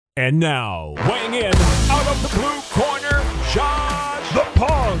And now, weighing in out of the blue corner, Josh the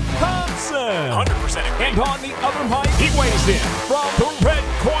Punk Thompson. 100% agree. And on the other mic, he weighs in from the red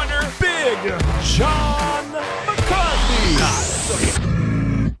corner, Big John McCarthy.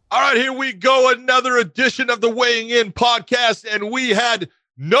 All right, here we go. Another edition of the Weighing In podcast. And we had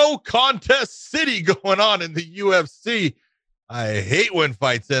no contest city going on in the UFC. I hate when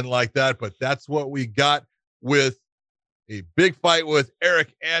fights end like that, but that's what we got with a big fight with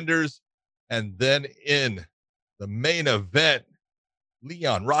Eryk Anders. And then in the main event,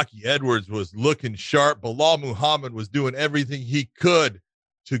 Leon Rocky Edwards was looking sharp. Belal Muhammad was doing everything he could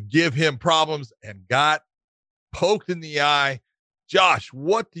to give him problems and got poked in the eye. Josh,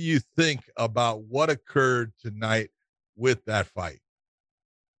 what do you think about what occurred tonight with that fight?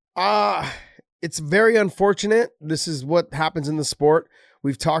 It's very unfortunate. This is what happens in the sport.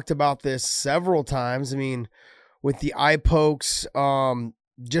 We've talked about this several times. I mean, with the eye pokes,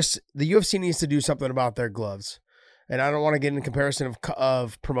 just the UFC needs to do something about their gloves. And I don't want to get in comparison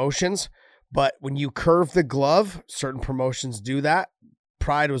of promotions, but when you curve the glove, certain promotions do that.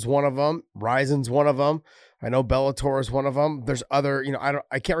 Pride was one of them. Ryzen's one of them. I know Bellator is one of them. There's other,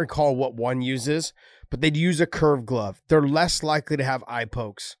 I can't recall what one uses, but they'd use a curved glove. They're less likely to have eye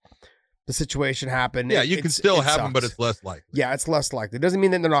pokes. The situation happened. Yeah, you can still have them, but it's less likely. Yeah, it's less likely. It doesn't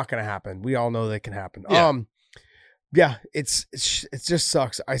mean that they're not going to happen. We all know they can happen. Yeah. Yeah, it just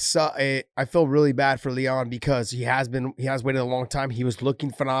sucks. I feel really bad for Leon because he has waited a long time. He was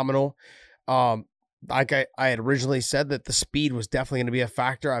looking phenomenal. Like I had originally said that the speed was definitely going to be a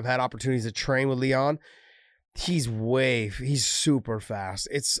factor. I've had opportunities to train with Leon. He's super fast.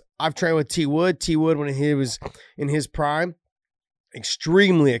 I've trained with T Wood. T Wood when he was in his prime,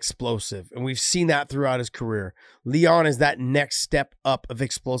 extremely explosive, and we've seen that throughout his career. Leon is that next step up of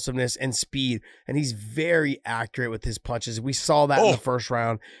explosiveness and speed, and he's very accurate with his punches. We saw that in the first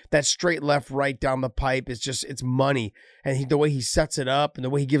round. That straight left, right down the pipe is it's money, and the way he sets it up and the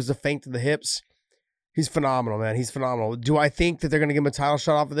way he gives the feint to the hips, he's phenomenal, man. He's phenomenal. Do I think that they're going to give him a title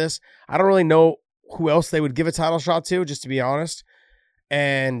shot off of this? I don't really know who else they would give a title shot to, just to be honest.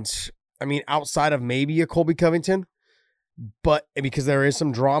 And I mean, outside of maybe a Colby Covington, but because there is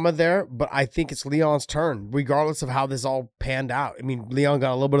some drama there, but I think it's Leon's turn, regardless of how this all panned out. I mean, Leon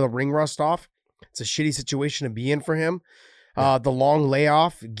got a little bit of the ring rust off. It's a shitty situation to be in for him. The long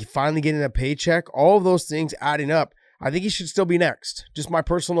layoff, finally getting a paycheck, all of those things adding up. I think he should still be next. Just my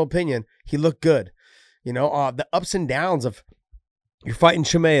personal opinion. He looked good. The ups and downs of you're fighting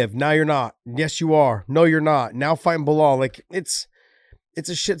Chimaev, now you're not. Yes, you are. No, you're not. Now fighting Belal. Like it's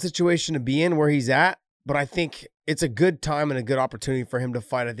a shit situation to be in where he's at. But I think it's a good time and a good opportunity for him to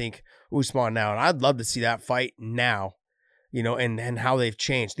fight, I think, Usman now. And I'd love to see that fight now, and how they've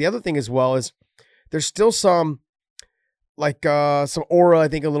changed. The other thing as well is there's still some aura, I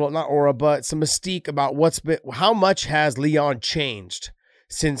think not aura, but some mystique about how much has Leon changed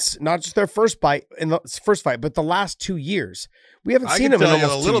since not just their first fight, but the last 2 years. We haven't seen him in almost 2 years. I can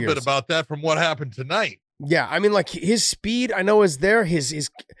tell you a little bit about that from what happened tonight. Yeah, I mean, like his speed, I know is there. His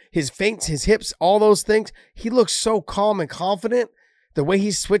feints, his hips, all those things. He looks so calm and confident. The way he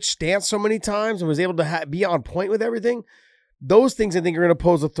switched stance so many times and was able to be on point with everything. Those things I think are going to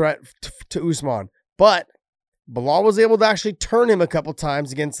pose a threat to Usman. But Belal was able to actually turn him a couple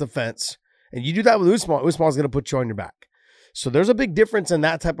times against the fence. And you do that with Usman, Usman's going to put you on your back. So there's a big difference in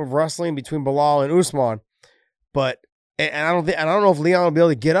that type of wrestling between Belal and Usman. But I don't know if Leon will be able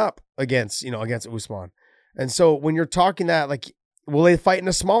to get up against Usman. And so when you're talking that, like, will they fight in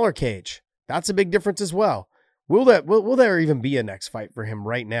a smaller cage? That's a big difference as well. Will there even be a next fight for him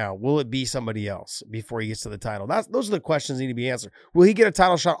right now? Will it be somebody else before he gets to the title? Those are the questions that need to be answered. Will he get a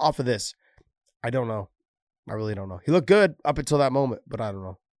title shot off of this? I don't know. I really don't know. He looked good up until that moment, but I don't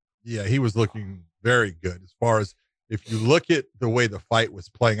know. Yeah, he was looking very good as far as if you look at the way the fight was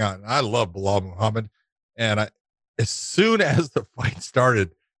playing out. And I love Belal Muhammad. And as soon as the fight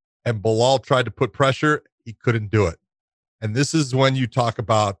started and Belal tried to put pressure, he couldn't do it. And this is when you talk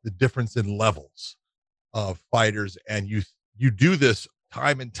about the difference in levels of fighters. And you do this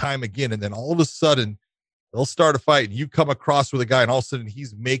time and time again. And then all of a sudden they'll start a fight and you come across with a guy and all of a sudden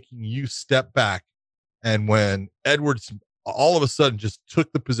he's making you step back. And when Edwards all of a sudden just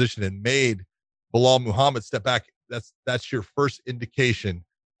took the position and made Belal Muhammad step back, that's your first indication.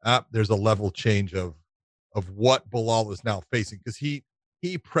 There's a level change of what Belal is now facing, because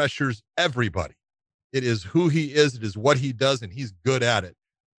he pressures everybody. It is who he is. It is what he does, and he's good at it.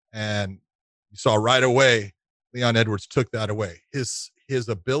 And you saw right away, Leon Edwards took that away. His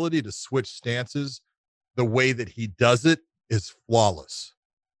ability to switch stances, the way that he does it is flawless.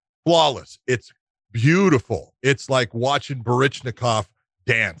 Flawless. It's beautiful. It's like watching Barichnikov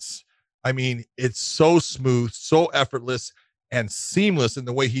dance. I mean, it's so smooth, so effortless, and seamless in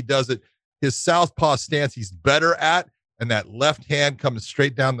the way he does it. His southpaw stance he's better at, and that left hand coming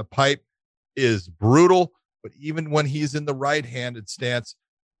straight down the pipe is brutal. But even when he's in the right-handed stance,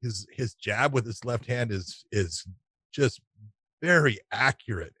 his jab with his left hand is just very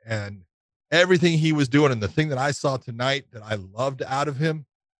accurate. And everything he was doing, and the thing that I saw tonight that I loved out of him,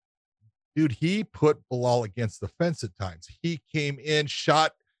 dude, he put Belal against the fence at times. He came in,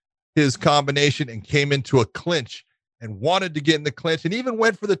 shot his combination, and came into a clinch and wanted to get in the clinch and even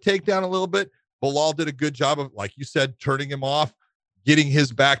went for the takedown a little bit. Belal did a good job of, like you said, turning him off, getting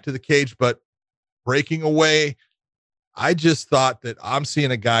his back to the cage, but breaking away. I just thought that I'm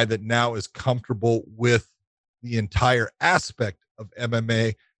seeing a guy that now is comfortable with the entire aspect of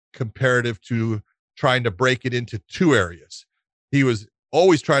MMA comparative to trying to break it into two areas. He was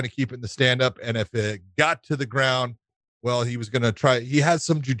always trying to keep it in the stand-up, and if it got to the ground, well, he was going to try. He has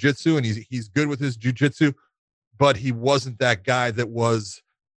some jiu-jitsu, and he's good with his jiu-jitsu, but he wasn't that guy that was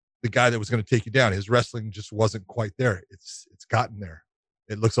the guy that was going to take you down. His wrestling just wasn't quite there. It's gotten there.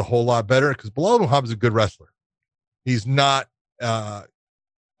 It looks a whole lot better because Belal Muhammad is a good wrestler. He's not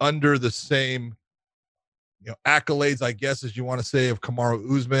under the same accolades, I guess, as you want to say, of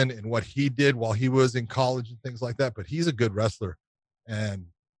Kamaru Usman and what he did while he was in college and things like that. But he's a good wrestler. And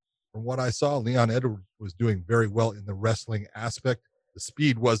from what I saw, Leon Edwards was doing very well in the wrestling aspect. The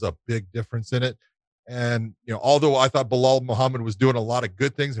speed was a big difference in it. And, although I thought Belal Muhammad was doing a lot of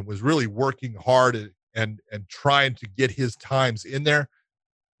good things and was really working hard and trying to get his times in there,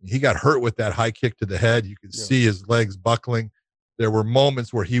 he got hurt with that high kick to the head. You could see his legs buckling. There were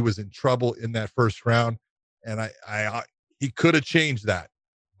moments where he was in trouble in that first round, and he could have changed that.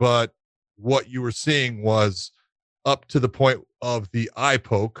 But what you were seeing was up to the point of the eye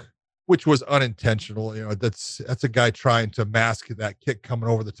poke, which was unintentional. That's a guy trying to mask that kick coming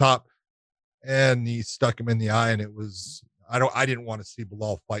over the top, and he stuck him in the eye. And it was, I didn't want to see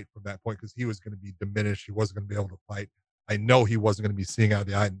Belal fight from that point because he was going to be diminished. He wasn't going to be able to fight. I know he wasn't going to be seeing out of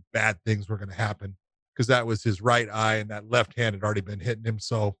the eye, and bad things were going to happen because that was his right eye, and that left hand had already been hitting him.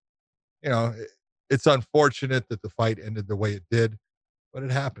 So, it's unfortunate that the fight ended the way it did, but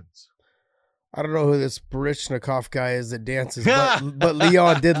it happens. I don't know who this Barichnikov guy is that dances, but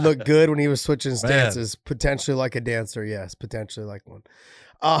Leon did look good when he was switching stances. Man. Potentially like a dancer. Yes, potentially like one.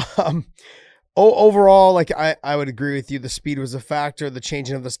 Overall, like I would agree with you. The speed was a factor. The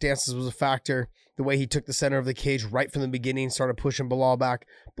changing of the stances was a factor. The way he took the center of the cage right from the beginning, started pushing Belal back.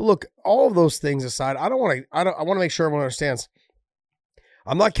 But look, all of those things aside, I want to make sure everyone understands.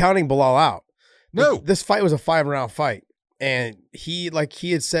 I'm not counting Belal out. No, this fight was a 5-round fight, and he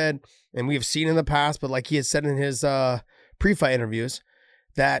had said, and we have seen in the past, but like he had said in his pre-fight interviews,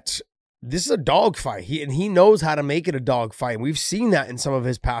 that this is a dog fight. He knows how to make it a dog fight. And we've seen that in some of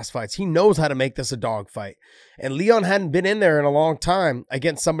his past fights. He knows how to make this a dog fight. And Leon hadn't been in there in a long time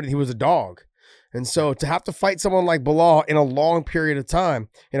against somebody who was a dog. And so to have to fight someone like Belal in a long period of time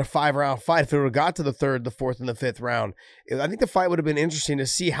in a 5-round fight, if it would have got to the 3rd, the 4th, and the 5th round, I think the fight would have been interesting to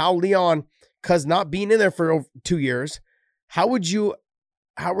see how Leon, because not being in there for 2 years, how were you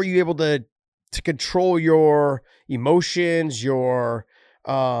able to control your emotions, your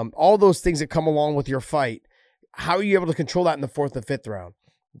all those things that come along with your fight? How are you able to control that in the 4th and 5th round?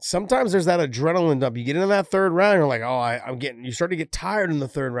 Sometimes there's that adrenaline dump. You get into that 3rd round, you're like, you start to get tired in the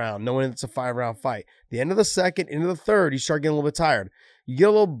 3rd round, knowing it's a 5-round fight. The end of the 2nd, into the 3rd, you start getting a little bit tired. You get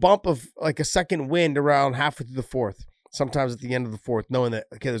a little bump of like a second wind around halfway through the 4th. Sometimes at the end of the 4th, knowing that,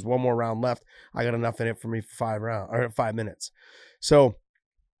 okay, there's one more round left. I got enough in it for me for 5 minutes. So,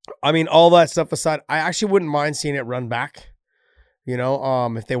 I mean, all that stuff aside, I actually wouldn't mind seeing it run back.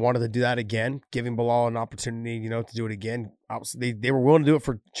 If they wanted to do that again, giving Belal an opportunity, to do it again. Obviously, they were willing to do it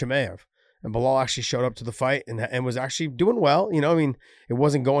for Chimaev. And Belal actually showed up to the fight and was actually doing well. It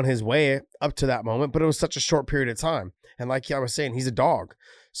wasn't going his way up to that moment, but it was such a short period of time. And like I was saying, he's a dog.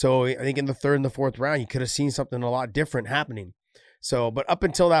 So I think in the 3rd and the 4th round, you could have seen something a lot different happening. So, but up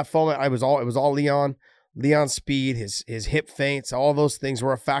until that moment, it was all Leon. Leon's speed, his hip feints, all those things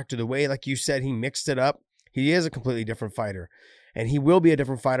were a factor. The way, like you said, he mixed it up. He is a completely different fighter. And he will be a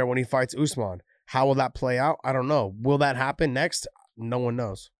different fighter when he fights Usman. How will that play out? I don't know. Will that happen next? No one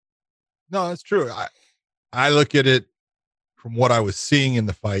knows. No, that's true. I look at it from what I was seeing in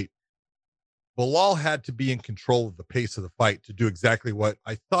the fight. Belal had to be in control of the pace of the fight to do exactly what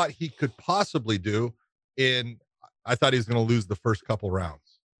I thought he could possibly do. I thought he was going to lose the first couple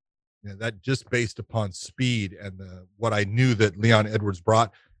rounds. That just based upon speed and what I knew that Leon Edwards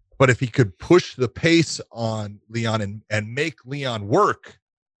brought. But if he could push the pace on Leon and make Leon work,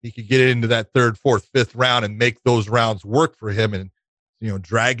 he could get into that 3rd, 4th, 5th round and make those rounds work for him and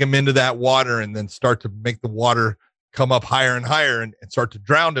drag him into that water and then start to make the water come up higher and higher and start to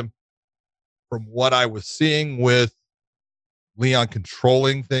drown him. From what I was seeing with Leon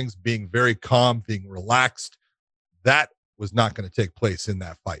controlling things, being very calm, being relaxed, that was not going to take place in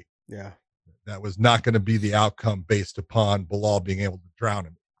that fight. Yeah. That was not going to be the outcome based upon Belal being able to drown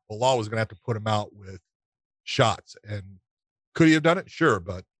him. Belal was going to have to put him out with shots. And could he have done it? Sure,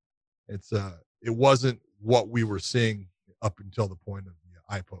 but it wasn't what we were seeing up until the point of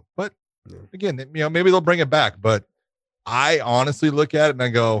the eye poke. But again, maybe they'll bring it back. But I honestly look at it and I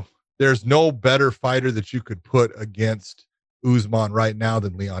go, there's no better fighter that you could put against Usman right now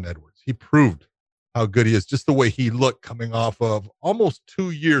than Leon Edwards. He proved how good he is, just the way he looked coming off of almost 2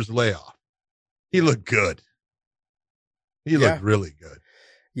 years layoff. He looked good. He looked really good.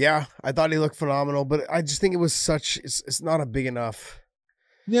 Yeah, I thought he looked phenomenal, but I just think it was it's not a big enough.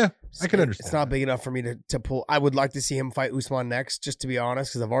 Yeah, I can understand. It's not big enough for me to pull. I would like to see him fight Usman next, just to be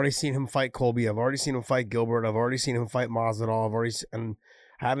honest, because I've already seen him fight Colby. I've already seen him fight Gilbert. I've already seen him fight Masvidal. And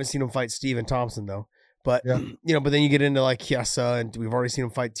I haven't seen him fight Stephen Thompson though. But but then you get into like Chiesa, and we've already seen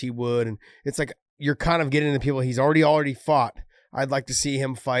him fight T Wood, and it's like you're kind of getting into people he's already fought. I'd like to see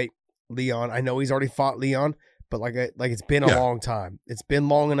him fight Leon. I know he's already fought Leon, but like it's been a long time. It's been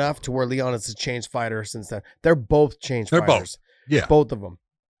long enough to where Leon is a changed fighter since then. They're both changed fighters. Both. Yeah. Both of them.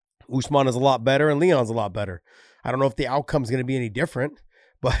 Usman is a lot better and Leon's a lot better. I don't know if the outcome's going to be any different,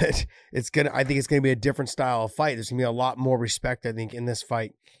 but I think it's going to be a different style of fight. There's going to be a lot more respect, I think, in this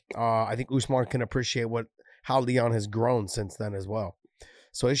fight. I think Usman can appreciate how Leon has grown since then as well.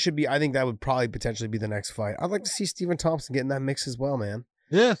 So it should be, I think that would probably potentially be the next fight. I'd like to see Stephen Thompson get in that mix as well, man.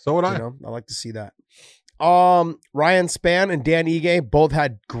 Yeah, so would I. I'd like to see that. Ryan Spann and Dan Ige both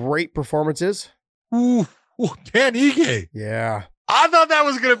had great performances. Ooh, Dan Ige. Yeah. I thought that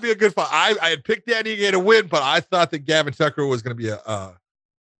was going to be a good fight. I had picked Dan Ige to win, but I thought that Gavin Tucker was going to be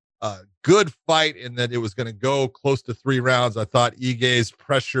a good fight and that it was going to go close to 3 rounds. I thought Ige's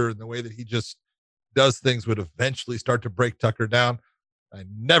pressure and the way that he just does things would eventually start to break Tucker down. I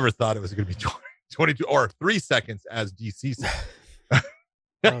never thought it was going to be 22 or 3 seconds as DC said.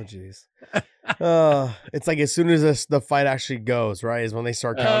 Oh, jeez. It's like as soon as the fight actually goes, right, is when they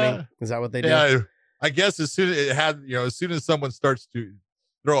start counting. Is that what they do? Yeah, I guess as soon as someone starts to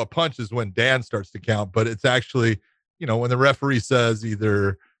throw a punch is when Dan starts to count. But it's actually, when the referee says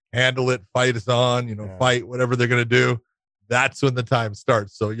either handle it, fight is on, fight, whatever they're going to do, that's when the time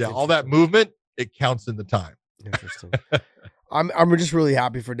starts. So yeah, all that movement, it counts in the time. Interesting. I'm just really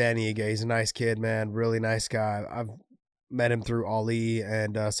happy for Danny Ige. He's a nice kid, man. Really nice guy. I've met him through Ali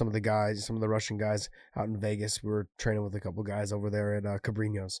and some of the Russian guys out in Vegas. We were training with a couple guys over there at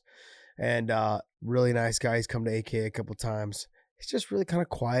Cabrinhos. And really nice guy. He's come to AK a couple times. He's just really kind of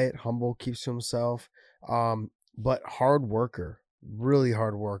quiet, humble, keeps to himself, but hard worker, really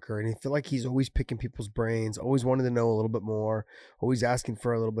hard worker. And I feel like he's always picking people's brains, always wanting to know a little bit more, always asking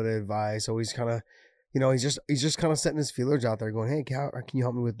for a little bit of advice, always kind of, he's just kind of setting his feelers out there going, hey, can you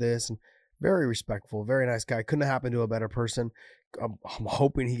help me with this? And very respectful, very nice guy. Couldn't have happened to a better person. I'm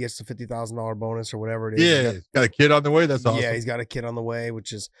hoping he gets the $50,000 bonus or whatever it is. Yeah, he's got a kid on the way. That's awesome. Yeah, he's got a kid on the way,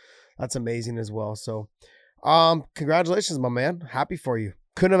 that's amazing as well. So, congratulations, my man. Happy for you.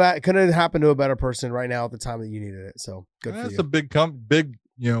 Couldn't have happened to a better person right now at the time that you needed it. So good for you. That's a big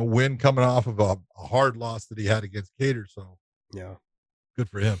win coming off of a hard loss that he had against Cater. So yeah, good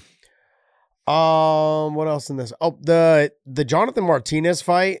for him. What else in this? Oh, the Jonathan Martinez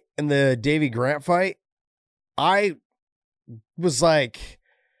fight and the Davey Grant fight. I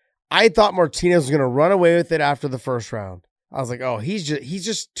thought Martinez was going to run away with it after the first round. I was like, oh, he's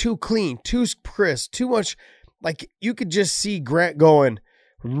just too clean, too crisp, too much. Like you could just see Grant going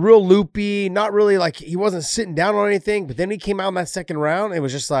real loopy, not really like he wasn't sitting down on anything. But then he came out in that second round. It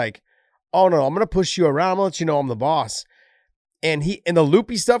was just like, oh no, I'm going to push you around. I'm going to let you know I'm the boss. And the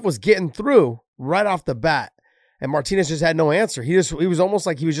loopy stuff was getting through right off the bat. And Martinez just had no answer. He was almost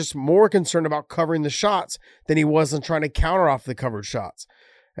like he was just more concerned about covering the shots than he wasn't trying to counter off the covered shots.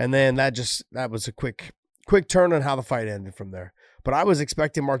 And then that was a quick turn on how the fight ended from there. But I was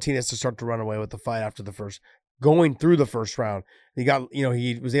expecting Martinez to start to run away with the fight after going through the first round. He got,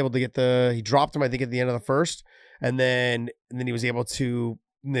 he was able to he dropped him, I think, at the end of the first. And then he was able to,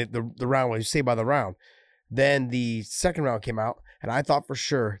 the round was saved by the round. Then the second round came out, and I thought for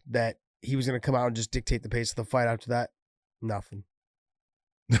sure that he was going to come out and just dictate the pace of the fight after that. Nothing.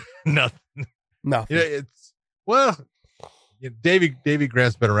 Nothing. Davey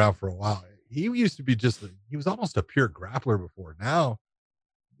Grant's been around for a while. He used to be he was almost a pure grappler before. Now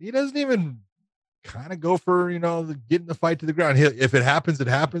he doesn't even kind of go for, getting the fight to the ground. If it happens, it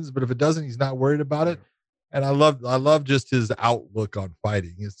happens. But if it doesn't, he's not worried about it. And I love just his outlook on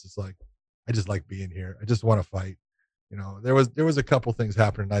fighting. It's just like, I just like being here. I just want to fight. You know, there was a couple things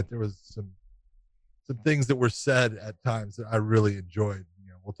happening tonight. There was some things that were said at times that I really enjoyed.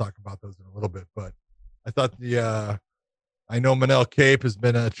 You know, we'll talk about those in a little bit, but I thought I know Manel Cape has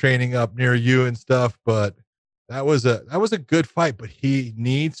been training up near you and stuff, but that was a good fight. But he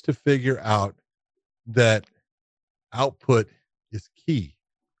needs to figure out that output is key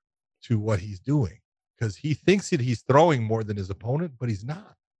to what he's doing, because he thinks that he's throwing more than his opponent, but he's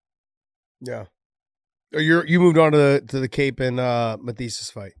not. Yeah. You moved on to the Cape and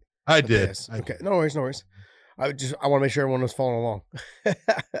Mathesis fight. I did. Okay. No worries. I want to make sure everyone was following along.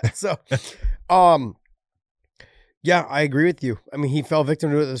 So, yeah, I agree with you. I mean, he fell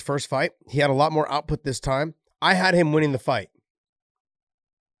victim to it his first fight. He had a lot more output this time. I had him winning the fight.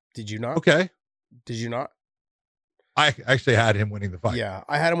 Did you not? Okay. Did you not? I actually had him winning the fight. Yeah,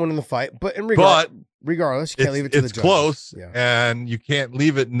 I had him winning the fight, but regardless, you can't leave it to the judges. It's close, yeah. And you can't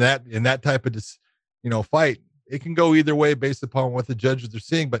leave it in that type of fight. It can go either way based upon what the judges are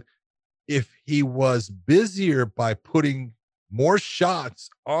seeing. But if he was busier by putting more shots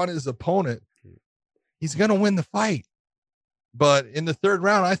on his opponent, he's going to win the fight. But in the third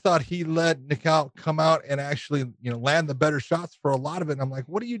round, I thought he let Nicolau come out and actually, land the better shots for a lot of it. And I'm like,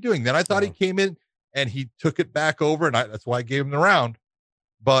 what are you doing? Then I thought he came in and he took it back over, and that's why I gave him the round.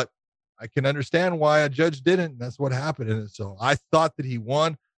 But I can understand why a judge didn't. And that's what happened. And so I thought that he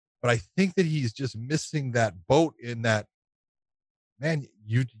won, but I think that he's just missing that boat in that, man,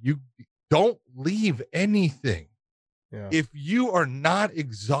 you don't leave anything. Yeah. If you are not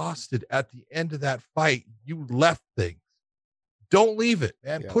exhausted at the end of that fight, you left things. Don't leave it,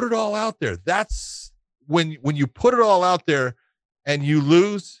 man. Yeah. Put it all out there. That's when you put it all out there and you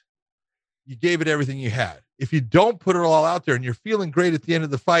lose, you gave it everything you had. If you don't put it all out there and you're feeling great at the end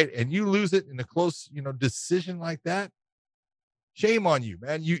of the fight and you lose it in a close, decision like that, shame on you,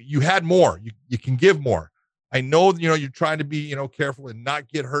 man. You had more. You can give more. I know, you're trying to be, careful and not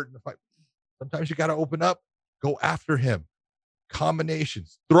get hurt in the fight. Sometimes you got to open up, go after him.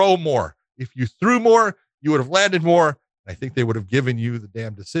 Combinations, throw more. If you threw more, you would have landed more. I think they would have given you the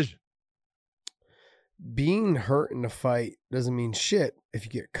damn decision. Being hurt in a fight doesn't mean shit if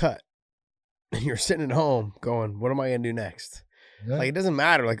you get cut. And you're sitting at home going, what am I going to do next? Yeah. Like, it doesn't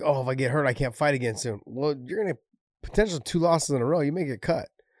matter. Like, if I get hurt, I can't fight again soon. Well, you're going to potential 2 losses in a row. You may get cut.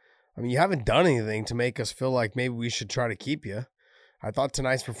 I mean, you haven't done anything to make us feel like maybe we should try to keep you. I thought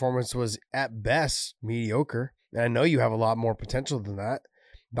tonight's performance was at best mediocre. And I know you have a lot more potential than that.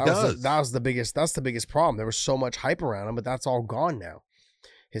 That's the biggest problem. There was so much hype around him, but that's all gone now.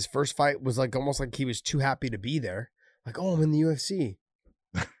 His first fight was like almost like he was too happy to be there. Like, I'm in the UFC.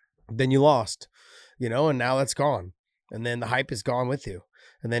 Then you lost, and now that's gone. And then the hype is gone with you.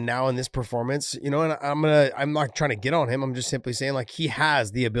 And then now in this performance, and I'm not trying to get on him. I'm just simply saying, like, he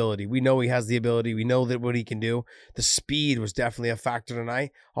has the ability. We know he has the ability. We know that what he can do. The speed was definitely a factor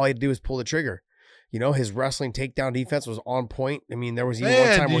tonight. All he had to do was pull the trigger. His wrestling takedown defense was on point. I mean, there was even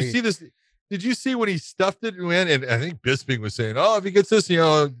one time where see this? Did you see when he stuffed it and went? And I think Bisping was saying, if he gets this, he's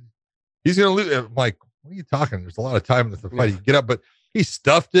going to lose. I'm like, what are you talking? There's a lot of time in the fight. Yeah. You get up, but he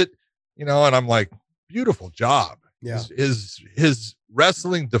stuffed it, and I'm like, beautiful job. Yeah. His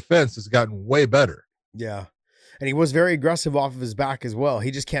wrestling defense has gotten way better. Yeah. And he was very aggressive off of his back as well.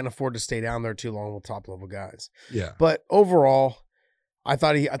 He just can't afford to stay down there too long with top level guys. Yeah. But overall, I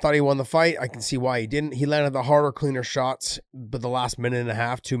thought he won the fight. I can see why he didn't. He landed the harder, cleaner shots, but the last minute and a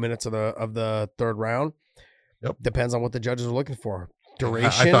half, 2 minutes of the third round. Yep. Depends on what the judges are looking for.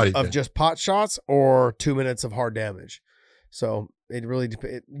 Duration of just pot shots or 2 minutes of hard damage. So it really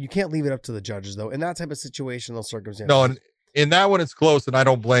you can't leave it up to the judges though. In that type of situation, those circumstances. No, and in that one it's close, and I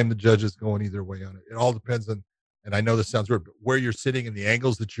don't blame the judges going either way on it. It all depends on, and I know this sounds weird, but where you're sitting and the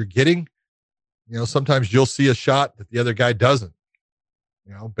angles that you're getting. Sometimes you'll see a shot that the other guy doesn't.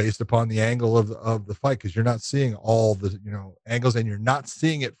 Based upon the angle of the fight, because you're not seeing all the angles, and you're not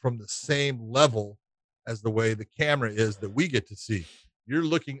seeing it from the same level as the way the camera is that we get to see. You're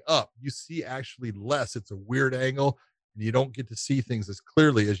looking up, you see actually less. It's a weird angle, and you don't get to see things as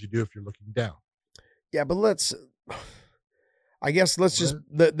clearly as you do if you're looking down. Yeah, but let's just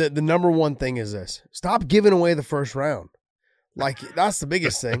the number one thing is this: stop giving away the first round. Like, that's the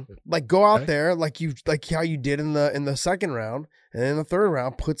biggest thing. Like, go out there like how you did in the second round, and in the third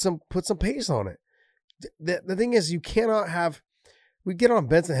round, put some pace on it. The thing is, you cannot have. We get on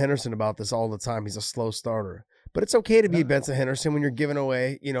Benson Henderson about this all the time. He's a slow starter, but it's okay to be Benson Henderson when you're giving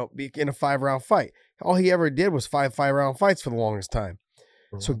away, in a 5-round fight. All he ever did was 5-round fights for the longest time.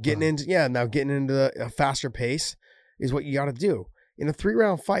 So getting into a faster pace is what you got to do. in a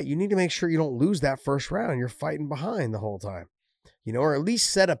 3-round fight, you need to make sure you don't lose that first round. You're fighting behind the whole time, or at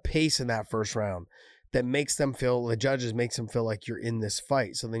least set a pace in that first round that makes them feel, the judges makes them feel like you're in this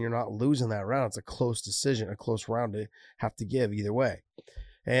fight. So then you're not losing that round. It's a close decision, a close round to have to give either way.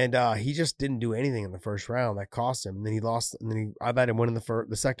 And he just didn't do anything in the first round that cost him. And then he lost. And then I had him winning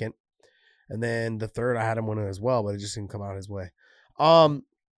the second, and then the third I had him winning as well, but it just didn't come out his way. The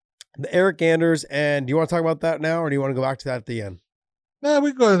Eric Anders, and do you want to talk about that now, or do you want to go back to that at the end? No,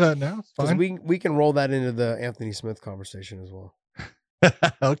 we can go to that now. It's fine. We can roll that into the Anthony Smith conversation as well.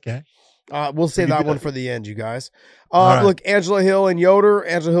 Okay. We'll save that one for the end, you guys. Right. Look, Angela Hill and Yoder.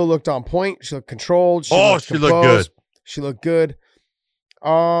 Angela Hill looked on point. She looked controlled. She looked good. She looked good.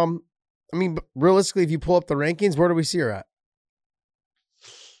 I mean, realistically, if you pull up the rankings, where do we see her at?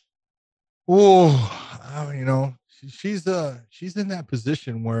 Oh, she's in that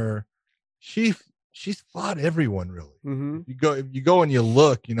position where she's fought everyone really. Mm-hmm. If you go and you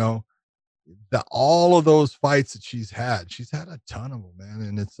look, all of those fights that she's had a ton of them, man.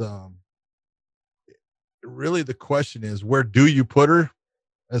 And it's really the question is, where do you put her?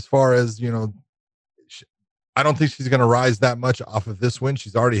 As far as I don't think she's going to rise that much off of this win.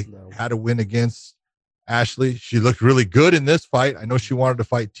 She's already had a win against Ashley. She looked really good in this fight. I know she wanted to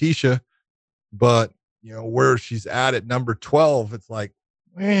fight Tisha, but where she's at number 12, it's like,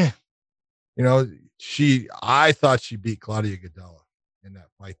 I thought she beat Claudia Gadelha in that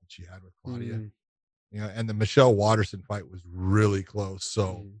fight that she had with Claudia. And the Michelle Watterson fight was really close.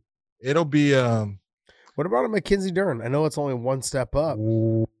 So it'll be what about a Mackenzie Dern? I know it's only one step up.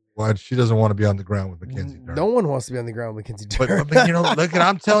 Well, she doesn't want to be on the ground with Mackenzie Dern. No one wants to be on the ground with Mackenzie Dern. But look,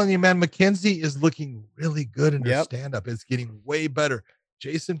 I'm telling you, man, Mackenzie is looking really good in her stand-up. It's getting way better.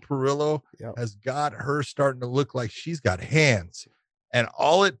 Jason Perillo has got her starting to look like she's got hands. And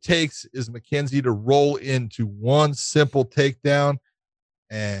all it takes is Mackenzie to roll into one simple takedown,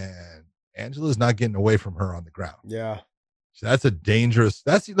 and Angela's not getting away from her on the ground. Yeah. So that's a dangerous.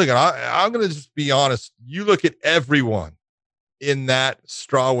 Look, I'm going to just be honest. You look at everyone in that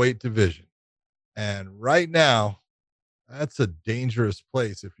strawweight division, and right now, that's a dangerous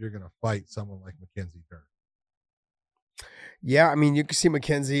place if you're going to fight someone like Mackenzie Dern. Yeah, I mean, you can see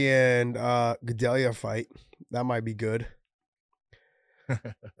Mackenzie and Gadelha fight. That might be good.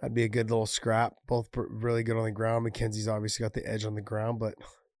 That'd be a good little scrap. Both really good on the ground. Mackenzie's obviously got the edge on the ground, but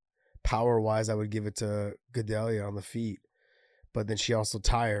power-wise, I would give it to Gadelha on the feet. But then she also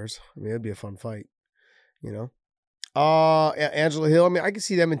tires. I mean, it'd be a fun fight, Angela Hill. I mean, I can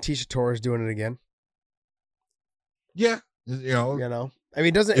see them and Tisha Torres doing it again. Yeah, I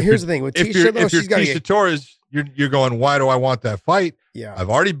mean, here's the thing with Tisha though. She's got Tisha Torres. You're going, why do I want that fight? Yeah, I've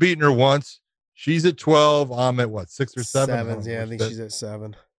already beaten her once. She's at 12. I'm at what, 6 or 7? Yeah, I think she's at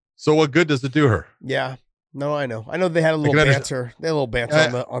 7. So what good does it do her? Yeah. No, I know. They had a little banter. They had a little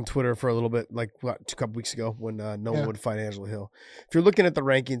banter on Twitter for a little bit, like a couple weeks ago when no one would fight Angela Hill. If you're looking at the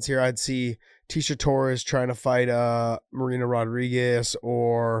rankings here, I'd see Tisha Torres trying to fight Marina Rodriguez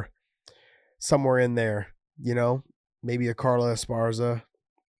or somewhere in there, maybe a Carla Esparza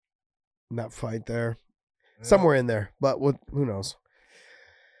in that fight there. Yeah. Somewhere in there, but who knows?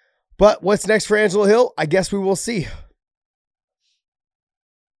 But what's next for Angela Hill? I guess we will see.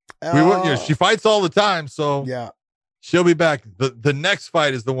 We will. She fights all the time, so she'll be back. The next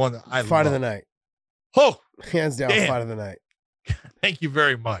fight is the one that I fight of the night. Oh, hands down, fight of the night. Thank you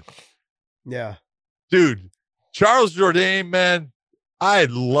very much. Yeah, dude, Charles Jourdain, man, I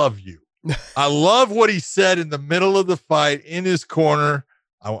love you. I love what he said in the middle of the fight in his corner.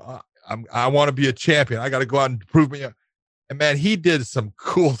 I want to be a champion. I got to go out and prove me. And man, he did some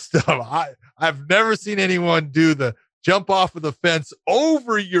cool stuff. I've never seen anyone do the jump off of the fence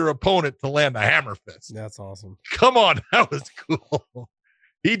over your opponent to land a hammer fist. That's awesome. Come on. That was cool.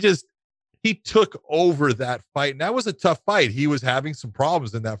 He took over that fight. And that was a tough fight. He was having some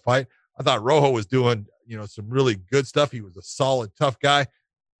problems in that fight. I thought Rojo was doing, some really good stuff. He was a solid, tough guy.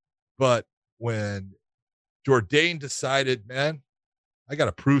 But when Jourdain decided, man, I got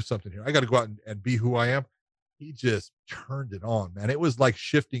to prove something here. I got to go out and be who I am. He just turned it on, man. It was like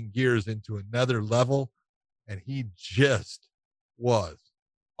shifting gears into another level. And he just was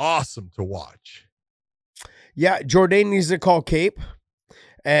awesome to watch. Yeah, Jourdain needs to call Cape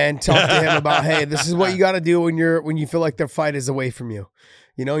and talk to him about, hey, this is what you got to do when you feel like their fight is away from you.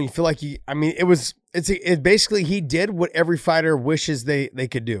 You feel like it basically he did what every fighter wishes they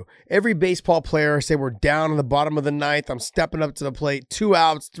could do. Every baseball player say we're down in the bottom of the ninth. I'm stepping up to the plate, 2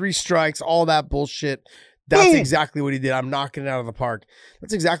 outs, 3 strikes, all that bullshit. That's exactly what he did. I'm knocking it out of the park.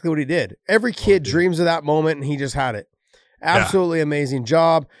 That's exactly what he did. Every kid dreams of that moment, and he just had it. Absolutely amazing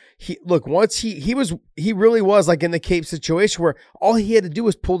job. Once he really was like in the Cape situation where all he had to do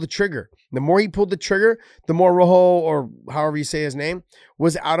was pull the trigger. The more he pulled the trigger, the more Rojo, or however you say his name,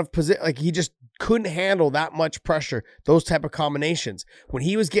 was out of position. Like he just couldn't handle that much pressure, those type of combinations. When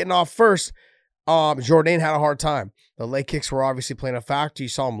he was getting off first, Jourdain had a hard time. The leg kicks were obviously playing a factor. You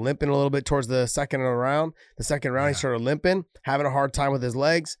saw him limping a little bit towards the second round. The second round, he started limping, having a hard time with his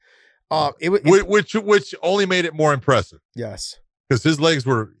legs. Which only made it more impressive. Yes. Because his legs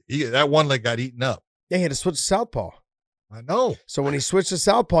that one leg got eaten up. Yeah, he had to switch to southpaw. I know. So when he switched to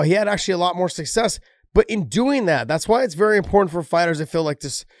southpaw, he had actually a lot more success. But in doing that, that's why it's very important for fighters that feel like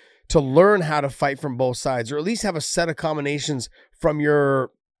this to learn how to fight from both sides, or at least have a set of combinations from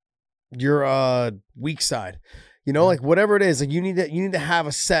your weak side. You know, like whatever it is, like you need to have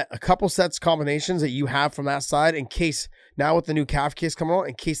a couple sets combinations that you have from that side in case, now with the new calf case coming on,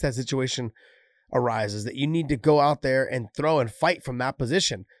 in case that situation arises, that you need to go out there and throw and fight from that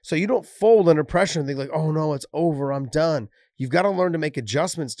position. So you don't fold under pressure and think like, oh no, it's over, I'm done. You've got to learn to make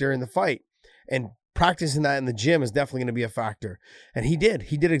adjustments during the fight, and practicing that in the gym is definitely going to be a factor. And he did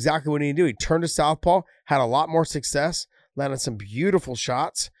exactly what he needed to do. He turned to southpaw, had a lot more success, landed some beautiful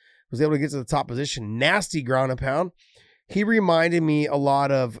shots, was able to get to the top position, nasty ground and pound. He reminded me a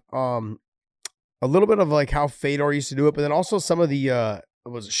lot of a little bit of like how Fedor used to do it, but then also some of the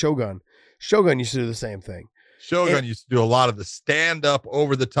Shogun. Shogun used to do the same thing. Shogun used to do a lot of the stand up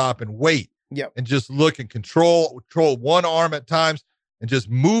over the top and wait. Yep. And just look and control one arm at times and just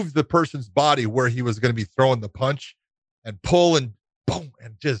move the person's body where he was going to be throwing the punch and pull and boom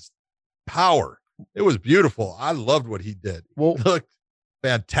and just power. It was beautiful. I loved what he did. Well, he looked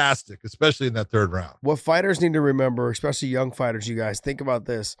fantastic, especially in that third round. What fighters need to remember, especially young fighters, you guys, think about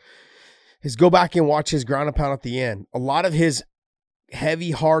this, is go back and watch his ground and pound at the end. A lot of his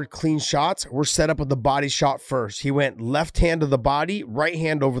heavy, hard, clean shots were set up with the body shot first. He went left hand to the body, right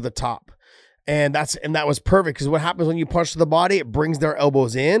hand over the top. And that was perfect, because what happens when you punch to the body, it brings their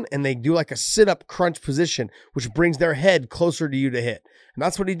elbows in and they do like a sit-up crunch position, which brings their head closer to you to hit. And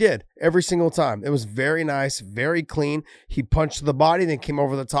that's what he did every single time. It was very nice, very clean. He punched to the body, then came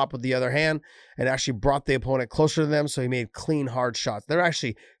over the top with the other hand and actually brought the opponent closer to them. So he made clean, hard shots. They're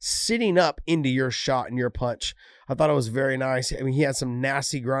actually sitting up into your shot and your punch. I thought it was very nice. I mean, he had some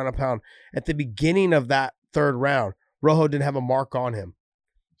nasty ground and pound. At the beginning of that third round, Rojo didn't have a mark on him.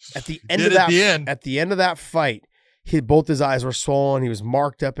 At the end of that fight, both his eyes were swollen. He was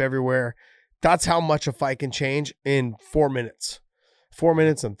marked up everywhere. That's how much a fight can change in 4 minutes. 4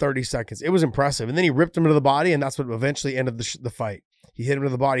 minutes and 30 seconds. It was impressive. And then he ripped him to the body, and that's what eventually ended the fight. He hit him to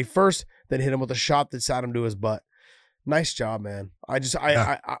the body first, then hit him with a shot that sat him to his butt. Nice job, man.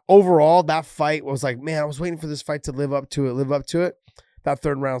 I overall, that fight was like, man, I was waiting for this fight to live up to it. That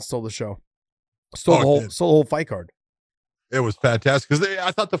third round stole the show. Stole the whole fight card. It was fantastic, because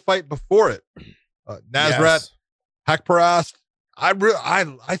I thought the fight before it, Nasrat, Haqparast,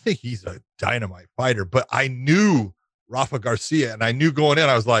 I think he's a dynamite fighter, but I knew Rafa Garcia, and I knew going in,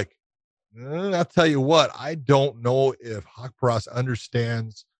 I was like, I'll tell you what, I don't know if Haqparast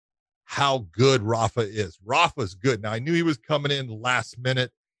understands how good Rafa is. Rafa's good. Now, I knew he was coming in last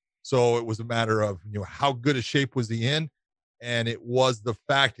minute, so it was a matter of, how good a shape was he in, and it was the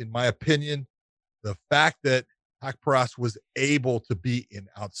fact, in my opinion, the fact that Haqparast was able to be in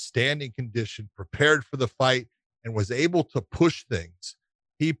outstanding condition, prepared for the fight, and was able to push things.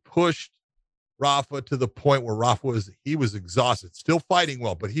 He pushed Rafa to the point where Rafa was exhausted, still fighting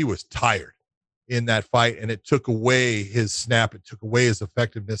well, but he was tired in that fight, and it took away his snap. It took away his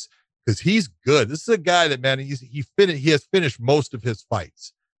effectiveness, because he's good. This is a guy that, man, he has finished most of his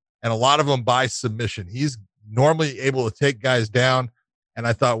fights, and a lot of them by submission. He's normally able to take guys down. And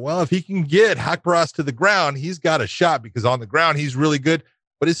I thought, well, if he can get Haqparast to the ground, he's got a shot, because on the ground he's really good,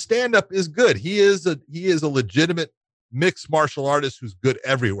 but his stand-up is good. He is a legitimate mixed martial artist who's good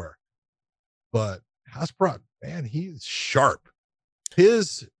everywhere. But Haqparast, man, he's sharp.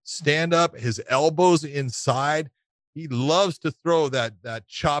 His stand-up, his elbows inside, he loves to throw that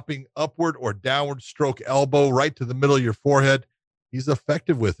chopping upward or downward stroke elbow right to the middle of your forehead. He's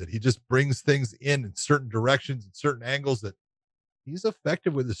effective with it. He just brings things in certain directions and certain angles that he's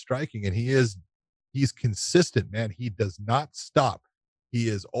effective with his striking, and he's consistent, man. He does not stop. He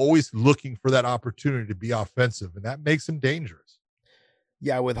is always looking for that opportunity to be offensive, and that makes him dangerous.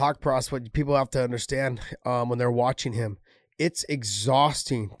 Yeah, with Haqparast, what people have to understand when they're watching him, it's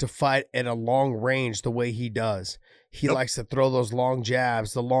exhausting to fight at a long range the way he does. He likes to throw those long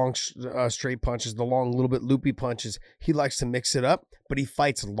jabs, the long straight punches, the long little bit loopy punches. He likes to mix it up, but he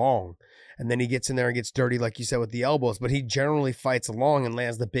fights long. And then he gets in there and gets dirty, like you said, with the elbows. But he generally fights long and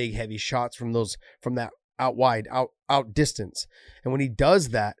lands the big, heavy shots from that out wide, out distance. And when he does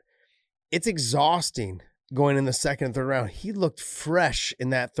that, it's exhausting going in the second and third round. He looked fresh in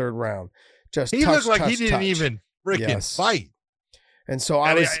that third round. He looked like he didn't even freaking fight. And so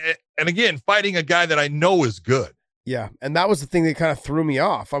and again, fighting a guy that I know is good. Yeah. And that was the thing that kind of threw me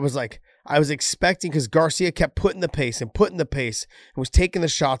off. I was expecting, because Garcia kept putting the pace and was taking the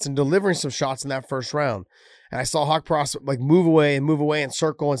shots and delivering some shots in that first round. And I saw Hawkpross like move away and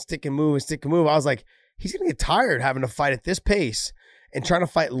circle and stick and move. I was like, he's going to get tired having to fight at this pace and trying to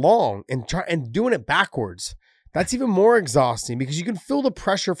fight long and doing it backwards. That's even more exhausting because you can feel the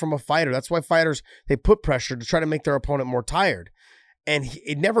pressure from a fighter. That's why fighters, they put pressure to try to make their opponent more tired. And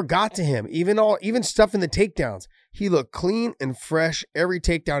it never got to him. Even stuff in the takedowns, he looked clean and fresh every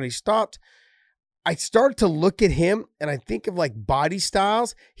takedown he stopped. I started to look at him and I think of like body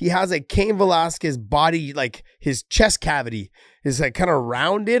styles. He has a Cain Velasquez body, like his chest cavity is like kind of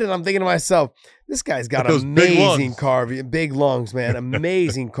rounded. And I'm thinking to myself, this guy's got amazing cardio, big lungs, man.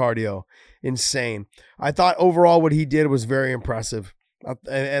 Amazing cardio. Insane. I thought overall what he did was very impressive.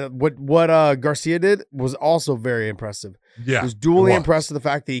 And what Garcia did was also very impressive. Yeah, I was duly impressed with the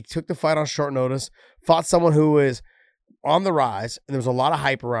fact that he took the fight on short notice, fought someone who is on the rise, and there was a lot of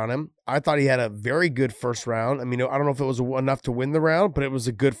hype around him. I thought he had a very good first round. I mean, I don't know if it was enough to win the round, but it was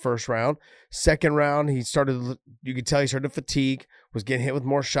a good first round. Second round, you could tell he started to fatigue, was getting hit with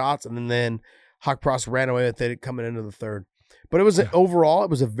more shots, and then Hawkpross ran away with it coming into the third. But it was overall, it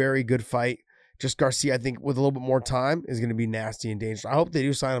was a very good fight. Just Garcia, I think, with a little bit more time, is going to be nasty and dangerous. I hope they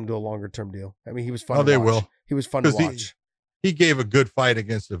do sign him to a longer-term deal. I mean, he was fun to watch. They will. He was fun to watch. He gave a good fight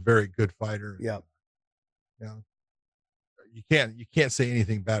against a very good fighter. Yeah. You can't say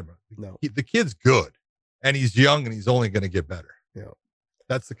anything bad about him. No. The kid's good, and he's young, and he's only going to get better. Yeah.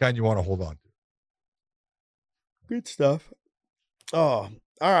 That's the kind you want to hold on to. Good stuff. Oh,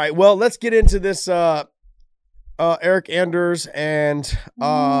 all right. Well, let's get into this Eric Anders and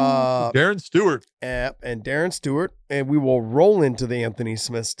Darren Stewart. And Darren Stewart, and we will roll into the Anthony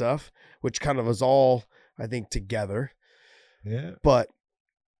Smith stuff, which kind of is all, I think, together. Yeah. But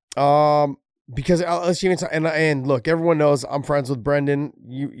because let's even and look, everyone knows I'm friends with Brendan.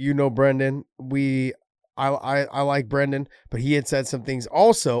 You know Brendan. I like Brendan, but he had said some things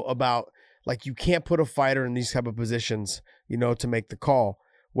also about like you can't put a fighter in these type of positions, to make the call.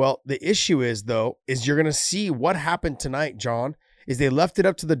 Well, the issue is you're going to see what happened tonight, John, is they left it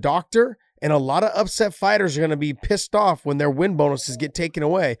up to the doctor, and a lot of upset fighters are going to be pissed off when their win bonuses get taken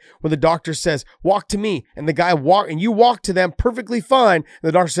away. When the doctor says, walk to me, and the guy and you walk to them perfectly fine, and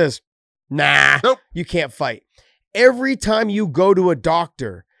the doctor says, nah, nope, you can't fight. Every time you go to a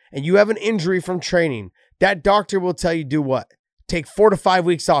doctor and you have an injury from training, that doctor will tell you do what? Take 4 to 5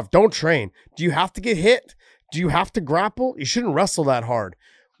 weeks off. Don't train. Do you have to get hit? Do you have to grapple? You shouldn't wrestle that hard.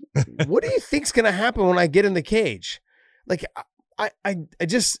 What do you think's going to happen when I get in the cage? Like, I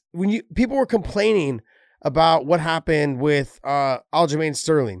just, people were complaining about what happened with Aljamain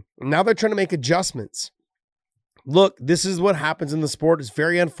Sterling. Now they're trying to make adjustments. Look, this is what happens in the sport. It's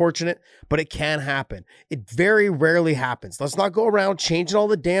very unfortunate, but it can happen. It very rarely happens. Let's not go around changing all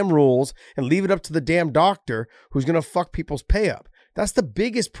the damn rules and leave it up to the damn doctor who's going to fuck people's pay up. That's the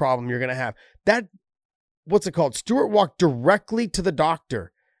biggest problem you're going to have. What's it called? Stewart walked directly to the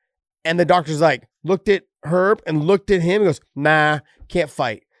doctor. And the doctor's like, looked at Herb and looked at him and goes, nah, can't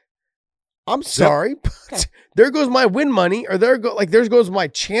fight. I'm sorry, but there goes my win money, or there goes my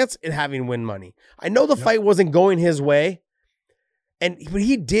chance at having win money. I know the fight wasn't going his way, but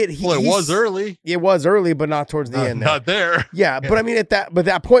he did. It was early. It was early, but not towards the end. Not there. Yeah, but I mean, at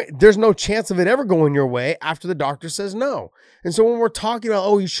that point, there's no chance of it ever going your way after the doctor says no. And so when we're talking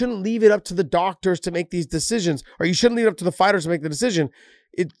about, you shouldn't leave it up to the doctors to make these decisions, or you shouldn't leave it up to the fighters to make the decision,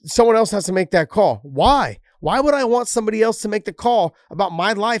 someone else has to make that call. Why? Why would I want somebody else to make the call about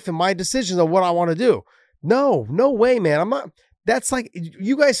my life and my decisions on what I want to do? No way, man. I'm not. That's like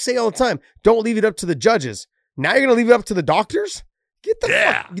you guys say all the time. Don't leave it up to the judges. Now you're going to leave it up to the doctors? Get the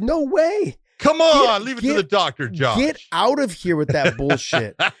fuck. No way. Come on, leave it to the doctor, Josh. Get out of here with that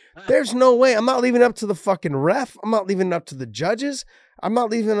bullshit. There's no way. I'm not leaving it up to the fucking ref. I'm not leaving it up to the judges. I'm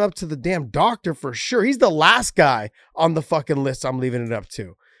not leaving it up to the damn doctor for sure. He's the last guy on the fucking list I'm leaving it up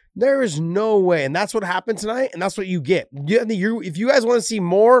to. There is no way. And that's what happened tonight, and that's what you get. If you guys want to see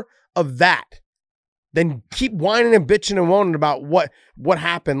more of that, then keep whining and bitching and moaning about what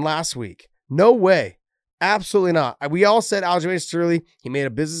happened last week. No way. Absolutely not. We all said Aljamain Sterling, he made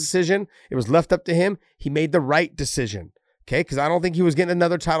a business decision. It was left up to him. He made the right decision. Okay? Because I don't think he was getting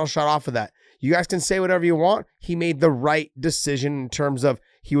another title shot off of that. You guys can say whatever you want. He made the right decision in terms of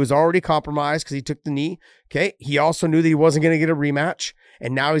he was already compromised because he took the knee. Okay? He also knew that he wasn't going to get a rematch.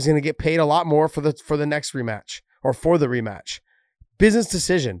 and now he's going to get paid a lot more for the next rematch or for the rematch. Business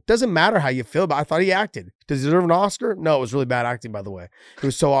decision. Doesn't matter how you feel about it. I thought he acted. Does he deserve an Oscar? No, it was really bad acting, by the way. It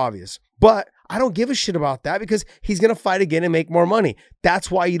was so obvious. But I don't give a shit about that because he's going to fight again and make more money. That's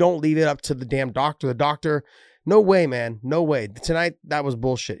why you don't leave it up to the damn doctor. The doctor, no way, man. No way. Tonight, that was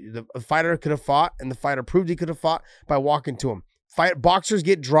bullshit. The fighter could have fought, and the fighter proved he could have fought by walking to him. Boxers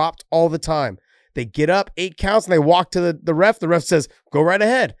get dropped all the time. They get up 8 counts and they walk to the ref. The ref says, go right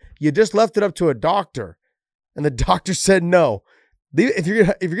ahead. You just left it up to a doctor. And the doctor said no. If you're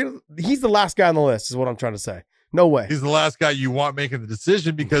gonna, he's the last guy on the list, is what I'm trying to say. No way. He's the last guy you want making the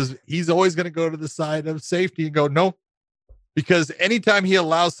decision because he's always going to go to the side of safety and go, no. Because anytime he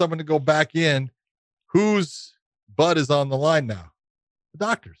allows someone to go back in, whose butt is on the line now? The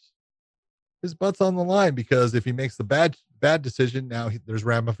doctor's. His butt's on the line because if he makes the bad decision, now there's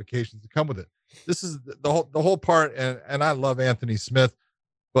ramifications that come with it. This is the whole part, and I love Anthony Smith,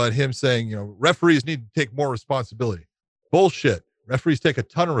 but him saying, referees need to take more responsibility. Bullshit. Referees take a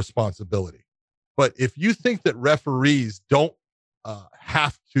ton of responsibility. But if you think that referees don't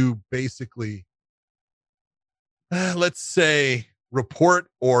have to basically, let's say, report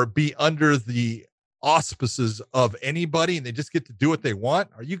or be under the auspices of anybody and they just get to do what they want,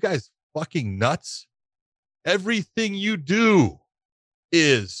 are you guys fucking nuts? Everything you do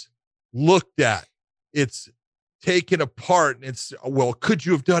is looked at. It's taken apart. And it's, well, could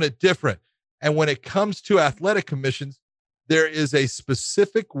you have done it different? And when it comes to athletic commissions, there is a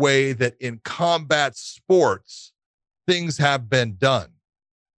specific way that in combat sports, things have been done.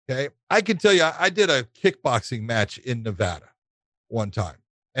 Okay. I can tell you, I did a kickboxing match in Nevada one time,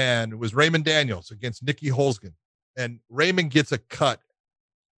 and it was Raymond Daniels against Nicky Holzgen. And Raymond gets a cut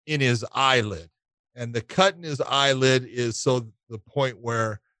in his eyelid. And the cut in his eyelid is so the point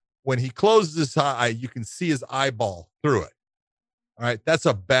where when he closes his eye, you can see his eyeball through it. All right. That's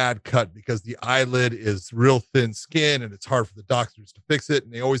a bad cut because the eyelid is real thin skin and it's hard for the doctors to fix it.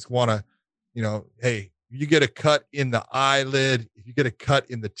 And they always want to, hey, you get a cut in the eyelid, if you get a cut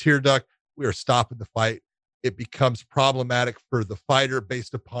in the tear duct, we are stopping the fight. It becomes problematic for the fighter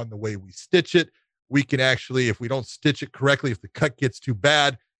based upon the way we stitch it. We can actually, if we don't stitch it correctly, if the cut gets too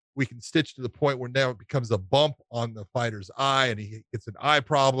bad, we can stitch to the point where now it becomes a bump on the fighter's eye and he gets an eye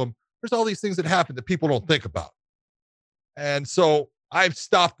problem. There's all these things that happen that people don't think about. And so I've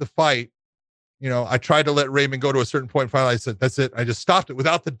stopped the fight. I tried to let Raymond go to a certain point. Finally, I said, that's it. I just stopped it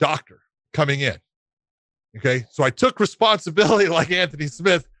without the doctor coming in. Okay. So I took responsibility like Anthony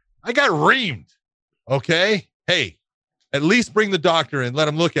Smith. I got reamed. Okay. Hey, at least bring the doctor in, let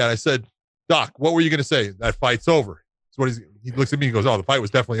him look at it. I said, Doc, what were you going to say? That fight's over. So he looks at me and goes, oh, the fight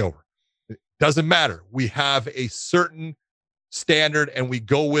was definitely over. It doesn't matter. We have a certain standard and we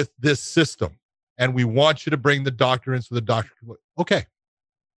go with this system. And we want you to bring the doctor in so the doctor can look. Okay.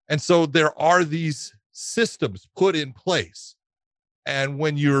 And so there are these systems put in place. And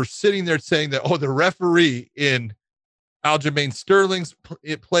when you're sitting there saying that, oh, the referee in Aljamain Sterling's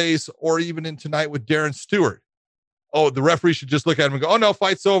place or even in tonight with Darren Stewart, oh, the referee should just look at him and go, oh, no,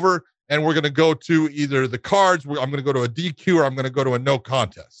 fight's over. And we're going to go to either the cards. I'm going to go to a DQ or I'm going to go to a no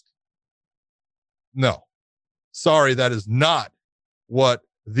contest. No. Sorry, that is not what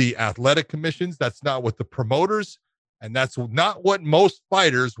the athletic commissions, that's not what the promoters, and that's not what most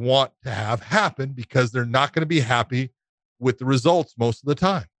fighters want to have happen because they're not going to be happy with the results most of the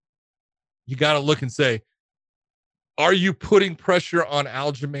time. You got to look and say, are you putting pressure on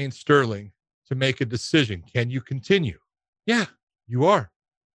Aljamain Sterling to make a decision? Can you continue? Yeah, you are.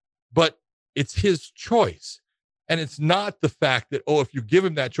 But it's his choice. And it's not the fact that, oh, if you give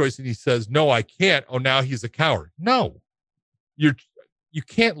him that choice and he says, no, I can't. Oh, now he's a coward. No, you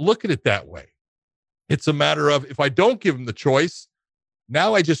can't look at it that way. It's a matter of, if I don't give him the choice,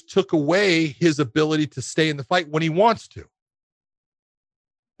 now I just took away his ability to stay in the fight when he wants to.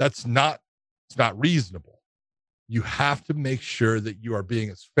 It's not reasonable. You have to make sure that you are being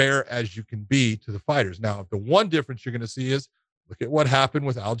as fair as you can be to the fighters. Now, the one difference you're going to see is, look at what happened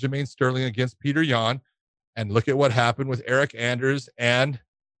with Aljamain Sterling against Peter Yan, and look at what happened with Eric Anders and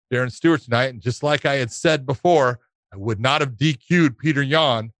Darren Stewart tonight. And just like I had said before, I would not have DQ'd Peter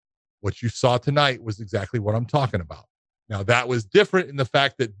Yan. What you saw tonight was exactly what I'm talking about. Now, that was different in the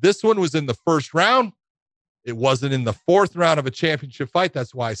fact that this one was in the first round. It wasn't in the fourth round of a championship fight.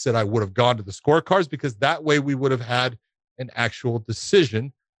 That's why I said I would have gone to the scorecards, because that way we would have had an actual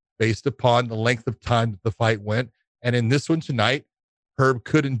decision based upon the length of time that the fight went. And in this one tonight, Herb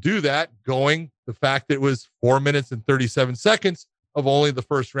couldn't do that, going the fact that it was 4 minutes and 37 seconds of only the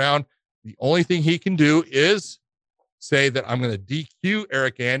first round. The only thing he can do is say that I'm going to DQ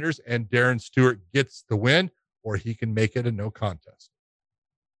Eric Anders and Darren Stewart gets the win, or he can make it a no contest.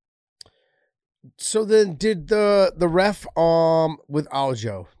 So then did the ref with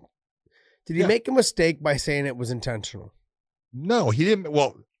Aljo, did he make a mistake by saying it was intentional? No, he didn't.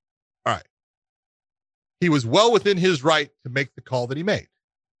 Well, all right. He was well within his right to make the call that he made.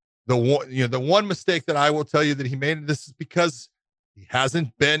 The one mistake that I will tell you that he made, this is because he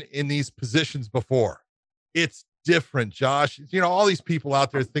hasn't been in these positions before. It's different, Josh. All these people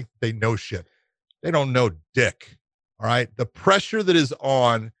out there think they know shit. They don't know dick. All right. The pressure that is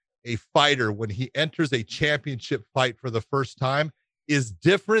on a fighter when he enters a championship fight for the first time is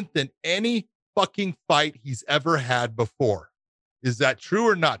different than any fucking fight he's ever had before. Is that true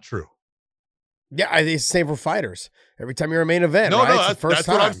or not true? Yeah, I think it's the same for fighters. Every time you're a main event, no, right? No, that's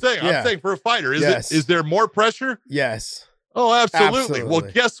what I'm saying. Yeah. I'm saying for a fighter, is there more pressure? Yes. Oh, absolutely. Well,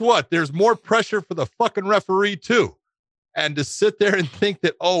 guess what? There's more pressure for the fucking referee too. And to sit there and think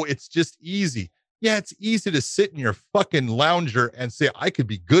that, it's just easy. Yeah, it's easy to sit in your fucking lounger and say, I could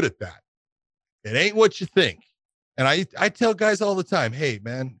be good at that. It ain't what you think. And I tell guys all the time, hey,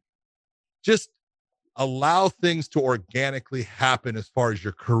 man, just allow things to organically happen as far as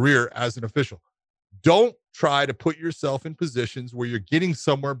your career as an official. Don't try to put yourself in positions where you're getting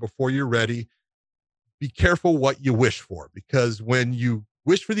somewhere before you're ready. Be careful what you wish for, because when you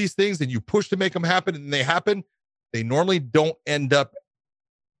wish for these things and you push to make them happen and they happen, they normally don't end up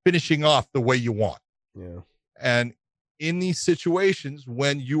finishing off the way you want. Yeah. And in these situations,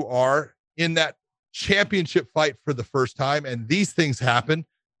 when you are in that championship fight for the first time and these things happen,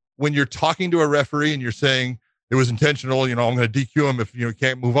 when you're talking to a referee and you're saying it was intentional, I'm going to DQ him if you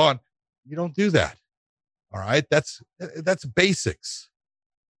can't move on, you don't do that. All right. That's basics.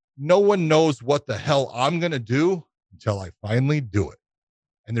 No one knows what the hell I'm going to do until I finally do it.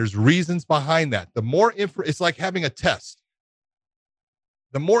 And there's reasons behind that. The more it's like having a test.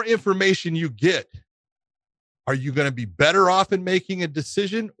 The more information you get, are you going to be better off in making a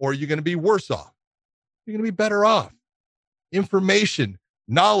decision, or are you going to be worse off? You're going to be better off. Information,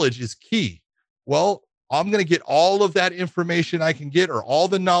 knowledge is key. Well, I'm going to get all of that information I can get, or all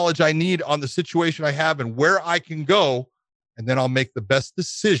the knowledge I need on the situation I have and where I can go. And then I'll make the best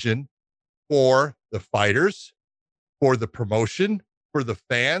decision for the fighters, for the promotion, for the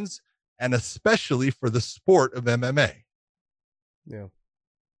fans, and especially for the sport of MMA. Yeah.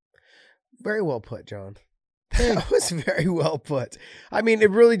 Very well put, John. That was very well put. I mean,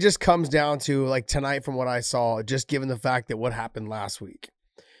 it really just comes down to, like, tonight from what I saw, just given the fact that what happened last week,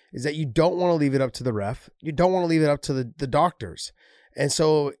 is that you don't want to leave it up to the ref. You don't want to leave it up to the doctors. And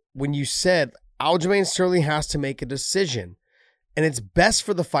so when you said Aljamain Sterling has to make a decision, and it's best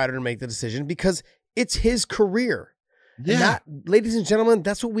for the fighter to make the decision because it's his career. Yeah. And that, ladies and gentlemen,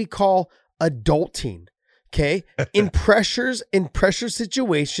 that's what we call adulting. Okay. In pressure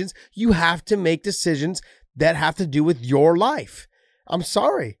situations, you have to make decisions that have to do with your life. I'm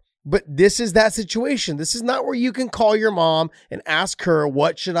sorry, but this is that situation. This is not where you can call your mom and ask her,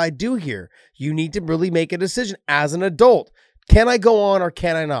 what should I do here? You need to really make a decision as an adult. Can I go on or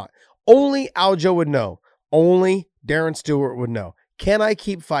can I not? Only Aljo would know. Only Darren Stewart would know. Can I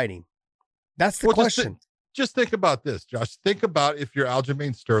keep fighting? That's the question. Just think about this, Josh. Think about if you're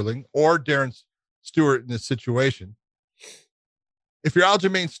Aljamain Sterling or Darren Stewart in this situation. If you're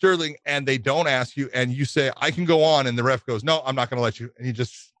Aljamain Sterling and they don't ask you and you say, I can go on, and the ref goes, no, I'm not going to let you. And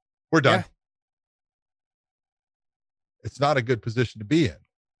we're done. Yeah. It's not a good position to be in.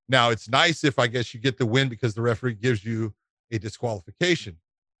 Now, it's nice if I guess you get the win because the referee gives you a disqualification.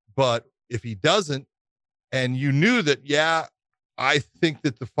 But if he doesn't, and you knew that, I think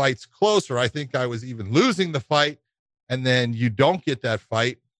that the fight's close, or I think I was even losing the fight, and then you don't get that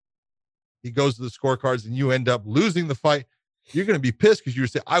fight, he goes to the scorecards and you end up losing the fight, you're going to be pissed because you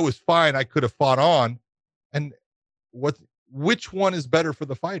say, I was fine, I could have fought on. And which one is better for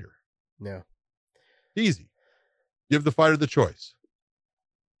the fighter? Yeah. Easy. Give the fighter the choice.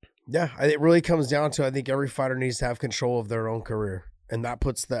 Yeah, it really comes down to, I think every fighter needs to have control of their own career. And that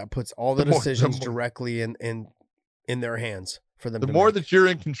puts all the decisions directly in their hands for them. The more that you're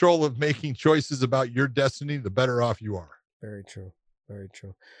in control of making choices about your destiny, the better off you are. Very true. Very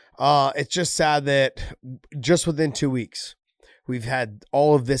true. It's just sad that just within 2 weeks, we've had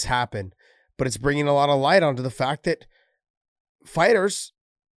all of this happen, but it's bringing a lot of light onto the fact that fighters,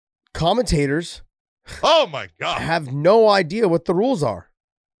 commentators, oh my God, have no idea what the rules are.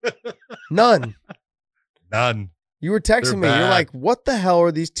 None. You were texting me. You're like, what the hell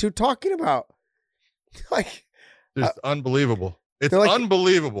are these two talking about? Like, it's unbelievable. It's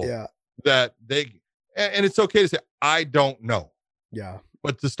unbelievable that and it's okay to say, I don't know. Yeah.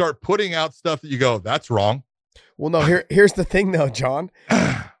 But to start putting out stuff that you go, that's wrong. Well, no, here's the thing though, John.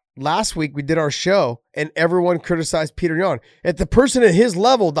 last week we did our show and everyone criticized Peter Yan. At the person at his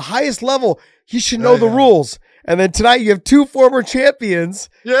level, the highest level, he should know the rules. And then tonight you have two former champions.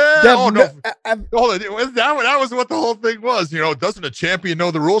 Yeah. Oh, no. Hold on. That was what the whole thing was. You know, doesn't a champion know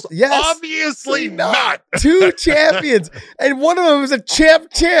the rules? Yes. Obviously not. Two champions. And one of them is a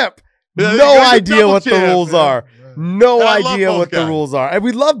champ. Yeah, no idea what the rules are. No I idea what the rules are. And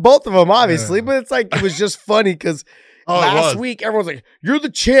we love both of them, obviously, but it's like, it was just funny because last week everyone's like, you're the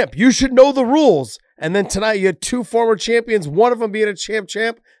champ. You should know the rules. And then tonight you had two former champions, one of them being a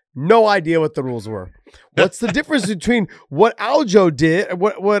champ. No idea what the rules were. What's the difference between what Aljo did,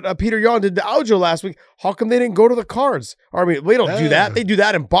 what Peter Yan did to Aljo last week? How come they didn't go to the cards? I mean, they don't do that. They do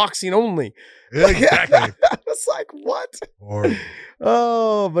that in boxing only. Yeah, exactly. I was like, what?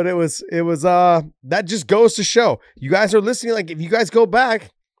 Oh, but it was that just goes to show. You guys are listening. Like, if you guys go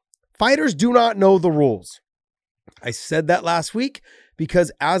back, fighters do not know the rules. I said that last week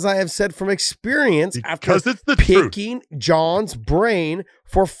because, as I have said from experience, after picking John's brain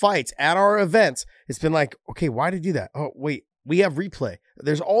for fights at our events, it's been like, okay, why did you do that? Oh, wait, we have replay.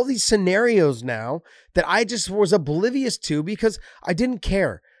 There's all these scenarios now that I just was oblivious to because I didn't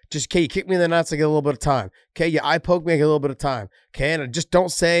care. Just, okay, you kick me in the nuts, I get a little bit of time. Okay, you eye poke me, I get a little bit of time. Okay, and I just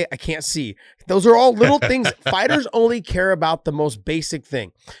don't say I can't see. Those are all little things. Fighters only care about the most basic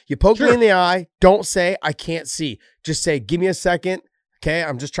thing. You poke me in the eye, don't say I can't see. Just say, give me a second. Okay,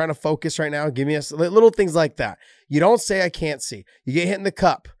 I'm just trying to focus right now. Give me little things like that. You don't say I can't see. You get hit in the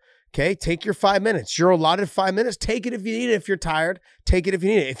cup. Okay, take your 5 minutes. You're allotted 5 minutes. Take it if you need it. If you're tired, take it if you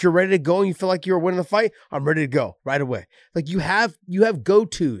need it. If you're ready to go and you feel like you're winning the fight, I'm ready to go right away. Like, you have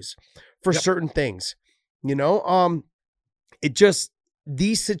go-tos for certain things. You know, it just,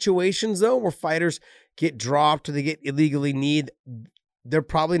 these situations though, where fighters get dropped or they get illegally kneed, they're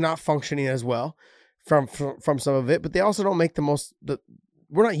probably not functioning as well from some of it, but they also don't make the most.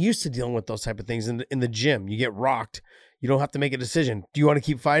 We're not used to dealing with those type of things in the gym. You get rocked. You don't have to make a decision. Do you want to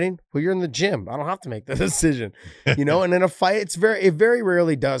keep fighting? Well, you're in the gym. I don't have to make the decision, you know? And in a fight, it very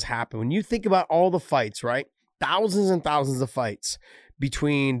rarely does happen. When you think about all the fights, right? Thousands and thousands of fights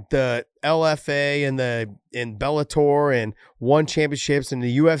between the LFA and Bellator and One Championships and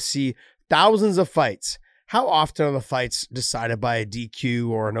the UFC, thousands of fights. How often are the fights decided by a DQ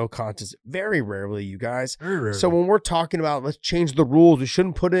or a no contest? Very rarely, you guys. Very rarely. So when we're talking about let's change the rules, we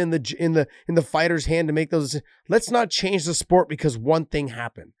shouldn't put it in the fighter's hand to make those decisions. Let's not change the sport because one thing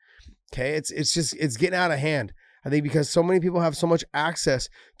happened. Okay, it's getting out of hand. I think because so many people have so much access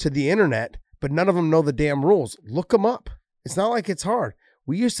to the internet, but none of them know the damn rules. Look them up. It's not like it's hard.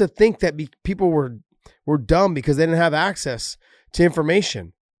 We used to think that people were dumb because they didn't have access to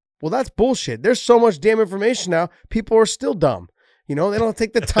information. Well, that's bullshit. There's so much damn information now. People are still dumb. You know, they don't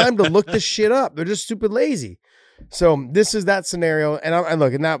take the time to look this shit up. They're just stupid lazy. So this is that scenario. And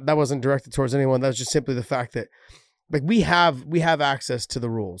look, and that wasn't directed towards anyone. That was just simply the fact that, like, we have access to the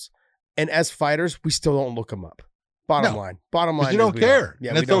rules. And as fighters, we still don't look them up. Bottom line. You don't care.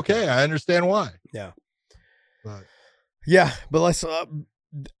 Yeah, and it's okay. I understand why. Yeah. But let's,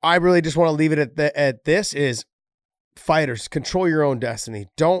 I really just want to leave it at this is, fighters, control your own destiny.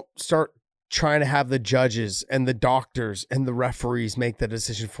 Don't start trying to have the judges and the doctors and the referees make the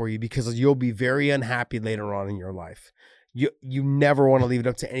decision for you, because you'll be very unhappy later on in your life. You never want to leave it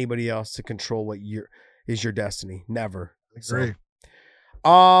up to anybody else to control what is your destiny. Never. Agree. So,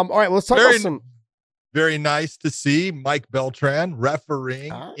 all right, let's talk about some. Very nice to see Mike Beltran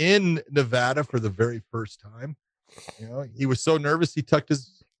refereeing in Nevada for the very first time. You know, he was so nervous he tucked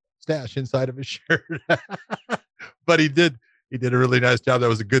his stash inside of his shirt. But he did a really nice job. That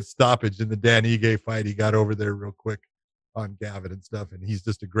was a good stoppage in the Dan Ige fight. He got over there real quick on Gavin and stuff, and he's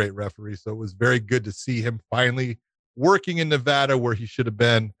just a great referee. So it was very good to see him finally working in Nevada, where he should have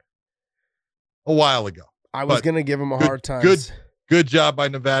been a while ago. I was going to give him a hard time. Good job by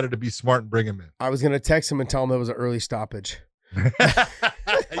Nevada to be smart and bring him in. I was going to text him and tell him it was an early stoppage.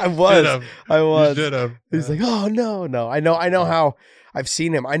 I was. You should have. He's like, oh no. I know how. I've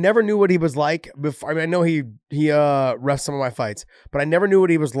seen him. I never knew what he was like before. I mean, I know he refs some of my fights, but I never knew what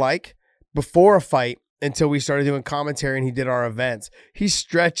he was like before a fight until we started doing commentary and he did our events. He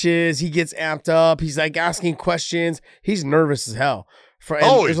stretches, he gets amped up, he's like asking questions. He's nervous as hell.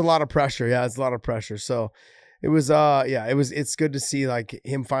 There's a lot of pressure. Yeah, it's a lot of pressure. So it was it's good to see like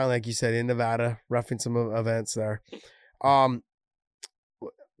him finally, like you said, in Nevada, reffing some events there. I'm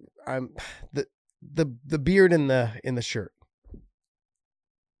the beard in the shirt.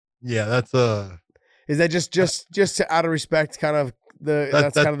 Yeah, that's is that just out of respect, kind of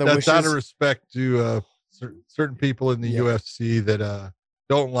that's kind of the wishes? That's out of respect to certain people in the UFC that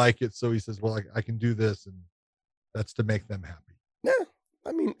don't like it. So he says, well, I can do this, and that's to make them happy. Yeah,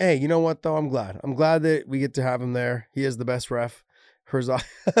 I mean, hey, you know what though? I'm glad that we get to have him there. He is the best ref. Herzog.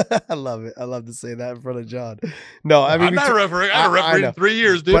 I love it. I love to say that in front of John. No, I mean, I'm not refereeing. I haven't refereed in 3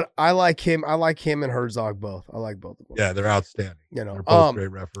 years, dude. But I like him. I like him and Herzog both. I like both of them. Yeah, they're outstanding. You know, they're both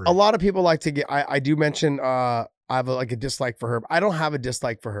great referees. A lot of people like to get. I do mention. I have a dislike for Herb. I don't have a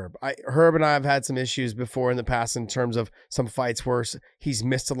dislike for Herb. Herb and I have had some issues before in the past in terms of some fights where he's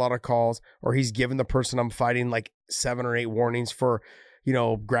missed a lot of calls or he's given the person I'm fighting like 7 or 8 warnings for, you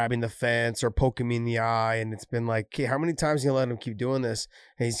know, grabbing the fence or poking me in the eye. And it's been like, okay, how many times are you going to let him keep doing this?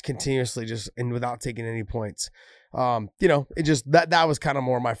 And he's continuously just, and without taking any points. You know, it just, that was kind of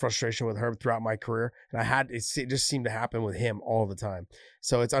more my frustration with Herb throughout my career. And it just seemed to happen with him all the time.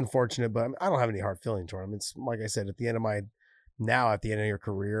 So it's unfortunate, but I don't have any hard feelings for him. It's like I said, at the end of your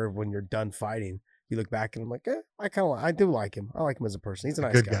career, when you're done fighting, you look back and I'm like, I do like him. I like him as a person. He's a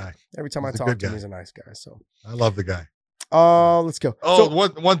nice guy. Every time I talk to him, he's a nice guy. So I love the guy. Let's go. Oh,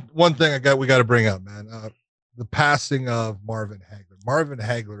 one thing we got to bring up, man. The passing of Marvin Hagler. Marvin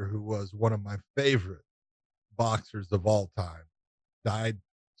Hagler, who was one of my favorite boxers of all time, died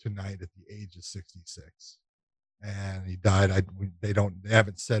tonight at the age of 66. And he died. They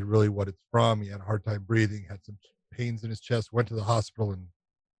haven't said really what it's from. He had a hard time breathing, had some pains in his chest, went to the hospital, and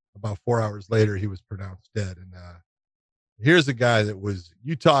about 4 hours later, he was pronounced dead. And here's a guy that was,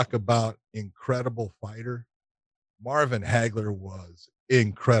 you talk about incredible fighter. Marvin Hagler was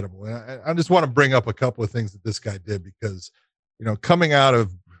incredible. And I just want to bring up a couple of things that this guy did because, you know, coming out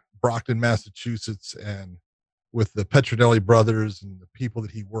of Brockton, Massachusetts, and with the Petronelli brothers and the people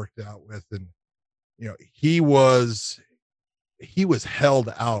that he worked out with, and, you know, he was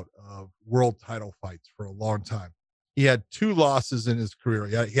held out of world title fights for a long time. He had 2 losses in his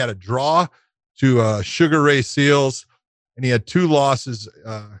career. He had a draw to Sugar Ray Seals, and he had 2 losses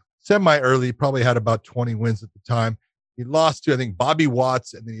semi-early, probably had about 20 wins at the time. He lost to, I think, Bobby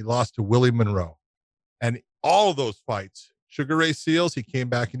Watts, and then he lost to Willie Monroe. And all of those fights, Sugar Ray Seals, he came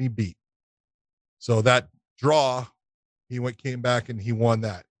back and he beat. So that draw, came back and he won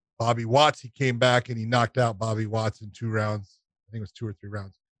that. Bobby Watts, he came back and he knocked out Bobby Watts in 2 rounds. I think it was 2 or 3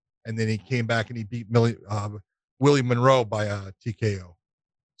 rounds. And then he came back and he beat Willie Monroe by a TKO.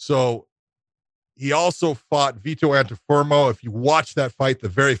 So he also fought Vito Antuofermo. If you watch that fight, the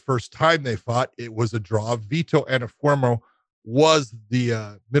very first time they fought, it was a draw. Vito Antuofermo was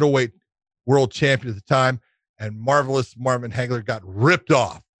the middleweight world champion at the time, and marvelous Marvin Hagler got ripped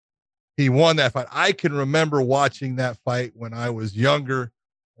off. He won that fight. I can remember watching that fight when I was younger.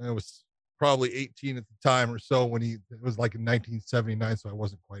 I was probably 18 at the time or so it was like in 1979, so I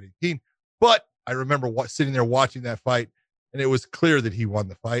wasn't quite 18. But I remember sitting there watching that fight, and it was clear that he won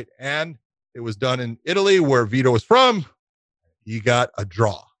the fight. And it was done in Italy, where Vito was from. He got a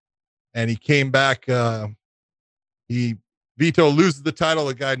draw, and he came back. Vito loses the title to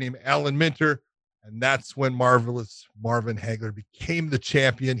a guy named Alan Minter, and that's when marvelous Marvin Hagler became the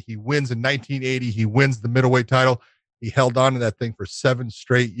champion. He wins in 1980. He wins the middleweight title. He held on to that thing for 7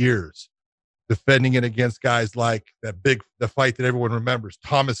 straight years, defending it against guys like the fight that everyone remembers,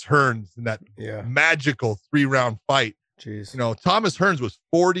 Thomas Hearns, in that magical 3-round fight. Jeez. You know, Thomas Hearns was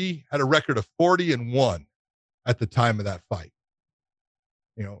 40, had a record of 40-1 at the time of that fight.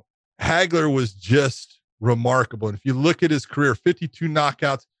 You know, Hagler was just remarkable. And if you look at his career, 52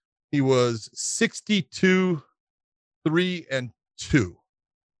 knockouts, he was 62-3-2.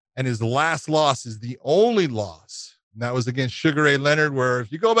 And his last loss is the only loss. And that was against Sugar Ray Leonard, where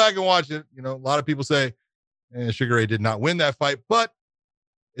if you go back and watch it, you know, a lot of people say Sugar Ray did not win that fight, but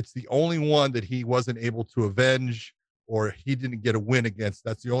it's the only one that he wasn't able to avenge, or he didn't get a win against.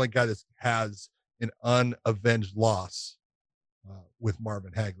 That's the only guy that has an unavenged loss with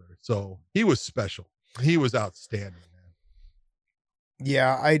Marvin Hagler. So he was special. He was outstanding, man.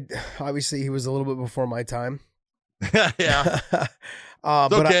 Yeah, obviously he was a little bit before my time. Yeah.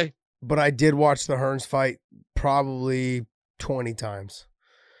 But okay. But I did watch the Hearns fight probably 20 times.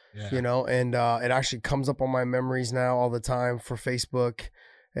 Yeah. You know, and it actually comes up on my memories now all the time for Facebook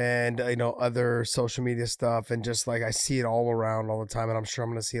and, you know, other social media stuff. And just like I see it all around all the time. And I'm sure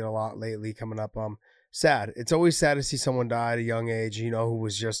I'm going to see it a lot lately coming up. Sad. It's always sad to see someone die at a young age, you know, who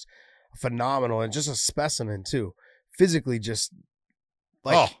was just phenomenal and just a specimen too. Physically just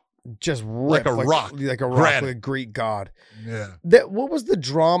just ripped, like a rock, like a Greek god. Yeah. What was the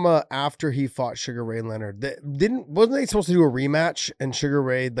drama after he fought Sugar Ray Leonard? Wasn't they supposed to do a rematch? And Sugar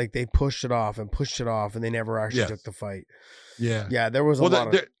Ray, like, they pushed it off, and they never actually took the fight. Yeah. Yeah. There was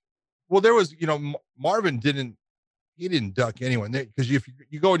there was, you know, Marvin didn't duck anyone, because if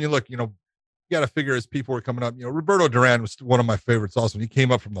you go and you look, you know, you got to figure as people were coming up, you know, Roberto Duran was one of my favorites also. And he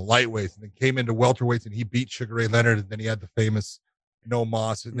came up from the lightweights and then came into welterweights and he beat Sugar Ray Leonard. And then he had the famous no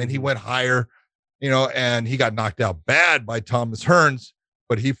Moss. And then he went higher, and he got knocked out bad by Thomas Hearns,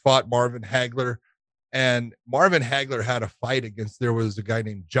 but he fought Marvin Hagler. And Marvin Hagler had a fight there was a guy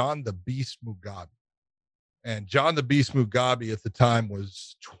named John the Beast Mugabe. And John the Beast Mugabe at the time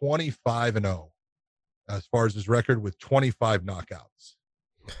was 25-0 as far as his record, with 25 knockouts.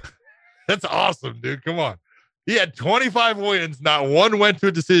 That's awesome, dude. Come on. He had 25 wins. Not one went to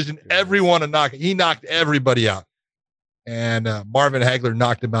a decision. Everyone a knockout. He knocked everybody out. And Marvin Hagler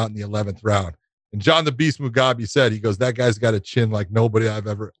knocked him out in the 11th round. And John the Beast Mugabe said, he goes, that guy's got a chin like nobody I've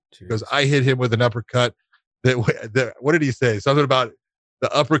ever. Because I hit him with an uppercut. What did he say? Something about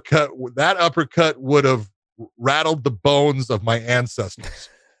the uppercut. That uppercut would have rattled the bones of my ancestors.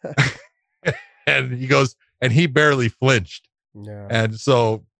 And he goes, and he barely flinched. Yeah. And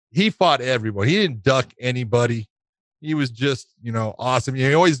so he fought everyone. He didn't duck anybody. He was just, awesome.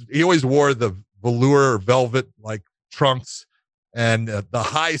 He always wore the velour or velvet like trunks and the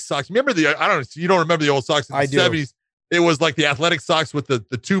high socks. Remember you don't remember the old socks in the 70s? It was like the athletic socks with the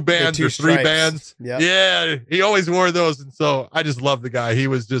two bands or three bands. Yep. Yeah. He always wore those. And so I just love the guy. He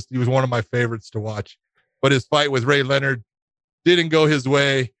was one of my favorites to watch. But his fight with Ray Leonard didn't go his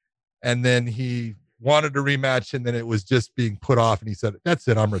way. And then he wanted a rematch, and then it was just being put off. And he said, that's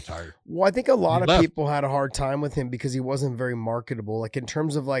it, I'm retired. Well, I think a lot of people had a hard time with him because he wasn't very marketable. Like in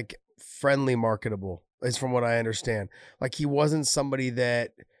terms of like friendly marketable, is from what I understand. Like he wasn't somebody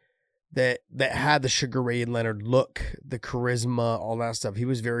that had the Sugar Ray Leonard look, the charisma, all that stuff. He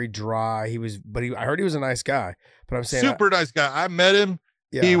was very dry. I heard he was a nice guy. But I'm saying super nice guy. I met him.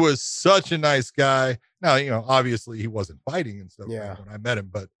 Yeah. He was such a nice guy. Now, obviously he wasn't fighting and stuff when I met him,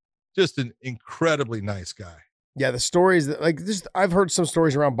 but just an incredibly nice guy. Yeah, the stories I've heard some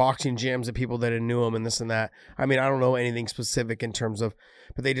stories around boxing gyms of people that knew him and this and that. I mean, I don't know anything specific in terms of,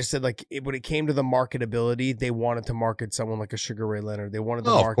 but they just said when it came to the marketability, they wanted to market someone like a Sugar Ray Leonard. They wanted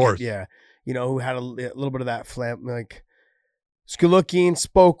to market, of course. Yeah, who had a little bit of that flam, like was good looking,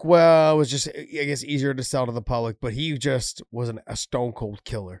 spoke well, was just, I guess, easier to sell to the public. But he just was a stone cold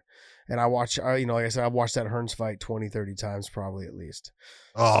killer. And I watched, like I said, I've watched that Hearns fight 20, 30 times, probably at least.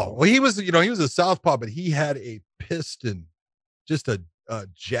 Oh, well, he was a southpaw, but he had a piston, just a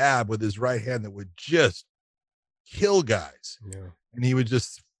jab with his right hand that would just kill guys. Yeah. And he would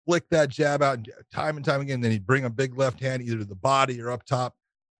just flick that jab out time and time again. Then he'd bring a big left hand either to the body or up top.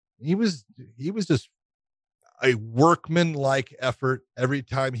 He was just a workman-like effort every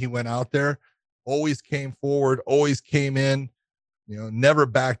time he went out there. Always came forward, always came in. Never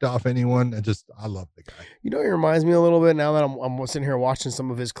backed off anyone. I love the guy. He reminds me a little bit now that I'm sitting here watching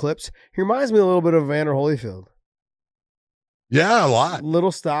some of his clips. He reminds me a little bit of Evander Holyfield. Yeah, a lot.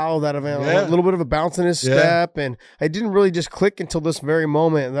 Little style that a little bit of a bounce in his step. And I didn't really just click until this very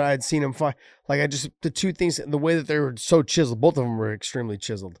moment that I had seen him fight. The two things, the way that they were so chiseled, both of them were extremely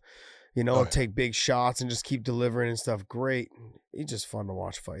chiseled. Take big shots and just keep delivering and stuff. Great. He's just fun to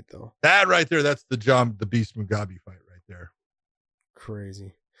watch fight though. That right there, that's the John the Beast Mugabe fight right there.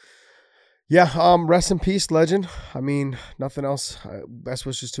 Crazy. Yeah, rest in peace, legend. I mean, nothing else. Best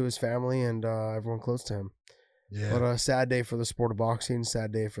wishes to his family and everyone close to him. Yeah. But a sad day for the sport of boxing,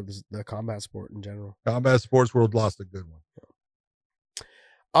 sad day for the combat sport in general. Combat sports world lost a good one.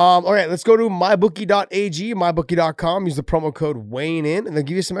 All right, let's go to mybookie.ag, mybookie.com. Use the promo code weighing in, and they'll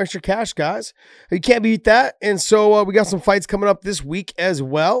give you some extra cash, guys. You can't beat that. And so we got some fights coming up this week as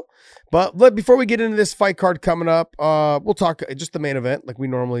well. But before we get into this fight card coming up, we'll talk just the main event like we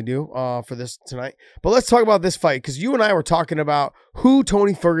normally do for this tonight. But let's talk about this fight because you and I were talking about who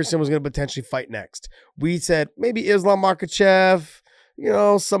Tony Ferguson was going to potentially fight next. We said maybe Islam Makhachev,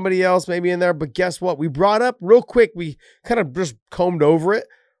 somebody else maybe in there. But guess what? We brought up real quick. We kind of just combed over it.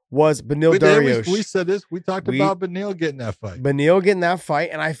 Was Beneil Dariush. We said this. We talked about Beneil getting that fight.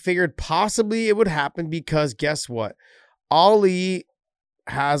 And I figured possibly it would happen because guess what? Ali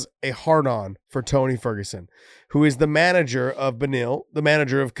has a hard-on for Tony Ferguson, who is the manager of Beneil, the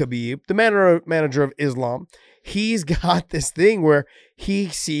manager of Khabib, the manager of Islam. He's got this thing where he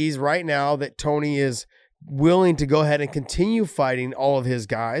sees right now that Tony is willing to go ahead and continue fighting all of his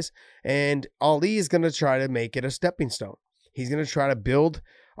guys, and Ali is going to try to make it a stepping stone. He's going to try to build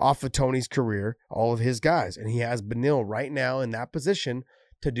off of Tony's career, all of his guys. And he has Beneil right now in that position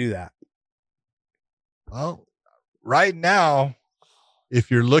to do that. Well, right now, if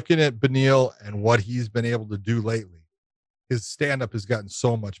you're looking at Beneil and what he's been able to do lately, his stand-up has gotten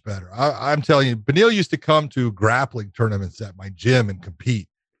so much better. I'm telling you, Beneil used to come to grappling tournaments at my gym and compete.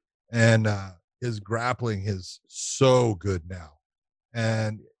 And his grappling is so good now.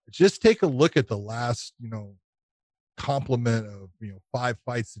 And just take a look at the last, complement of 5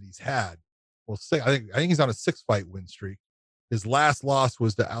 fights that he's had. Well, I think he's on a 6-fight win streak, His last loss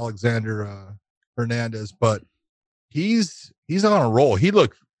was to Alexander Hernandez, but he's on a roll. He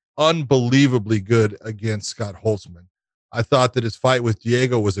looked unbelievably good against Scott Holtzman. I thought that his fight with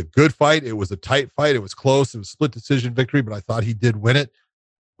Diego was a good fight. It was a tight fight. It was close. It was a split decision victory, but I thought he did win it.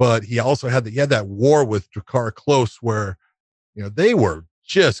 But he also had that war with Drakkar Klose where, they were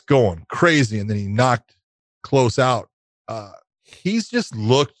just going crazy, and then he knocked Klose out. He's just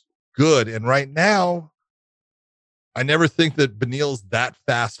looked good. And right now, I never think that Beneil's that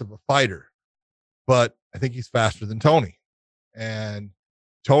fast of a fighter, but I think he's faster than Tony. And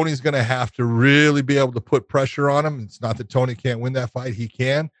Tony's going to have to really be able to put pressure on him. It's not that Tony can't win that fight. He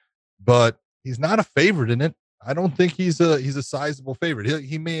can, but he's not a favorite in it. I don't think he's a sizable favorite.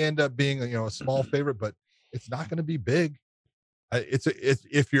 He may end up being a small favorite, but it's not going to be big. It's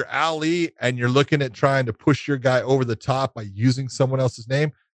if you're Ali and you're looking at trying to push your guy over the top by using someone else's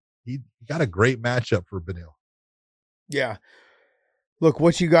name, he got a great matchup for Beneil. Yeah. Look,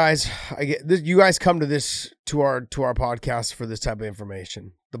 what you guys, you guys come to our podcast for this type of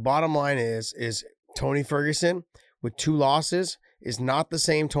information. The bottom line is Tony Ferguson with 2 losses is not the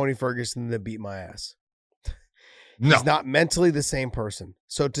same Tony Ferguson that beat my ass. No. He's not mentally the same person.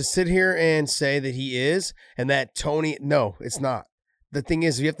 So to sit here and say that he is and that Tony, no, it's not. The thing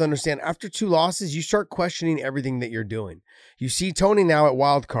is, you have to understand, after 2 losses, you start questioning everything that you're doing. You see Tony now at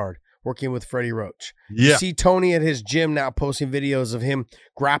Wildcard working with Freddie Roach. Yeah. You see Tony at his gym now posting videos of him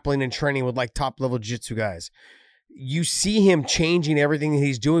grappling and training with like top-level jiu-jitsu guys. You see him changing everything that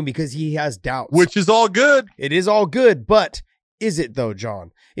he's doing because he has doubts. Which is all good. It is all good, but is it though,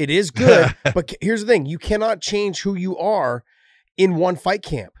 John? It is good, but here's the thing. You cannot change who you are in one fight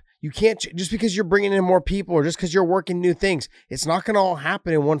camp. You can't, just because you're bringing in more people or just because you're working new things, it's not going to all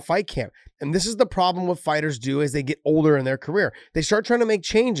happen in one fight camp. And this is the problem what fighters do as they get older in their career. They start trying to make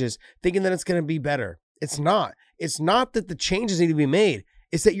changes thinking that it's going to be better. It's not. It's not that the changes need to be made.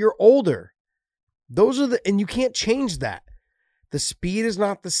 It's that you're older. And you can't change that. The speed is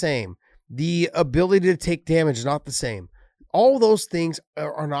not the same. The ability to take damage is not the same. All those things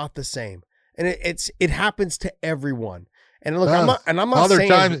are not the same. And it happens to everyone. And look, I'm not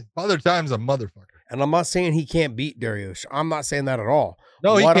saying Father Time's a motherfucker. And I'm not saying he can't beat Dariush. I'm not saying that at all.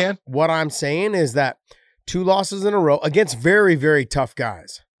 No, he can. What I'm saying is that 2 losses in a row against very, very tough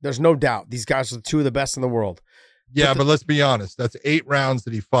guys. There's no doubt. These guys are 2 of the best in the world. Yeah, but let's be honest. That's 8 rounds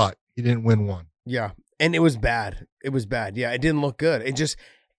that he fought. He didn't win 1. Yeah. And it was bad. It was bad. Yeah, it didn't look good. It just,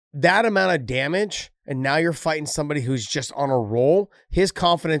 that amount of damage, and now you're fighting somebody who's just on a roll. His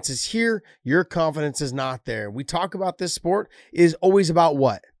confidence is here. Your confidence is not there. We talk about this sport is always about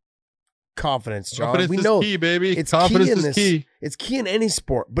what? Confidence, John. Confidence we know is key, baby. It's confidence key in is this. Key. It's key in any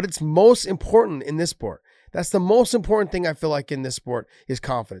sport, but it's most important in this sport. That's the most important thing I feel like in this sport is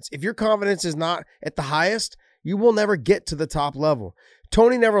confidence. If your confidence is not at the highest, you will never get to the top level.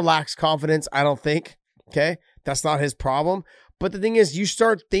 Tony never lacks confidence, I don't think. Okay? That's not his problem. But the thing is, you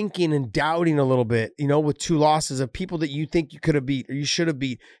start thinking and doubting a little bit, with 2 losses of people that you think you could have beat or you should have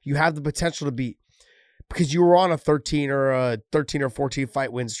beat. You have the potential to beat because you were on a 13 or 14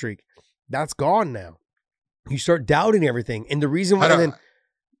 fight win streak. That's gone now. You start doubting everything. And the reason why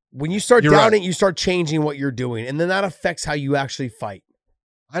when you start doubting, you start changing what you're doing. And then that affects how you actually fight.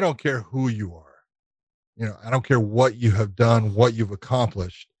 I don't care who you are. I don't care what you have done, what you've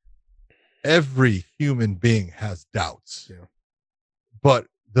accomplished. Every human being has doubts. Yeah. But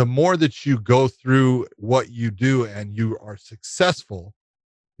the more that you go through what you do and you are successful,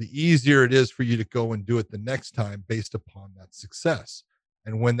 the easier it is for you to go and do it the next time based upon that success.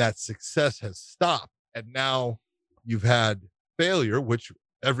 And when that success has stopped and now you've had failure, which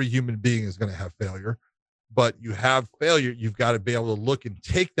every human being is going to have failure, but you have failure, you've got to be able to look and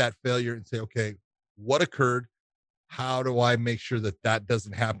take that failure and say, okay, what occurred? How do I make sure that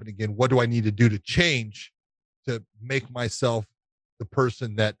doesn't happen again? What do I need to do to change to make myself the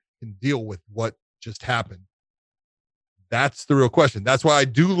person that can deal with what just happened? That's the real question. That's why I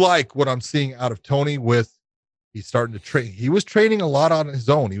do like what I'm seeing out of Tony he's starting to train. He was training a lot on his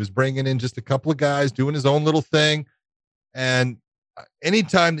own. He was bringing in just a couple of guys, doing his own little thing. And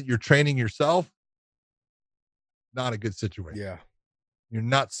anytime that you're training yourself, not a good situation. Yeah. You're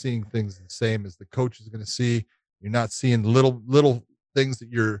not seeing things the same as the coach is going to see. You're not seeing little things that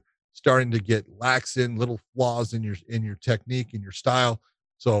you're starting to get lax in, little flaws in your technique and your style.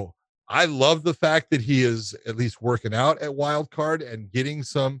 So I love the fact that he is at least working out at Wildcard and getting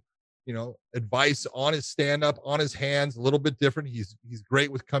some, advice on his stand up, on his hands, a little bit different. He's great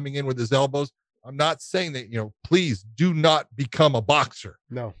with coming in with his elbows. I'm not saying that, please do not become a boxer.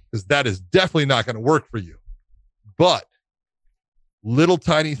 No, because that is definitely not going to work for you. But little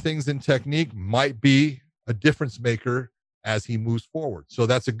tiny things in technique might be a difference maker as he moves forward. So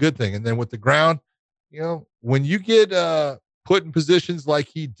that's a good thing. And then with the ground, when you get put in positions like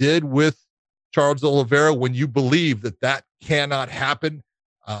he did with Charles Oliveira, when you believe that cannot happen,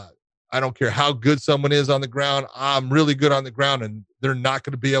 I don't care how good someone is on the ground. I'm really good on the ground, and they're not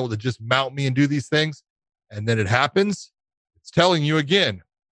going to be able to just mount me and do these things. And then it happens. It's telling you again,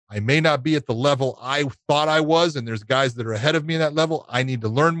 I may not be at the level I thought I was, and there's guys that are ahead of me in that level. I need to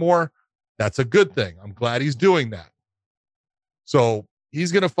learn more. That's a good thing. I'm glad he's doing that. So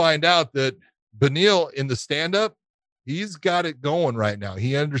he's going to find out that Beneil in the stand-up, he's got it going right now.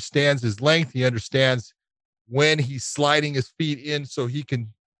 He understands his length. He understands when he's sliding his feet in so he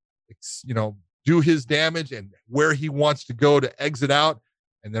can, do his damage and where he wants to go to exit out.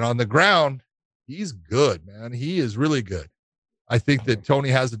 And then on the ground, he's good, man. He is really good. I think that Tony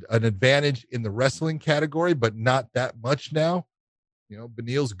has an advantage in the wrestling category, but not that much now.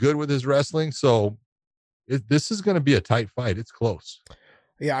 Beneil's good with his wrestling. So this is going to be a tight fight. It's close.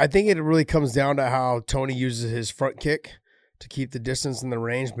 Yeah, I think it really comes down to how Tony uses his front kick to keep the distance in the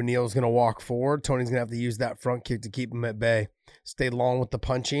range. Beneil's going to walk forward. Tony's going to have to use that front kick to keep him at bay. Stay long with the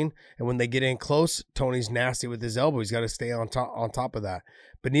punching. And when they get in close, Tony's nasty with his elbow. He's got to stay on top of that.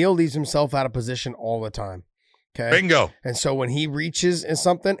 Beneil leaves himself out of position all the time. Okay. Bingo. And so when he reaches in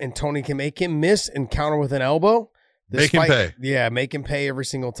something and Tony can make him miss and counter with an elbow, make him pay. Yeah, make him pay every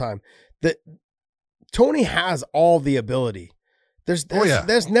single time. Tony has all the ability.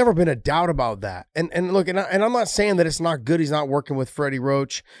 There's never been a doubt about that. And look, and I'm not saying that it's not good he's not working with Freddie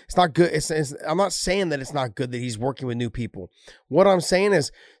Roach. It's not good. I'm not saying that it's not good that he's working with new people. What I'm saying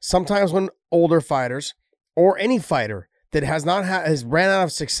is sometimes when older fighters or any fighter that has ran out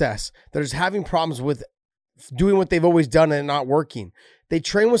of success, that is having problems with doing what they've always done and not working, they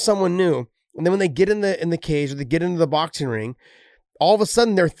train with someone new, and then when they get in the cage or they get into the boxing ring, all of a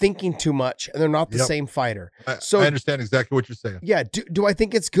sudden they're thinking too much and they're not the same fighter. I understand exactly what you're saying. Yeah. Do I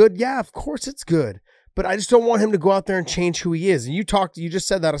think it's good? Yeah, of course it's good. But I just don't want him to go out there and change who he is. And you just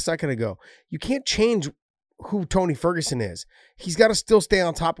said that a second ago. You can't change who Tony Ferguson is. He's got to still stay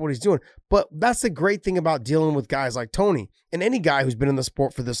on top of what he's doing. But that's the great thing about dealing with guys like Tony and any guy who's been in the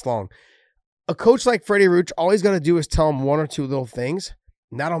sport for this long. A coach like Freddie Roach, all he's got to do is tell him one or two little things,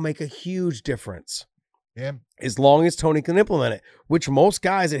 and that'll make a huge difference. Yeah. As long as Tony can implement it, which most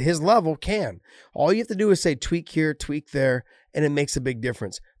guys at his level can. All you have to do is say tweak here, tweak there, and it makes a big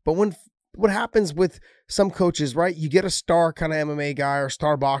difference. But what happens with some coaches, right? You get a star kind of MMA guy or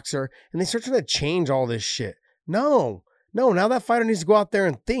star boxer, and they start trying to change all this shit. No. Now that fighter needs to go out there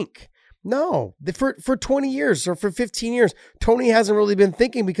and think. No, for 20 years or for 15 years, Tony hasn't really been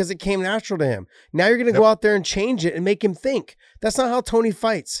thinking because it came natural to him. Now you're going to go out there and change it and make him think. That's not how Tony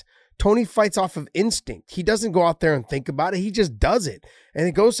fights. Tony fights off of instinct. He doesn't go out there and think about it. He just does it. And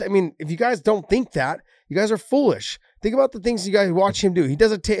it goes, if you guys don't think that, you guys are foolish. Think about the things you guys watch him do. He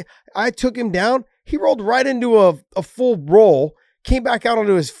doesn't I took him down. He rolled right into a full roll, came back out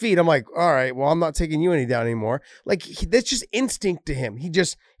onto his feet. I'm like, all right, well, I'm not taking you any down anymore. Like, that's just instinct to him.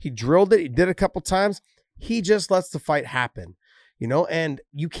 He drilled it. He did it a couple times. He just lets the fight happen, and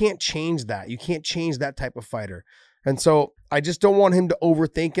you can't change that. You can't change that type of fighter. And so I just don't want him to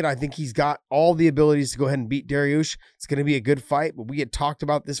overthink it. I think he's got all the abilities to go ahead and beat Dariush. It's going to be a good fight, but we had talked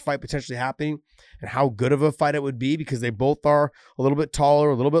about this fight potentially happening and how good of a fight it would be because they both are a little bit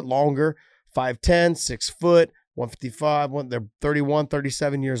taller, a little bit longer, 5'10", 6 foot, 155, they're 31,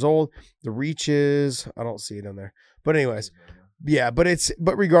 37 years old. The reach is, I don't see it in there. But anyways, yeah, but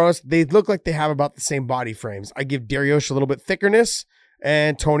regardless, they look like they have about the same body frames. I give Dariush a little bit thickerness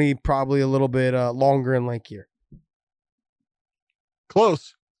and Tony probably a little bit longer and lankier.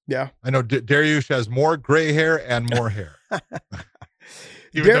 Close. Yeah. I know Dariush has more gray hair and more hair.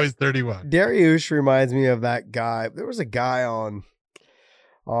 Even though he's 31. Dariush reminds me of that guy. There was a guy on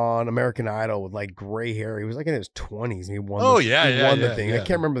American Idol with like gray hair. He was like in his 20s and he won the thing. I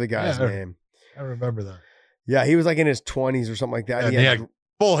can't remember the guy's name. I remember that. Yeah, he was like in his 20s or something like that. Yeah, he had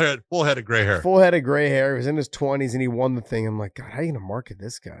full head of gray hair. Full head of gray hair. He was in his 20s and he won the thing. I'm like, God, how are you going to market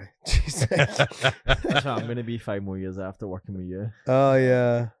this guy? I'm going to be 5 more years after working with you. Oh,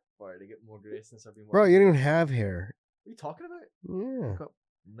 yeah. Sorry, to get more gray since I've been working. Bro, you don't even have hair. What are you talking about? Yeah. Got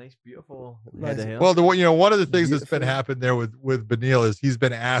nice, beautiful head of hair. Well, one of the things that's been happening there with Beneil is he's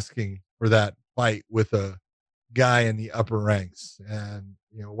been asking for that fight with a guy in the upper ranks and,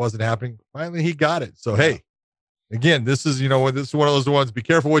 it wasn't happening. Finally, he got it. So, hey. Again, this is one of those ones, be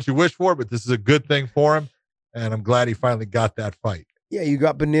careful what you wish for, but this is a good thing for him. And I'm glad he finally got that fight. Yeah, you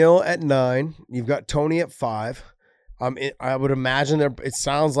got Beneil at 9. You've got Tony at 5. I would imagine it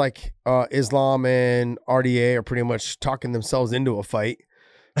sounds like Islam and RDA are pretty much talking themselves into a fight.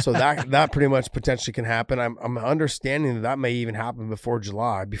 So that pretty much potentially can happen. I'm understanding that may even happen before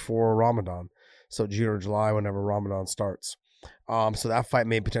July, before Ramadan. So June or July, whenever Ramadan starts. So that fight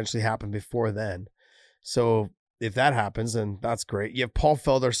may potentially happen before then. So if that happens, then that's great. You have Paul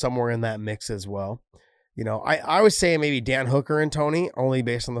Felder somewhere in that mix as well. You know, I was saying maybe Dan Hooker and Tony, only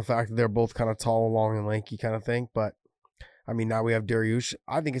based on the fact that they're both kind of tall, long, and lanky kind of thing. But I mean, now we have Dariush.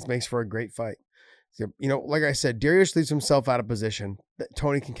 I think it makes for a great fight. You know, like I said, Dariush leaves himself out of position.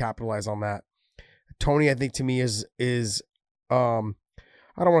 Tony can capitalize on that. Tony, I think to me is I don't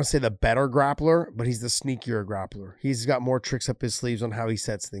want to say the better grappler, but he's the sneakier grappler. He's got more tricks up his sleeves on how he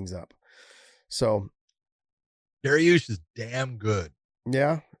sets things up. So Dariush is damn good.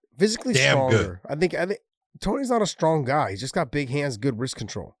 Yeah, physically stronger. I think Tony's not a strong guy. He's just got big hands, good wrist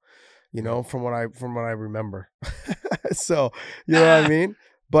control. You know, from what I remember. So you know what I mean.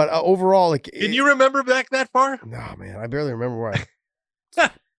 But overall, like, can you remember back that far? No, man, I barely remember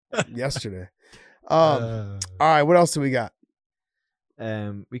where yesterday. All right, what else do we got?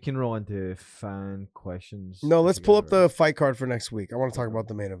 We can roll into fan questions. No, let's pull up the fight card for next week. I want to talk about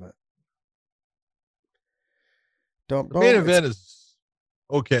the main event. The main event is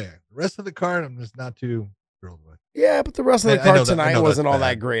okay. The rest of the card, I'm just not too thrilled with. Yeah, but the rest of the card tonight wasn't all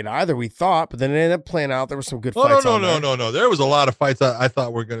that great either. We thought, but then it ended up playing out. There were some good fights. No. There was a lot of fights I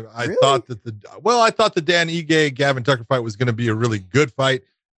thought were gonna. I thought that the Dan Ige Gavin Tucker fight was gonna be a really good fight,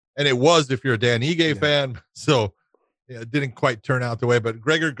 and it was if you're a Dan Ige fan. So yeah, it didn't quite turn out the way. But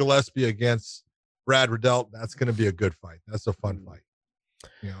Gregor Gillespie against Brad Riddell, that's gonna be a good fight. That's a fun fight.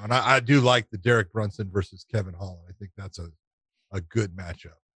 You know, and I do like the Derek Brunson versus Kevin Holland. I think that's a good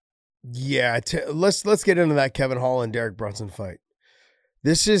matchup. Yeah, let's get into that Kevin Holland Derek Brunson fight.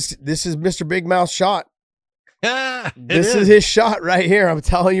 This is Mr. Big Mouth shot. This is his shot right here. I'm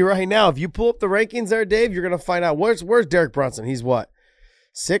telling you right now. If you pull up the rankings there, Dave, you're gonna find out where's Derek Brunson. He's what,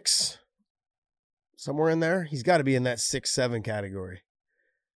 6, somewhere in there. He's got to be in that 6-7 category.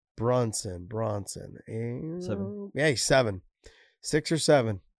 Brunson, 7. Yeah, he's 7, 6 or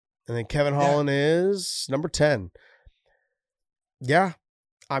 7, and then Kevin Holland is number 10. Yeah.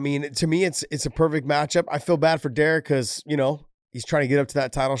 I mean, to me, it's a perfect matchup. I feel bad for Derek because, you know, he's trying to get up to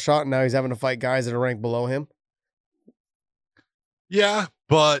that title shot, and now he's having to fight guys that are ranked below him. Yeah,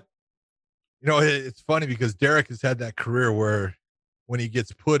 but, you know, it's funny because Derek has had that career where when he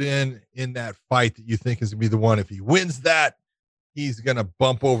gets put in that fight that you think is going to be the one, if he wins that, he's going to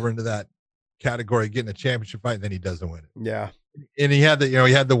bump over into that category, getting a championship fight, and then he doesn't win it. Yeah. And he had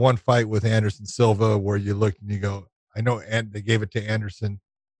the one fight with Anderson Silva where you look and you go, I know, and they gave it to Anderson.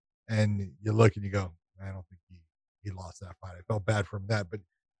 And you look and you go, I don't think he lost that fight. I felt bad for him that. But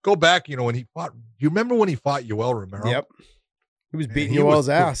go back, you know, when he fought, do you remember when he fought Yoel Romero? Yep. He was beating Yoel's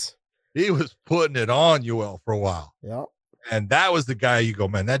ass. He was putting it on Yoel for a while. Yep. And that was the guy you go,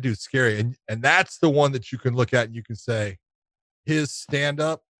 man, that dude's scary. And that's the one that you can look at and you can say his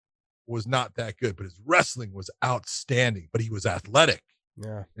stand-up was not that good, but his wrestling was outstanding, but he was athletic.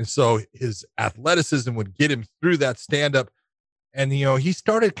 Yeah. And so his athleticism would get him through that stand-up. And, you know, he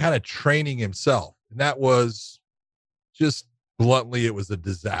started kind of training himself. And that was just bluntly, it was a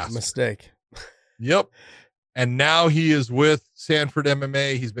disaster. Mistake. Yep. And now he is with Sanford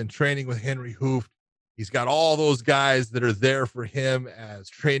MMA. He's been training with Henry Hooft. He's got all those guys that are there for him as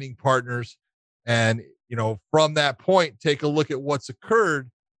training partners. And, you know, from that point, take a look at what's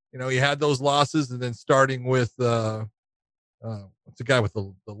occurred. You know, he had those losses, and then starting with, what's the guy with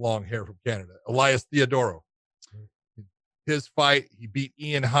the long hair from Canada? Elias Theodoro. His fight, he beat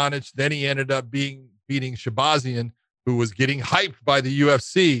Ian Hanich. Then he ended up beating Shabazian, who was getting hyped by the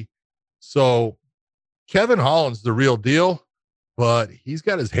UFC. So Kevin Holland's the real deal, but he's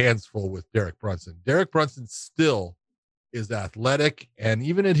got his hands full with Derek Brunson. Derek Brunson still is athletic, and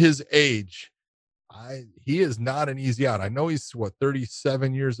even at his age, he is not an easy out. I know he's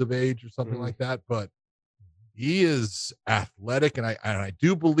 37 years of age or something like that, but he is athletic, and I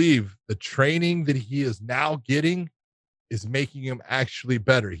do believe the training that he is now getting is making him actually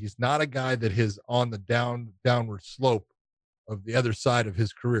better. He's not a guy that is on the downward slope of the other side of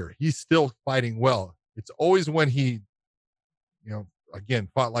his career. He's still fighting well. It's always when he, you know, again,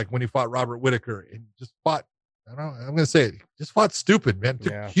 fought like when he fought Robert Whitaker and just fought, I don't know, I'm going to say it, just fought stupid, man.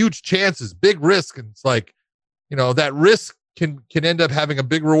 Took huge chances, big risk. And it's like, you know, that risk can end up having a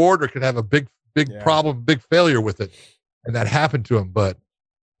big reward or could have a big problem, big failure with it. And that happened to him. But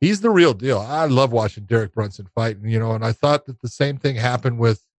he's the real deal. I love watching Derek Brunson fight. And, you know, and I thought that the same thing happened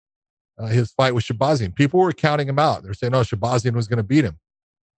with his fight with Shabazian. People were counting him out. They're saying, oh, Shabazian was going to beat him.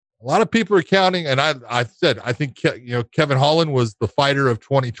 A lot of people are counting. And I said, I think, you know, Kevin Holland was the fighter of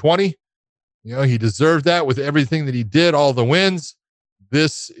 2020. You know, he deserved that with everything that he did, all the wins.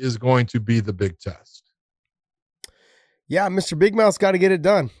 this is going to be the big test. Yeah, Mr. Big Mouth's got to get it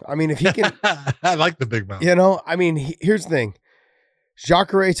done. I mean, if he can, I like the big mouth. you know, I mean, here's the thing.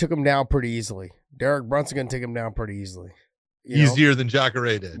 Jacare took him down pretty easily. Derek Brunson going to take him down pretty easily. Easier than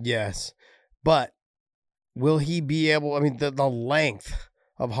Jacare did. Yes. But will he be able, I mean, the length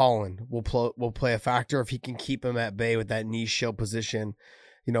of Holland will play a factor if he can keep him at bay with that knee shield position,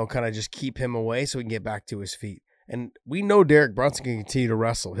 you know, kind of just keep him away so he can get back to his feet. And we know Derek Brunson can continue to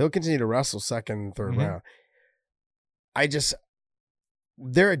wrestle. He'll continue to wrestle second and third round.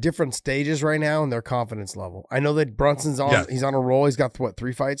 They're at different stages right now in their confidence level. I know that Brunson's he's on a roll. He's got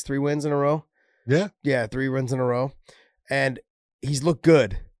 3 wins in a row. Yeah. Yeah, 3 wins in a row. And he's looked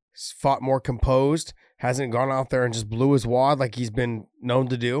good. He's fought more composed, hasn't gone out there and just blew his wad like he's been known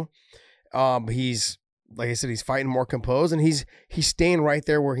to do. He's, like I said, he's fighting more composed, and he's staying right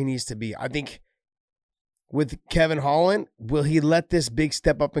there where he needs to be. I think with Kevin Holland, will he let this big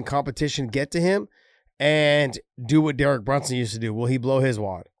step up in competition get to him and do what Derek Brunson used to do? Will he blow his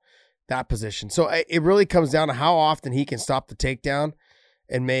wad? That position. So it really comes down to how often he can stop the takedown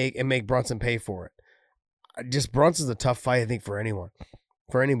and make Brunson pay for it. Just Brunson's a tough fight, I think, for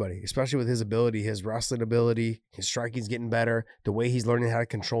anybody, especially with his ability, his wrestling ability, his striking's getting better, the way he's learning how to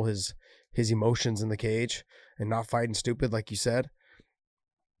control his emotions in the cage and not fighting stupid, like you said.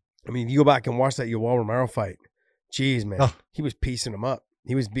 I mean, if you go back and watch that Yoel Romero fight, geez, man, he was piecing him up.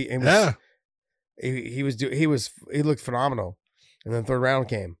 He was beating. He looked phenomenal, and then third round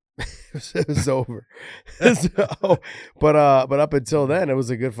came. it was over. But up until then, it was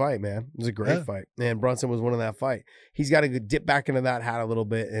a good fight, man. It was a great fight, and Brunson was winning that fight. He's got to dip back into that hat a little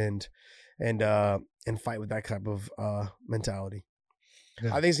bit and fight with that type of mentality.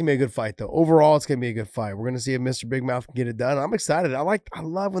 Yeah. I think it's gonna be a good fight, though. Overall, it's gonna be a good fight. We're gonna see if Mr. Big Mouth can get it done. I'm excited. I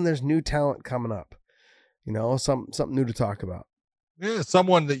love when there's new talent coming up. You know, something new to talk about. Yeah,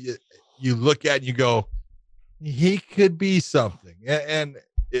 someone that you look at and you go, he could be something. And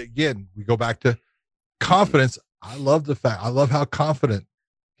again, we go back to confidence. I love how confident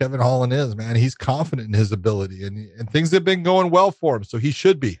Kevin Holland is, man. He's confident in his ability, and things have been going well for him, so he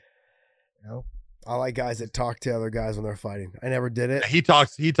should be. You know, I like guys that talk to other guys when they're fighting. I never did it. He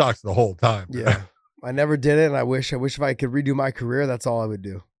talks the whole time. Yeah, I never did it, and I wish if I could redo my career, that's all I would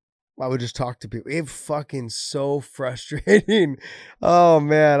do. I would just talk to people. It's fucking so frustrating. Oh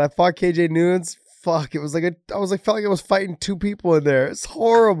man, I fought KJ Nunes. Fuck, it was like felt like I was fighting 2 people in there. It's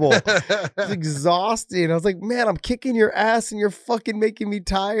horrible. It's exhausting. I was like, man, I'm kicking your ass and you're fucking making me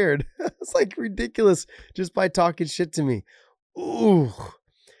tired. It's like ridiculous just by talking shit to me. Ooh.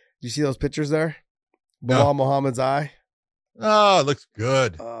 You see those pictures there? Bilal Muhammad's eye. Oh, it looks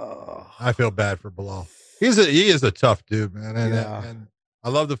good. I feel bad for Bilal. He is a tough dude, man. And I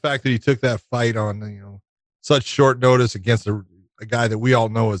love the fact that he took that fight on, such short notice against a guy that we all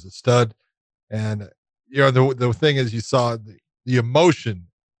know is a stud. And, the thing is, you saw the emotion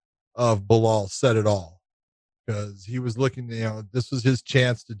of Bilal said it all, because he was looking, this was his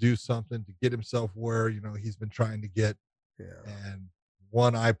chance to do something, to get himself where, he's been trying to get, and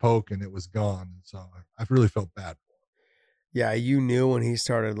one eye poke and it was gone. And so I really felt bad for him. Yeah. You knew when he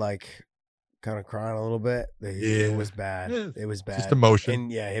started kind of crying a little bit that it was bad. Yeah, it was bad. Just emotion.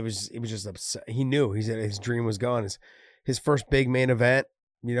 And it was just upset. He knew. He said his dream was gone. His first big main event,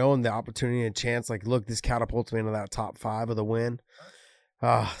 and the opportunity and chance, look, this catapults me into that top 5 of the win.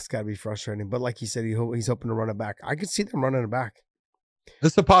 It's got to be frustrating. But like he said, he's hoping to run it back. I could see them running it back.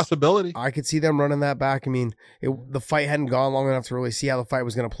 It's a possibility. I could see them running that back. I mean, the fight hadn't gone long enough to really see how the fight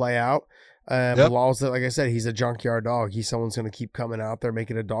was going to play out. Bilal's, like I said, he's a junkyard dog. He's someone's going to keep coming out there,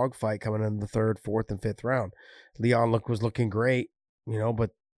 making a dog fight coming in the 3rd, 4th, and 5th round. Leon was looking great, but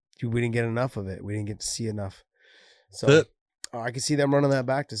we didn't get enough of it. We didn't get to see enough. So I can see them running that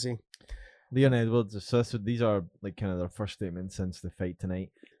back to see. Leon Edwards, so these are kind of their first statement since the fight tonight.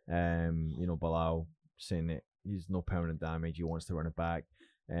 Bilal saying that he's no permanent damage. He wants to run it back.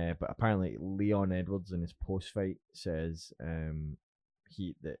 But apparently Leon Edwards in his post-fight says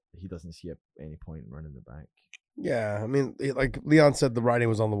he doesn't see any point in running it back. Yeah, I mean, like Leon said, the writing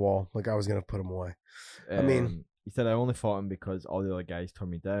was on the wall. Like I was going to put him away. He said, I only fought him because all the other guys turned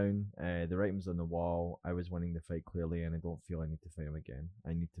me down. The writing was on the wall. I was winning the fight clearly, and I don't feel I need to fight him again.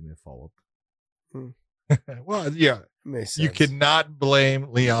 I need to move forward. Well, yeah. You cannot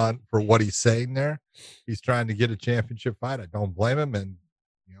blame Leon for what he's saying there. He's trying to get a championship fight. I don't blame him, and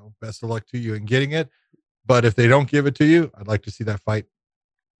best of luck to you in getting it. But if they don't give it to you, I'd like to see that fight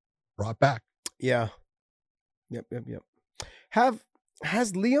brought back. Yeah. Yep.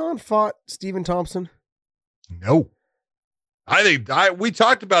 Has Leon fought Stephen Thompson? No. I think we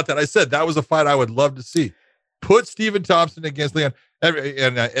talked about that. I said that was a fight I would love to see. put Stephen Thompson against Leon.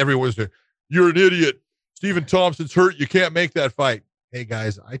 Everyone's saying, you're an idiot. Stephen Thompson's hurt. You can't make that fight. Hey,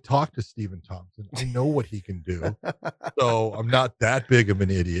 guys, I talked to Stephen Thompson. I know what he can do. So I'm not that big of an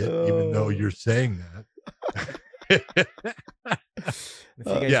idiot, even though you're saying that.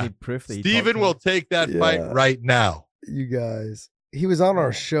 Need proof that Stephen will take that fight right now. You guys. He was on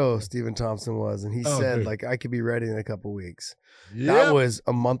our show, Stephen Thompson was, and he said, dude, like, I could be ready in a couple weeks. Yep. That was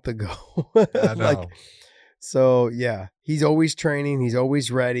a month ago. I know. So, yeah, he's always training. He's always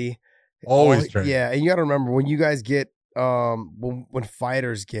ready. Always training. Yeah, and you got to remember, when you guys get, when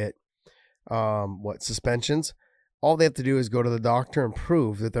fighters get, suspensions, all they have to do is go to the doctor and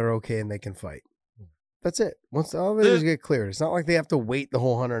prove that they're okay and they can fight. That's it. Once all they do is get cleared. It's not like they have to wait the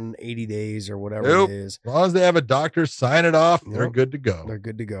whole 180 days or whatever it is. As long as they have a doctor sign it off, they're good to go. They're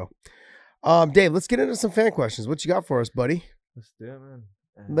good to go. Dave, let's get into some fan questions. What you got for us, buddy? Let's do it, man.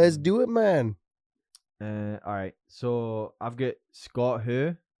 Let's do it, man. All right. So I've got Scott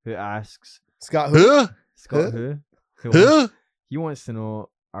who asks. Scott who? Scott who? He wants to know,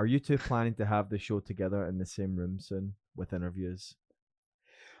 are you two planning to have the show together in the same room soon with interviews?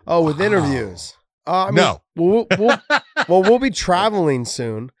 Oh, with interviews. No. We'll be traveling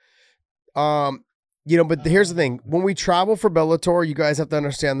soon. But here's the thing. When we travel for Bellator, you guys have to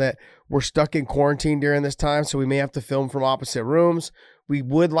understand that we're stuck in quarantine during this time, so we may have to film from opposite rooms. We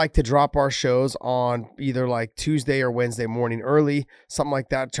would like to drop our shows on either like Tuesday or Wednesday morning early, something like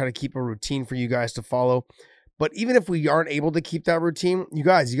that, try to keep a routine for you guys to follow. But even if we aren't able to keep that routine, you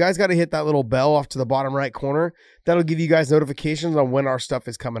guys got to hit that little bell off to the bottom right corner. That'll give you guys notifications on when our stuff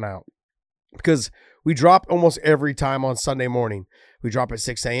is coming out. Because we drop almost every time on Sunday morning. We drop at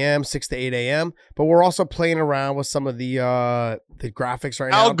 6 a.m., 6 to 8 a.m. But we're also playing around with some of the graphics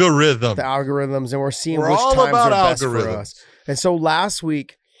right now. The algorithms, and we're seeing which times are best for us. And so last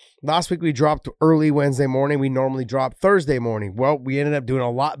week we dropped early Wednesday morning. We normally drop Thursday morning. Well, we ended up doing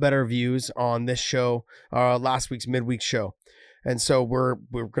a lot better views on this show, last week's midweek show. And so we're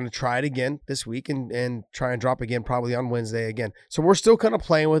going to try it again this week and try and drop again probably on Wednesday again. So we're still kind of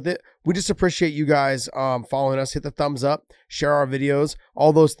playing with it. We just appreciate you guys following us. Hit the thumbs up, share our videos,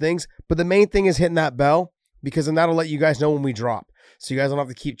 all those things. But the main thing is hitting that bell, because then that'll let you guys know when we drop. So you guys don't have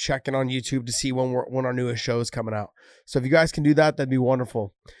to keep checking on YouTube to see when our newest show is coming out. So if you guys can do that, that'd be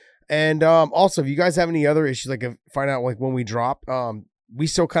wonderful. And also, if you guys have any other issues, like find out like when we drop, we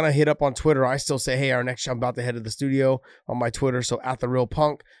still kind of hit up on Twitter. I still say, hey, our next show, I'm about to head to the studio on my Twitter. So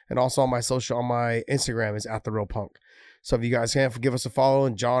 @TheRealPunk, and also on my my Instagram is @TheRealPunk. So if you guys can give us a follow,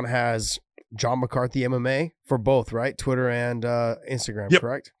 and John has John McCarthy MMA for both, right? Twitter and Instagram,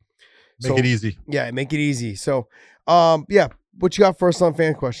 correct? Make it easy. Yeah, make it easy. So, what you got for us on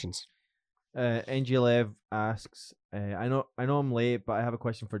fan questions? Angelev asks, I know I'm late, but I have a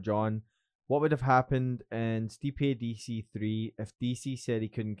question for John. What would have happened in Stipe DC3 if DC said he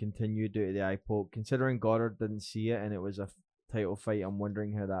couldn't continue due to the eye poke? Considering Goddard didn't see it and it was a title fight, I'm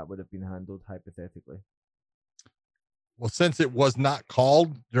wondering how that would have been handled hypothetically. Well, since it was not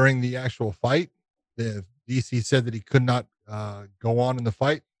called during the actual fight, if DC said that he could not go on in the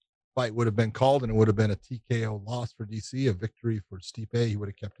fight would have been called, and it would have been a TKO loss for DC, a victory for Stipe. He would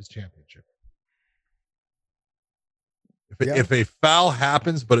have kept his championship. If a foul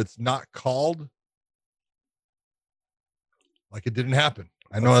happens, but it's not called, like it didn't happen.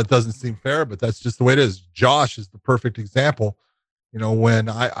 I know that doesn't seem fair, but that's just the way it is. Josh is the perfect example. When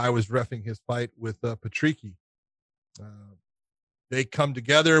I was reffing his fight with Patricky, they come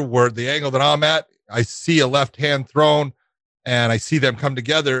together where the angle that I'm at, I see a left hand thrown, and I see them come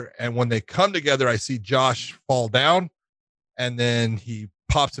together. And when they come together, I see Josh fall down, and then he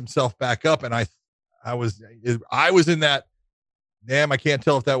pops himself back up. And I was in that, damn, I can't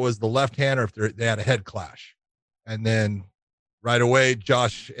tell if that was the left hand or if they had a head clash. And then right away,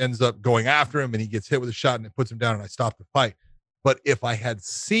 Josh ends up going after him, and he gets hit with a shot, and it puts him down, and I stopped the fight. But if I had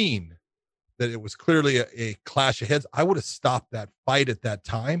seen that it was clearly a clash of heads, I would have stopped that fight at that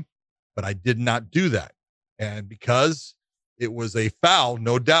time, but I did not do that. And because it was a foul,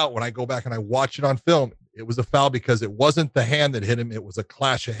 no doubt, when I go back and I watch it on film, it was a foul because it wasn't the hand that hit him. It was a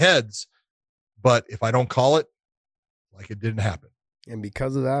clash of heads. But if I don't call it, like it didn't happen. And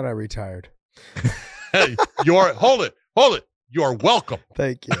because of that, I retired. Hey, hold it. You're welcome.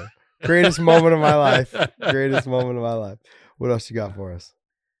 Thank you. Greatest moment of my life. What else you got for us?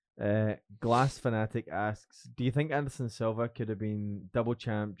 Glass Fanatic asks, do you think Anderson Silva could have been double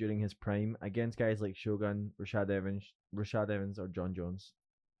champ during his prime against guys like Shogun, Rashad Evans, or John Jones?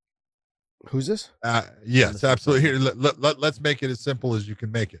 Who's this? Yes, absolutely. Here, let's make it as simple as you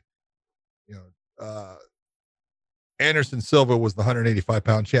can make it. Anderson Silva was the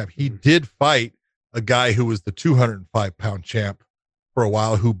 185-pound champ. He did fight a guy who was the 205-pound champ for a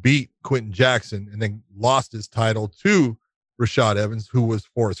while, who beat Quentin Jackson and then lost his title to Rashad Evans, who was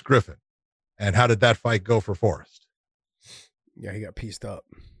Forrest Griffin. And how did that fight go for Forrest? Yeah, he got pieced up.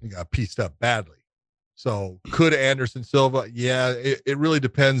 He got pieced up badly. So could Anderson Silva? Yeah, it really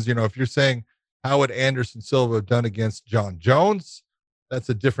depends. You know, if you're saying how would Anderson Silva have done against John Jones, that's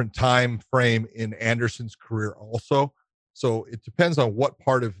a different time frame in Anderson's career also. So it depends on what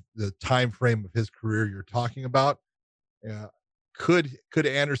part of the time frame of his career you're talking about. Could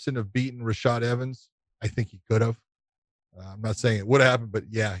Anderson have beaten Rashad Evans? I think he could have. I'm not saying it would have happened, but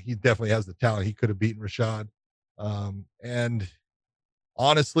yeah, he definitely has the talent. He could have beaten Rashad. And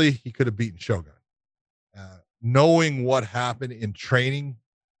honestly, he could have beaten Shogun. Knowing what happened in training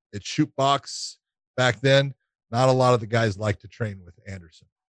at Shootbox back then, not a lot of the guys like to train with Anderson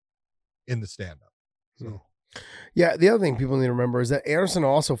in the stand-up. So, yeah, the other thing people need to remember is that Anderson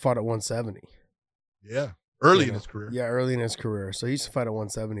also fought at 170. Yeah, early in his career. Yeah, early in his career. So he used to fight at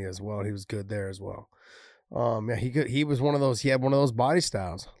 170 as well. He was good there as well. Yeah, he was one of those. He had one of those body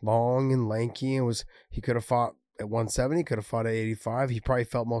styles, long and lanky, and he could have fought at 170, could have fought at 85. He probably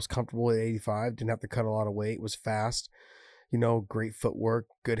felt most comfortable at 85. Didn't have to cut a lot of weight. Was fast, great footwork,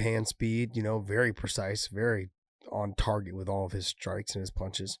 good hand speed. Very precise, very on target with all of his strikes and his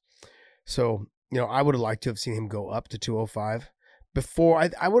punches. So I would have liked to have seen him go up to 205. Before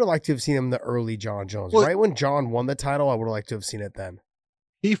I would have liked to have seen him the early John Jones, right when John won the title. I would have liked to have seen it then.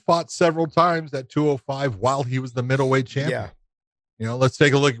 He fought several times at 205 while he was the middleweight champion. Yeah. Let's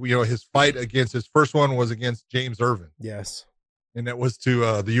take a look. His fight his first one was against James Irvin. Yes. And it was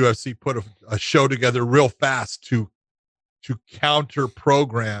to the UFC put a show together real fast to counter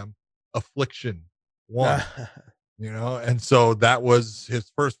program Affliction 1. And so that was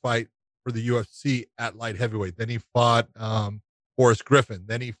his first fight for the UFC at light heavyweight. Then he fought Forrest Griffin.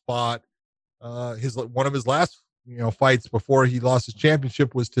 Then he fought one of his last fights before he lost his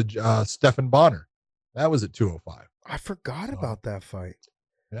championship was to Stephan Bonner. That was at 205. I forgot about that fight.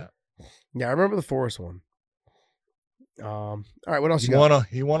 Yeah. Yeah, I remember the Forrest one. All right, what else you got?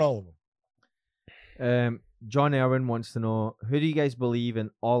 He won all of them. John Irwin wants to know, who do you guys believe,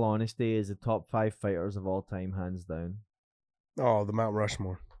 in all honesty, is the top 5 fighters of all time, hands down? Oh, the Mount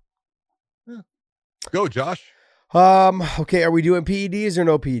Rushmore. Yeah. Go, Josh. Okay, are we doing PEDs or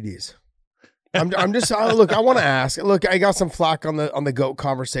no PEDs? I'm just look, I want to ask. Look, I got some flack on the GOAT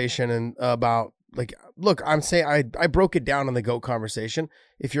conversation and about look, I'm saying I broke it down in the GOAT conversation.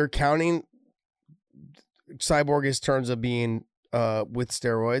 If you're counting Cyborg in terms of being with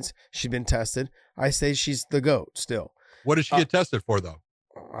steroids, she's been tested. I say she's the GOAT still. What does she get tested for though?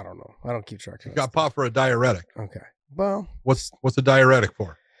 I don't know. I don't keep track. She got popped for a diuretic. Okay. Well, what's a diuretic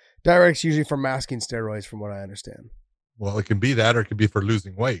for? Diuretic's usually for masking steroids, from what I understand. Well, it can be that, or it could be for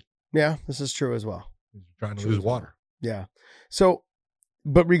losing weight. Yeah, this is true as well. You're trying to lose water. Yeah. So,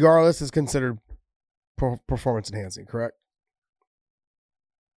 but regardless, it's considered performance enhancing, correct?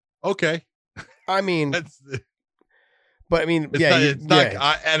 Okay. I mean, but I mean, it's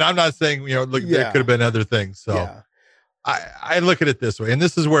not, and I'm not saying, look, there could have been other things. So I look at it this way, and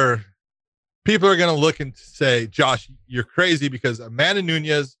this is where people are going to look and say, Josh, you're crazy because Amanda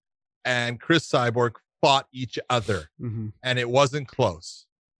Nunes and Chris Cyborg fought each other and it wasn't close.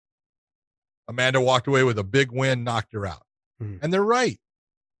 Amanda walked away with a big win, knocked her out. And they're right.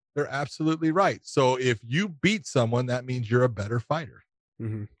 They're absolutely right. So if you beat someone, that means you're a better fighter.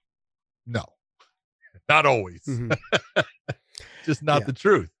 No, not always. Just not the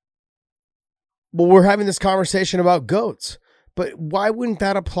truth. Well, we're having this conversation about GOATs, but why wouldn't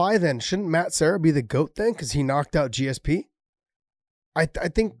that apply then? Shouldn't Matt Serra be the GOAT then? Because he knocked out GSP? I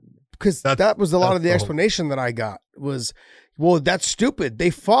think because that was a lot of the explanation that I got was, well, that's stupid.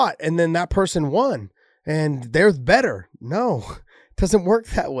 They fought and then that person won and they're better. No, it doesn't work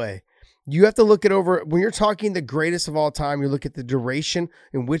that way. You have to look it over. When you're talking the greatest of all time, you look at the duration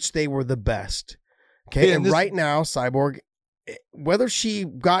in which they were the best. Okay. Yeah, and right now, Cyborg, whether she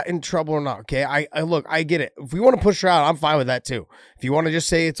got in trouble or not, okay, I get it. If we want to push her out, I'm fine with that too. If you want to just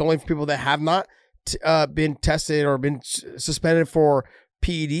say it's only for people that have not been tested or been suspended for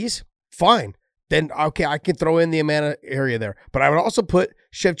PEDs, fine. Then, okay, I can throw in the Amanda area there. But I would also put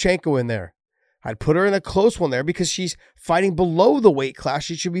Shevchenko in there. I'd put her in a close one there because she's fighting below the weight class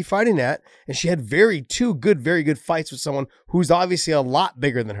she should be fighting at. And she had very good fights with someone who's obviously a lot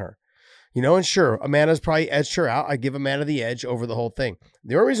bigger than her. And sure, Amanda's probably edged her out. I give Amanda the edge over the whole thing.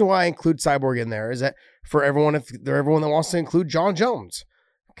 The only reason why I include Cyborg in there is that for everyone, if they're everyone that wants to include John Jones,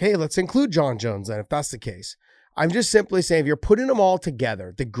 okay, let's include John Jones then if that's the case. I'm just simply saying if you're putting them all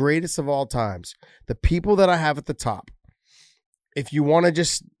together, the greatest of all times, the people that I have at the top, if you want to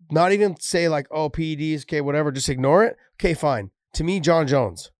just not even say like, oh, PEDs, okay, whatever, just ignore it. Okay, fine. To me, John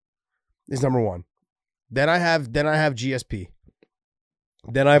Jones is number one. Then I have GSP.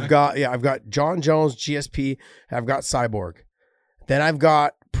 Then I've got John Jones, GSP. I've got Cyborg. Then I've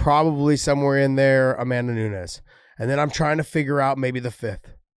got probably somewhere in there Amanda Nunes. And then I'm trying to figure out maybe the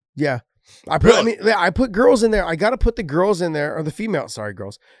fifth. Yeah. I put girls in there. I got to put the girls in there, or the females. Sorry,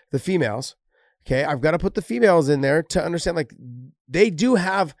 girls. The females. Okay. I've got to put the females in there to understand, like, they do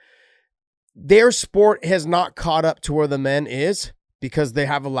have, their sport has not caught up to where the men is because they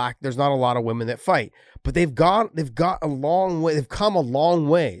have a lack. There's not a lot of women that fight, but they've got a long way. They've come a long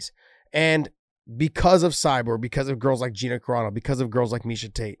ways. And because of Cyborg, because of girls like Gina Carano, because of girls like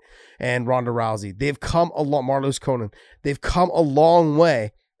Miesha Tate and Ronda Rousey, they've come a long, Marloes Conan, they've come a long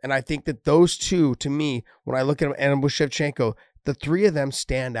way. And I think that those two, to me, when I look at them, and with Shevchenko, the three of them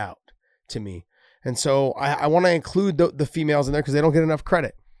stand out to me. And so I want to include the females in there because they don't get enough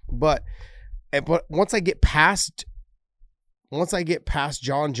credit. But once I get past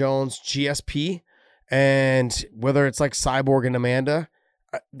John Jones, GSP, and whether it's like Cyborg and Amanda,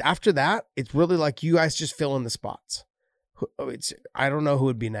 after that, it's really like you guys just fill in the spots. I don't know who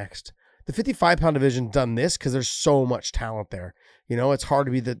would be next. The 55-pound division done this because there's so much talent there. You know, it's hard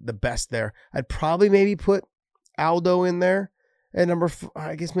to be the best there. I'd probably maybe put Aldo in there at number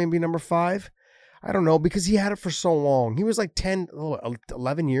 5. I don't know, because he had it for so long. He was like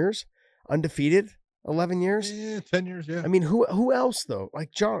 11 years undefeated. 11 years? Yeah, 10 years, yeah. I mean, who else though?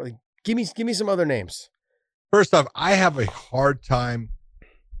 Like John, like, give me some other names. First off, I have a hard time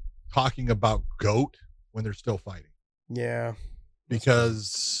talking about GOAT when they're still fighting. Yeah.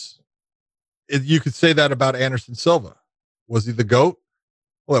 Because you could say that about Anderson Silva. Was he the GOAT?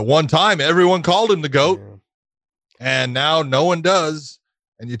 Well, at one time, everyone called him the GOAT. Yeah. And now no one does.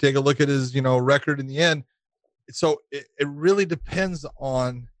 And you take a look at his, record in the end. So it really depends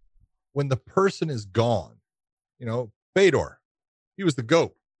on when the person is gone. Fedor, he was the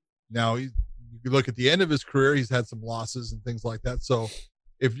GOAT. Now, you look at the end of his career, he's had some losses and things like that. So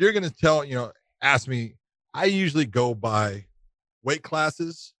if you're going to ask me, I usually go by weight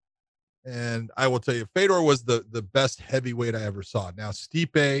classes. And I will tell you, Fedor was the best heavyweight I ever saw. Now,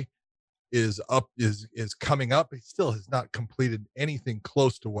 Stipe is coming up. He still has not completed anything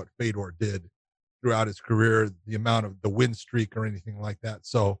close to what Fedor did throughout his career, the amount of the win streak or anything like that.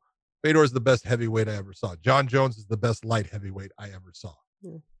 So Fedor is the best heavyweight I ever saw. John Jones is the best light heavyweight I ever saw.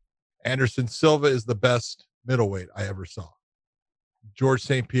 Yeah. Anderson Silva is the best middleweight I ever saw. George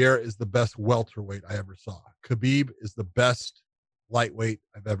St. Pierre is the best welterweight I ever saw. Khabib is the best lightweight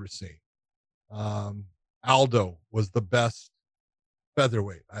I've ever seen. Aldo was the best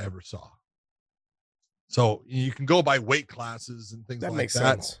featherweight I ever saw. So you can go by weight classes and things like that. That makes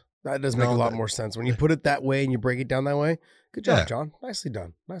sense. That does make a lot more sense. When you put it that way and you break it down that way, good job, John. Nicely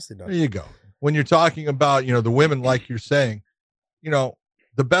done. There you go. When you're talking about, the women, like you're saying,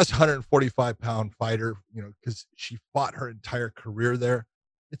 the best 145-pound fighter, because she fought her entire career there,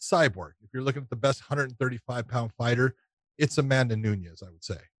 it's Cyborg. If you're looking at the best 135-pound fighter, it's Amanda Nunes, I would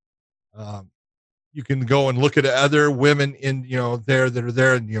say. You can go and look at other women in, there that are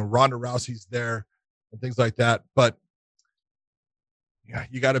there, and, Ronda Rousey's there and things like that. But yeah,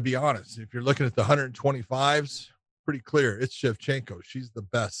 you got to be honest. If you're looking at the 125s, pretty clear. It's Shevchenko. She's the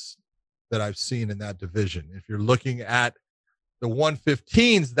best that I've seen in that division. If you're looking at the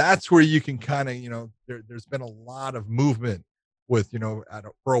 115s, that's where you can kind of, there's been a lot of movement with,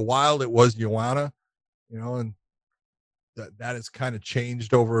 for a while it was Joanna, and that has kind of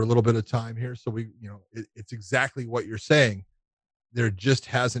changed over a little bit of time here. So it's exactly what you're saying. There just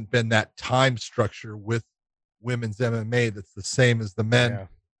hasn't been that time structure with women's MMA that's the same as the men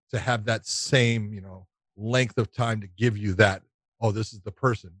to have that same, length of time to give you that, oh, this is the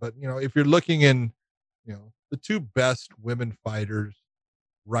person. But, if you're looking in, the two best women fighters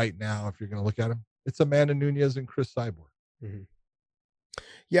right now, if you're going to look at them, it's Amanda Nunes and Chris Cyborg. Mm-hmm.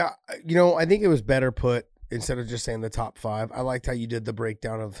 Yeah. I think it was better put instead of just saying the top 5. I liked how you did the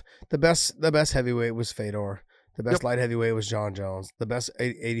breakdown of the best heavyweight was Fedor. The best light heavyweight was John Jones. The best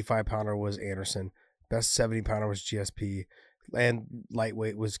 85-pounder was Anderson. Best 70-pounder was GSP. And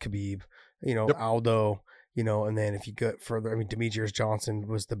lightweight was Khabib. Aldo. And then if you go further, Demetrius Johnson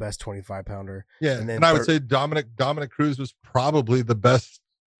was the best 25-pounder. Yeah, and I would say Dominic Cruz was probably the best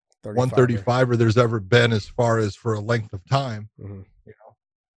 135er there's ever been as far as for a length of time. Mm-hmm.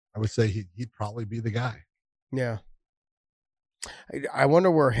 I would say he'd probably be the guy. Yeah. I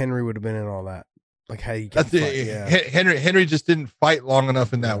wonder where Henry would have been in all that. Like how you can fight. Yeah. Henry just didn't fight long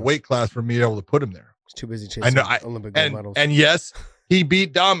enough in that weight class for me to be able to put him there. He's too busy chasing Olympic gold medals. And yes, he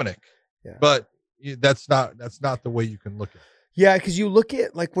beat Dominic, but that's not the way you can look at it. Yeah, because you look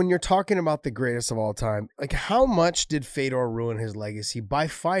at, like, when you're talking about the greatest of all time, like, how much did Fedor ruin his legacy by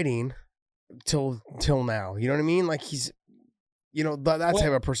fighting till now? You know what I mean? Like, he's, that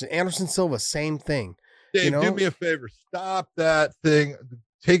type of person. Anderson Silva, same thing. Dave, do me a favor. Stop that thing.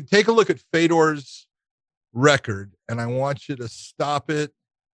 Take a look at Fedor's record, and I want you to stop it.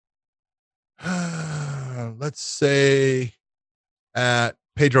 Let's say at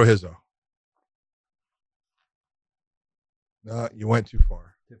Pedro Hizzo. No, you went too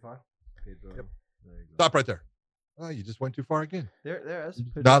far. Too far? Pedro. Yep. There you go. Stop right there. Oh, you just went too far again. There is.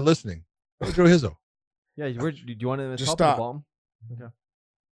 Not listening. Pedro Hizzo. Yeah, do you want to Just top or the stop. bottom? Okay.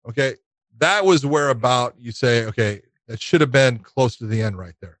 Okay. That was where about you say, okay, that should have been close to the end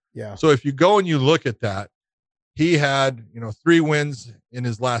right there. Yeah. So if you go and you look at that, he had, 3 wins in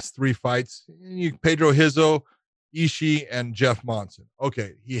his last 3 fights. Pedro Hizzo, Ishii, and Jeff Monson.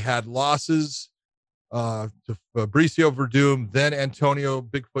 Okay. He had losses to Fabricio Verdum, then Antonio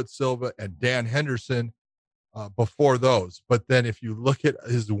Bigfoot Silva, and Dan Henderson before those. But then if you look at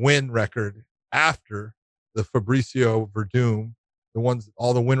his win record after the Fabricio Verdum,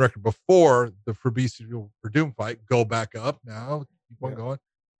 all the win record before the Fabricio Verdum fight, go back up now, keep on going.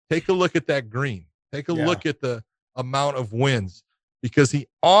 Take a look at that green. Take a look at the amount of wins, because he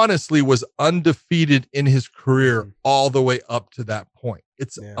honestly was undefeated in his career all the way up to that point.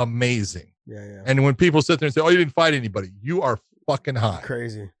 It's amazing. Yeah. And when people sit there and say, "Oh, you didn't fight anybody," you are fucking high.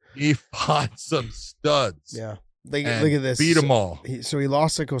 Crazy. He fought some studs. Yeah. Look at this. Beat them all. So he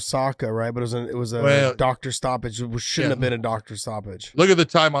lost to Kosaka, right? But it was a doctor stoppage. It shouldn't have been a doctor stoppage. Look at the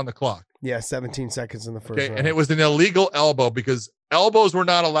time on the clock. Yeah, 17 seconds in the first round. And it was an illegal elbow because elbows were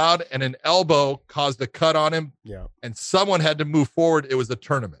not allowed, and an elbow caused a cut on him. Yeah. And someone had to move forward. It was a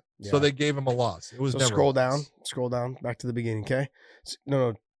tournament. Yeah. So they gave him a loss. It was never scroll down back to the beginning, okay?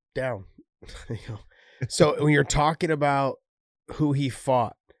 No, down. So when you're talking about who he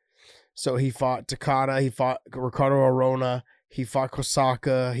fought, so he fought Takada, he fought Ricardo Arona, he fought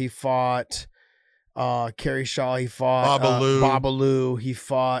Kosaka, he fought Kerry Shaw, he fought Babalu, he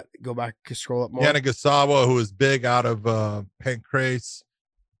fought, scroll up more. Yanagisawa, who was big out of Pancrase,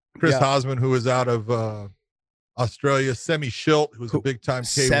 Chris Hosman, who was out of Australia, Semi Schilt, who was a big time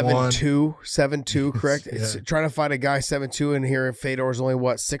K1. 7'2", correct? It's trying to find a guy 7'2", and here Fedor's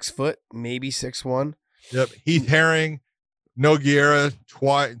only 6 foot, maybe 6'1". Yep. Heath Herring, Nogueira,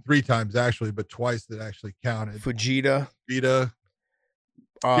 3 times actually, but twice that actually counted. Fujita, Gary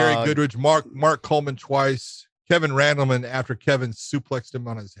Goodridge, Mark Coleman twice, Kevin Randleman after Kevin suplexed him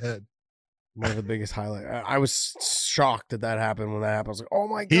on his head. One of the biggest highlights. I was shocked that happened when that happened. I was like, oh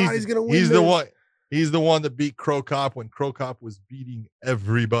my God, he's gonna win. He's the one that beat Crow Cop when Crow Cop was beating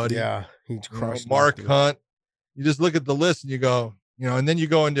everybody. Yeah, he crushed Mark Hunt. You just look at the list and you go, and then you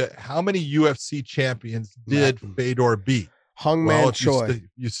go into how many UFC champions did Fedor beat? Hungman Choi.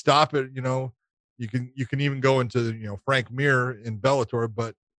 You stop it, you can even go into, Frank Mir in Bellator,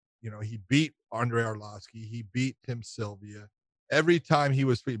 but, he beat Andre Arlovsky. He beat Tim Sylvia. Every time he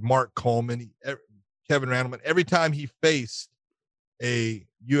was Mark Coleman, Kevin Randleman, every time he faced a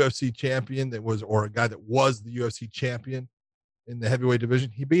UFC champion or a guy that was the UFC champion in the heavyweight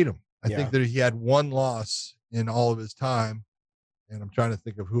division, he beat him. I think that he had one loss in all of his time, and I'm trying to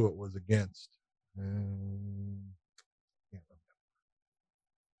think of who it was against.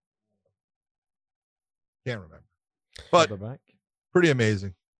 Can't remember. But pretty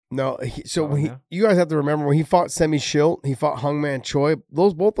amazing. No, you guys have to remember when he fought Semi Schilt, he fought Hungman Choi.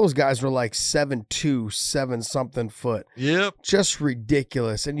 Both those guys were like 7'2", 7 something foot. Yep, just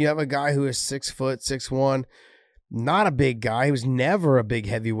ridiculous. And you have a guy who is 6 foot, 6'1", not a big guy. He was never a big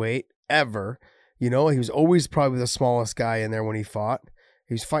heavyweight ever. He was always probably the smallest guy in there when he fought.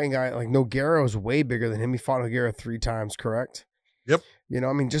 He was fighting a guy like Nogueira was way bigger than him. He fought Nogueira 3 times, correct? Yep.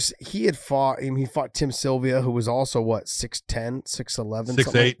 He fought Tim Sylvia, who was also 6'10", 6'11",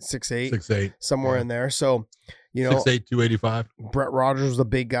 6'8", 6'8", somewhere in there. So, 6'8", 285. Brett Rogers was a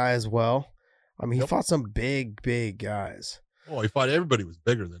big guy as well. He fought some big guys. Oh, he fought everybody was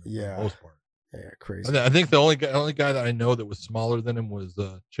bigger than him for the most part. Yeah, crazy. I think the only guy that I know that was smaller than him was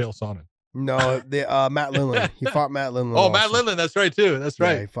Chael Sonnen. No, Matt Lindland. He fought Matt Lindland. Oh, Matt Lindland. That's right too. That's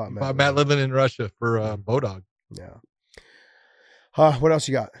right. He fought Matt Lindland in Russia for Bodog. Yeah. What else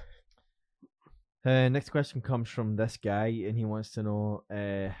you got? Next question comes from this guy, and he wants to know,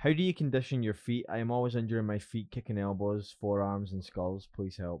 how do you condition your feet? I am always injuring my feet, kicking elbows, forearms, and skulls.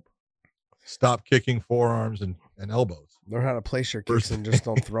 Please help. Stop kicking forearms and elbows. Learn how to place your kicks and just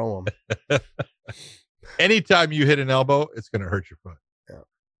don't throw them. Anytime you hit an elbow, it's going to hurt your foot. Yeah.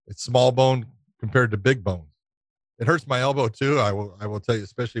 It's small bone compared to big bone. It hurts my elbow too. I will tell you,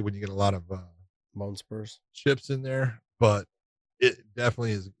 especially when you get a lot of bone spurs, chips in there. But it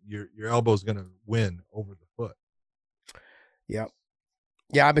definitely is. Your elbow is going to win over the foot. Yep.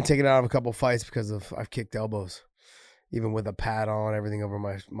 Yeah, I've been taken out of a couple fights because I've kicked elbows, even with a pad on, everything over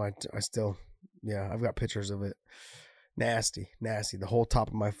my. I've got pictures of it. Nasty. The whole top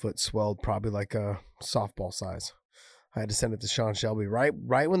of my foot swelled, probably like a softball size. I had to send it to Sean Shelby right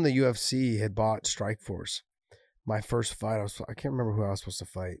when the UFC had bought Strikeforce. My first fight, I can't remember who I was supposed to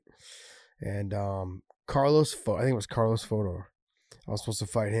fight, and I think it was Carlos Fodor. I was supposed to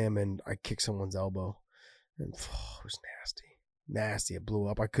fight him, and I kicked someone's elbow, and it was nasty. It blew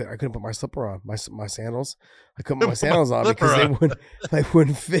up. I couldn't put my slipper on, my sandals. I couldn't put my sandals on because they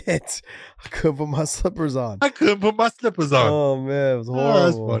wouldn't fit. I couldn't put my slippers on. Oh man, it was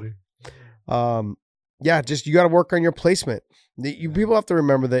horrible. That's funny. Yeah, just you got to work on your placement. People have to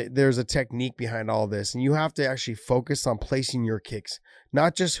remember that there's a technique behind all this, and you have to actually focus on placing your kicks,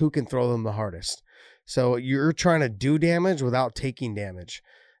 not just who can throw them the hardest. So you're trying to do damage without taking damage.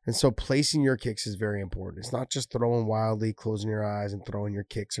 And so placing your kicks is very important. It's not just throwing wildly, closing your eyes and throwing your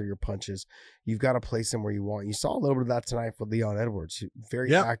kicks or your punches. You've got to place them where you want. You saw a little bit of that tonight with Leon Edwards.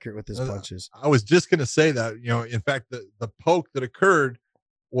 Very accurate with his punches. I was just going to say that, in fact, the poke that occurred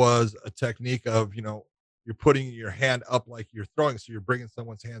was a technique of, you're putting your hand up like you're throwing. So you're bringing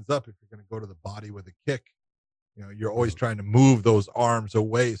someone's hands up. If you're going to go to the body with a kick, you're always trying to move those arms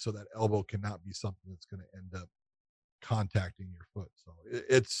away so that elbow cannot be something that's going to end up contacting your foot. So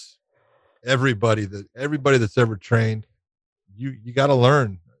it's everybody that's ever trained, you got to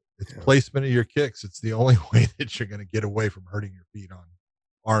learn. It's placement of your kicks. It's the only way that you're going to get away from hurting your feet on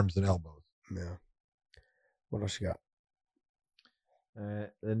arms and elbows. Yeah. What else you got?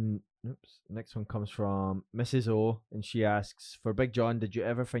 Next one comes from Mrs. O, and she asks, for Big John, did you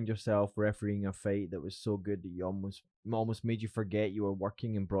ever find yourself refereeing a fight that was so good that you almost made you forget you were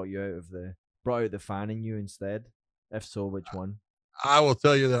working and brought out the fan in you instead? If so, which one? I will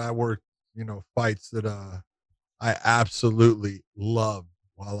tell you that I worked, fights that I absolutely loved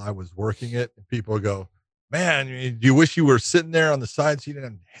while I was working it. And people go, man, do you wish you were sitting there on the side seat?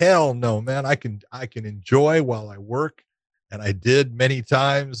 And hell no, man, I can enjoy while I work. And I did many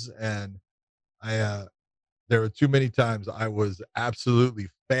times. And there were too many times I was absolutely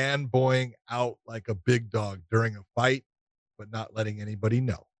fanboying out like a big dog during a fight, but not letting anybody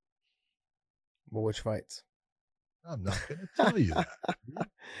know. Well, which fights? I'm not going to tell you that.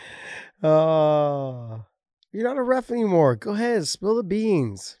 You're not a ref anymore. Go ahead, spill the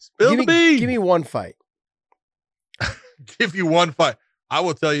beans. Give me one fight. Give you one fight. I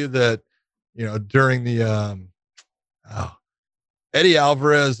will tell you that, during the Eddie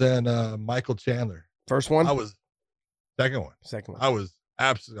Alvarez and Michael Chandler. First one? I was second one. I was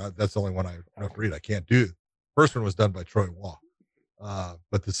absolutely, that's the only one I refereed. I can't do. First one was done by Troy Wall.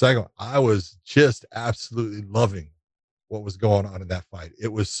 But the second one, I was just absolutely loving what was going on in that fight. It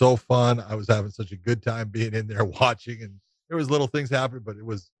was so fun. I was having such a good time being in there watching, and there was little things happening, but it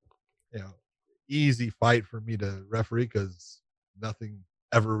was, easy fight for me to referee because nothing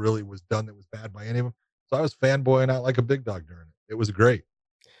ever really was done that was bad by any of them. So I was fanboying out like a big dog during it. It was great.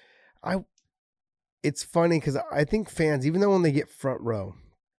 It's funny because I think fans, even though when they get front row,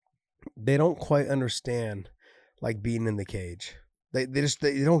 they don't quite understand like being in the cage. They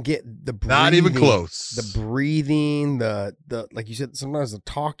don't get the breathing, not even close. The breathing, the like you said, sometimes the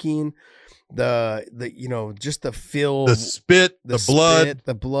talking, the just the feel, the spit, the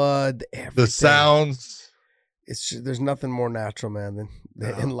blood, everything. The sounds. It's just, there's nothing more natural, man,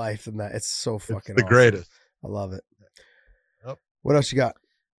 than in life than that. It's so fucking the awesome. Greatest. I love it. Yep. What else you got?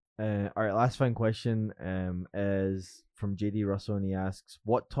 All right, last fine question is from JD Russell, and he asks,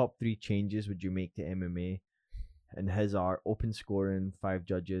 what top 3 changes would you make to MMA? And his are open scoring, 5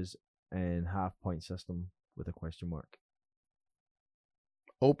 judges, and half-point system with a question mark.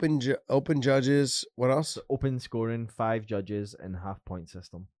 Open judges. What else? So open scoring, 5 judges, and half-point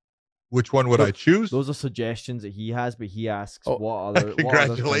system. Which one would I choose? Those are suggestions that he has, but he asks what other.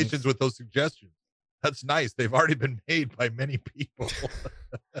 Congratulations with those suggestions. That's nice. They've already been made by many people.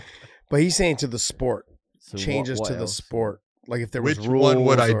 But he's saying to the sport. So changes what to else? the sport. Like if there was Which rules. Which one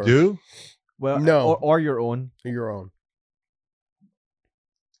would I do? Well, no, or your own. Your own.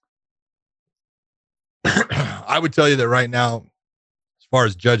 I would tell you that right now, as far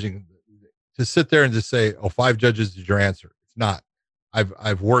as judging, to sit there and just say, 5 judges is your answer. It's not.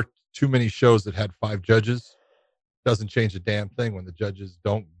 I've worked too many shows that had 5 judges. Doesn't change a damn thing when the judges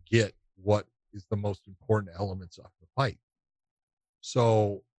don't get what is the most important elements of the fight.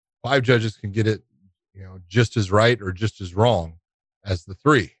 So 5 judges can get it, just as right or just as wrong as the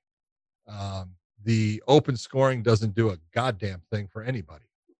 3. The open scoring doesn't do a goddamn thing for anybody.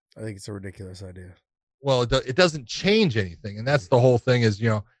 I think it's a ridiculous idea. well, it doesn't change anything. And that's the whole thing is,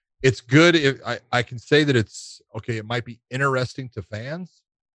 it's good if I can say that it's okay. It might be interesting to fans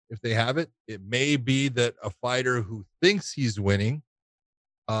if they have it. It may be that a fighter who thinks he's winning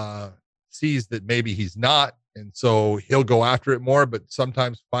sees that maybe he's not, and so he'll go after it more. But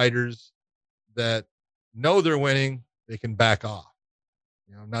sometimes fighters that know they're winning, they can back off.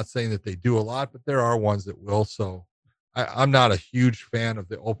 I'm not saying that they do a lot, but there are ones that will. So I'm not a huge fan of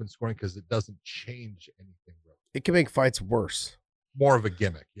the open scoring because it doesn't change anything. Really. It can make fights worse. More of a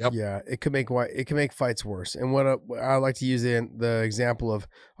gimmick. Yep. Yeah, it can make fights worse. And what I like to use the example of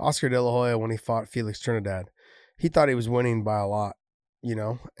Oscar De La Hoya when he fought Felix Trinidad. He thought he was winning by a lot,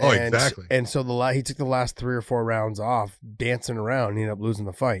 Exactly. And so he took the last 3 or 4 rounds off dancing around and he ended up losing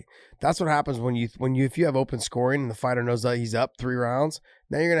the fight. That's what happens if you have open scoring and the fighter knows that he's up 3 rounds.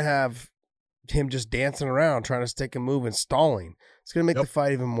 Now you're gonna have him just dancing around trying to stick a move and stalling. It's gonna make the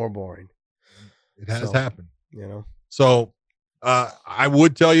fight even more boring. It has happened. So I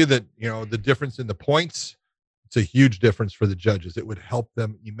would tell you that the difference in the points, it's a huge difference for the judges. It would help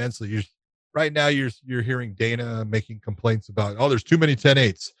them immensely. Right now you're hearing Dana making complaints about, there's too many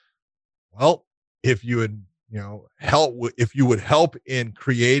 10-8s. Well, if you would help in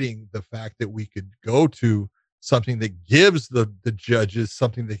creating the fact that we could go to something that gives the judges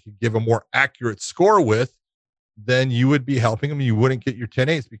something they could give a more accurate score with, then you would be helping them. You wouldn't get your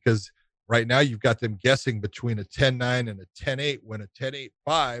 10-8s because right now you've got them guessing between a 10-9 and a 10-8 when a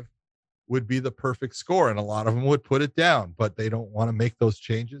 10-8-5 would be the perfect score. And a lot of them would put it down, but they don't want to make those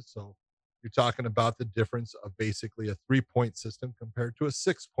changes. So you're talking about the difference of basically a 3-point system compared to a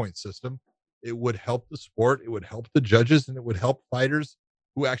 6-point system. It would help the sport. It would help the judges, and it would help fighters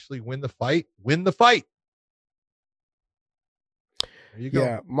who actually win the fight. There you go.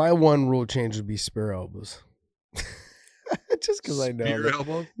 Yeah, my one rule change would be spear elbows. Just because I know. Spear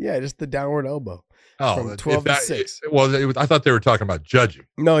elbows? Yeah, just the downward elbow. Oh, from 12 to 6. I thought they were talking about judging.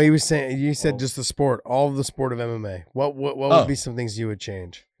 No, you said just the sport, all of the sport of MMA. What would be some things you would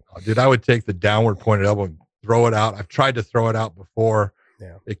change? Oh, dude, I would take the downward pointed elbow and throw it out. I've tried to throw it out before.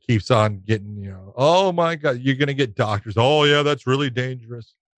 Yeah. It keeps on getting, oh my God, you're going to get doctors. Oh yeah, that's really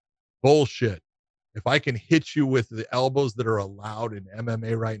dangerous. Bullshit. If I can hit you with the elbows that are allowed in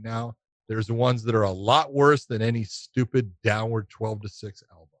MMA right now, there's ones that are a lot worse than any stupid downward 12 to 6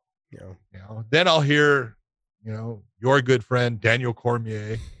 elbow. Yeah. Then I'll hear, your good friend Daniel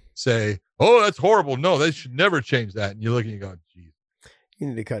Cormier say, "Oh, that's horrible. No, they should never change that." And you look and you go, "Geez, you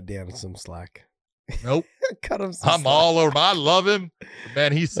need to cut Dan some slack." Nope. Cut him some I'm slack. all over him. I love him.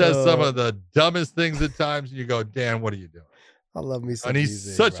 Man, he says some of the dumbest things at times. And you go, Dan, what are you doing? I love me some. And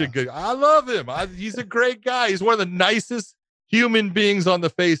he's such a good, I love him. He's a great guy. He's one of the nicest human beings on the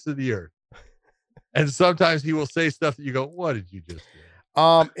face of the earth. And sometimes he will say stuff that you go, what did you just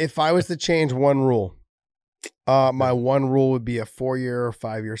do? If I was to change one rule, my one rule would be a 4-year or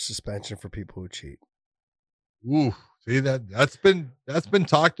 5-year suspension for people who cheat. Ooh. See, that's been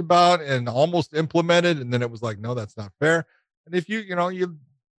talked about and almost implemented, and then it was like, no, that's not fair. And if you can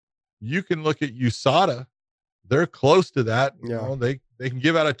look at USADA, they're close to that. They can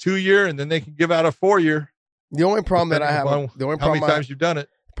give out a 2-year and then they can give out a 4-year. The only problem that I have, how many times you've done it.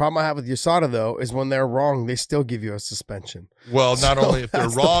 The problem I have with USADA though is when they're wrong, they still give you a suspension. Well, not only if they're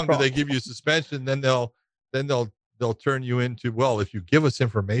wrong, do they give you a suspension, then they'll turn you into, well, if you give us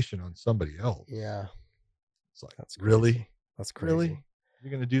information on somebody else. Yeah. It's like, that's crazy. Really? That's crazy. Really?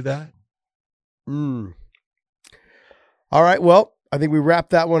 You're going to do that? All right. Well, I think we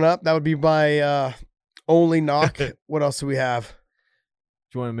wrapped that one up. That would be my only knock. What else do we have?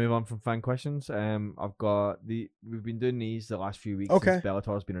 Do you want to move on from fan questions? I've got we've been doing these the last few weeks. Okay. Since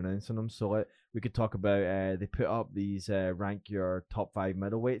Bellator's been announcing them. So we could talk about, they put up these rank your top 5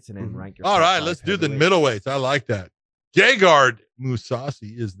 middleweights and then rank your All top right, 5 let's do the heavyweights. middleweights. I like that. Gegard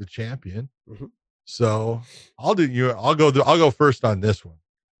Mousasi is the champion. Mm-hmm. So I'll go first on this one.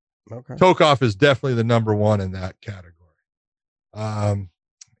 Okay. Tokov is definitely the number 1 in that category.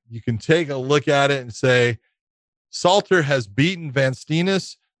 You can take a look at it and say Salter has beaten Van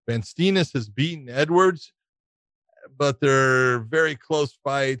Steenis. Van Steenis has beaten Edwards, but they're very close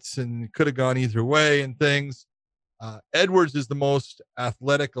fights and could have gone either way and things. Edwards is the most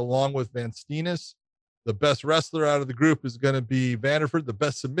athletic along with Van Steenis. The best wrestler out of the group is going to be Vanderford. The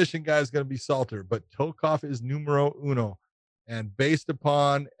best submission guy is going to be Salter, but Tokov is numero uno. And based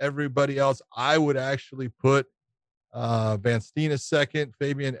upon everybody else, I would actually put Van Steenis second,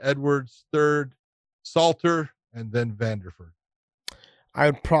 Fabian Edwards third, Salter, and then Vanderford. I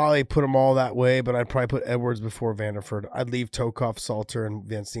would probably put them all that way, but I'd probably put Edwards before Vanderford. I'd leave Tokov, Salter, and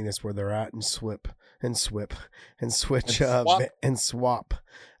Van Steenis where they're at, and switch swap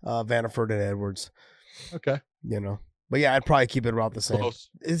Vanderford and Edwards. Okay. But yeah, I'd probably keep it about the same. Close.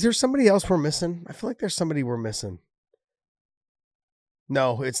 Is there somebody else we're missing? I feel like there's somebody we're missing.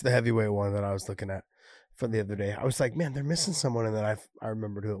 No, it's the heavyweight one that I was looking at for the other day. I was like, man, they're missing someone, and then I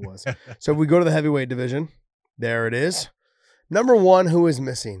remembered who it was. So if we go to the heavyweight division, there it is. Number 1, who is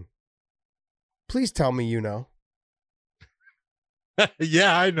missing? Please tell me you know.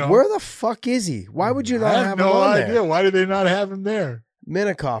 Yeah, I know. Where the fuck is he? Why would you not I have no him on idea. there? Why do they not have him there?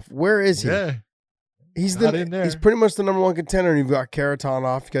 Minikoff, where is he? Yeah. He's not in there. He's pretty much the number 1 contender. And you've got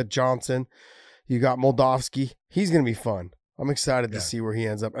Karatanov, you got Johnson, you got Moldavsky. He's gonna be fun. I'm excited to see where he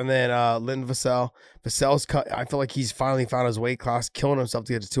ends up. And then Lynn Vassell. Vassell's cut. I feel like he's finally found his weight class, killing himself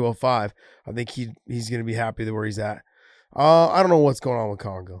to get to 205. I think he's gonna be happy where he's at. I don't know what's going on with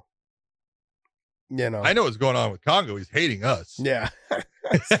Congo. I know what's going on with Congo. He's hating us. Yeah.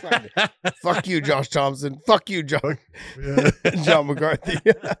 Fuck you, Josh Thompson. Fuck you, John McCarthy.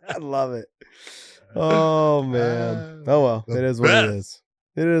 I love it. Oh man. Oh well. It is what it is.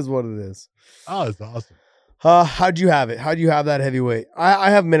 It is what it is. Oh, it's awesome. How'd you have it? How'd you have that heavyweight?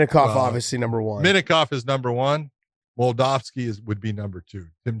 I have Minikoff obviously number 1. Minikoff is number 1. Moldavsky would be number 2.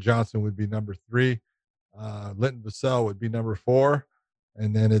 Tim Johnson would be number 3. Linton Vassell would be number 4.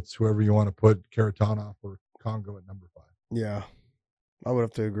 And then it's whoever you want to put, Karatanov or Congo at number 5. Yeah. I would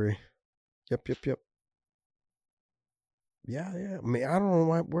have to agree. Yep. Yeah. I mean, I don't know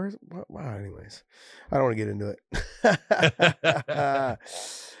why. Anyways, I don't want to get into it.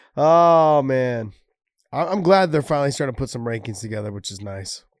 Oh man, I'm glad they're finally starting to put some rankings together, which is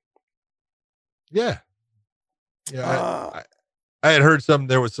nice. Yeah. I had heard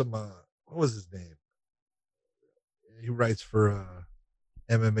there was some. What was his name? He writes for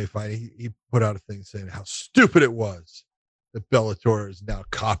MMA Fighting. He put out a thing saying how stupid it was that Bellator is now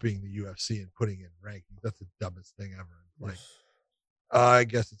copying the UFC and putting in rankings. That's the dumbest thing ever. Like, I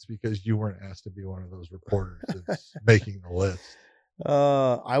guess it's because you weren't asked to be one of those reporters that's making the list.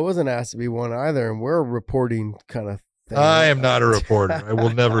 I wasn't asked to be one either, and we're a reporting kind of thing. I am not a reporter. I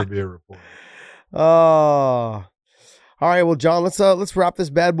will never be a reporter. All right. Well, John, let's wrap this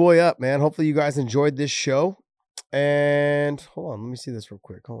bad boy up, man. Hopefully you guys enjoyed this show. And hold on, let me see this real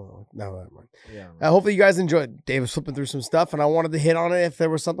quick. Hold on. No, never mind. Yeah. Hopefully you guys enjoyed. Dave was flipping through some stuff, and I wanted to hit on it if there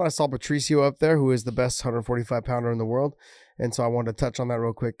was something. I saw Patricio up there, who is the best 145 pounder in the world, and so I wanted to touch on that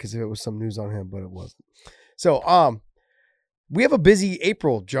real quick because if it was some news on him, but it wasn't. So, we have a busy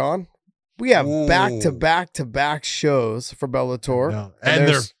April, John. We have back shows for Bellator, and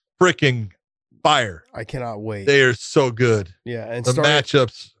they're freaking fire. I cannot wait. They are so good. Yeah, and the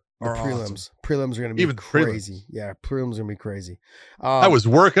matchups. The prelims. Awesome. Prelims are going to be crazy. Yeah, prelims are going to be crazy. I was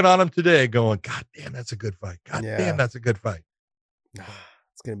working on them today going, God damn, that's a good fight. God damn, that's a good fight.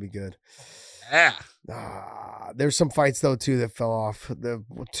 It's going to be good. Yeah. There's some fights, though, too, that fell off.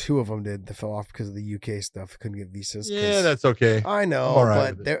 Two of them did. That fell off because of the UK stuff. Couldn't get visas. Yeah, that's okay. I know,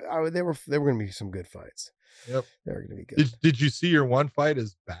 but they were going to be some good fights. Yep. They were going to be good. Did you see your one fight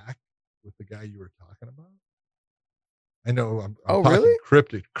is back with the guy you were talking about? I know. I'm talking really?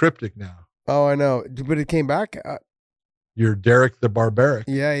 Cryptic now. Oh, I know. But it came back. You're Derek the Barbaric.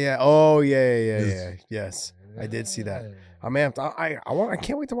 Yeah. Oh, yeah. Yes, I did see that. I'm amped. I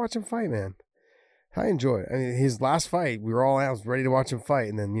can't wait to watch him fight, man. I enjoy it. I mean, his last fight, we were all out, ready to watch him fight,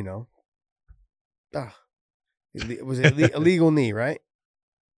 and then it was a illegal knee, right?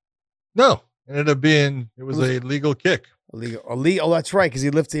 No, it ended up being a legal kick. Illegal. Oh, that's right. Because he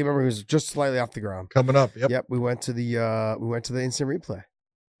lifted. Remember, he was just slightly off the ground. Coming up. Yep. We went to the instant replay.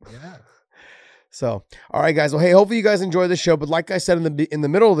 Yeah. So, all right, guys. Well, hey, hopefully you guys enjoy the show. But like I said in the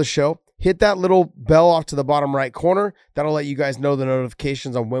middle of the show, hit that little bell off to the bottom right corner. That'll let you guys know the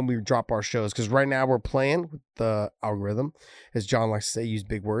notifications on when we drop our shows. Because right now we're playing with the algorithm, as John likes to say, use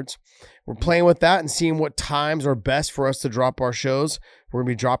big words. We're playing with that and seeing what times are best for us to drop our shows. We're going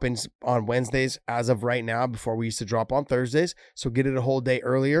to be dropping on Wednesdays as of right now, before we used to drop on Thursdays. So get it a whole day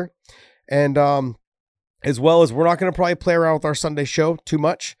earlier. And as well as we're not going to probably play around with our Sunday show too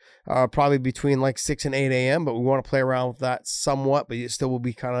much, probably between like 6 and 8 a.m. But we want to play around with that somewhat, but it still will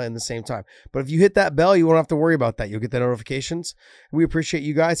be kind of in the same time. But if you hit that bell, you won't have to worry about that. You'll get the notifications. We appreciate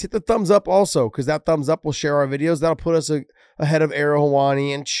you guys. Hit the thumbs up also, because that thumbs up will share our videos. That'll put us ahead of Ariel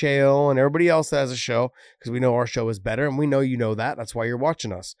Helwani and Chael and everybody else that has a show, because we know our show is better, and we know you know that. That's why you're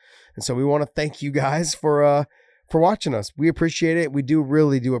watching us. And so we want to thank you guys for watching us. We appreciate it. We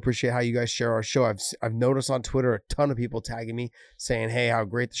really do appreciate how you guys share our show. I've noticed on Twitter a ton of people tagging me saying, hey, how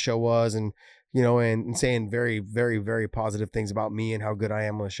great the show was, and and saying very, very, very positive things about me and how good I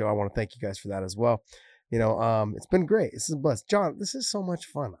am on the show. I want to thank you guys for that as well. It's been great. This is blessed. John, this is so much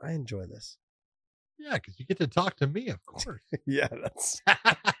fun. I enjoy this. Yeah, because you get to talk to me, of course. Yeah, that's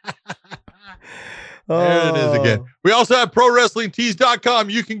There it is again. We also have ProWrestlingTees.com.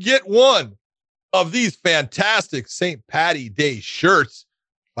 You can get one of these fantastic St. Patty Day shirts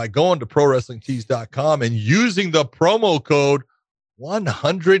by going to ProWrestlingTees.com and using the promo code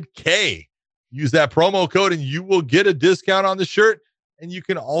 100K. Use that promo code and you will get a discount on the shirt. And you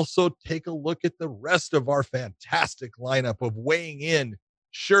can also take a look at the rest of our fantastic lineup of weighing in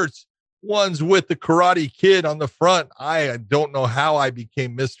shirts. Ones with the Karate Kid on the front. I don't know how I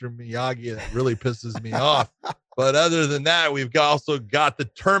became Mr. Miyagi. That really pisses me off. But other than that, we've also got the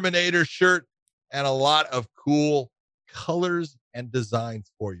Terminator shirt and a lot of cool colors and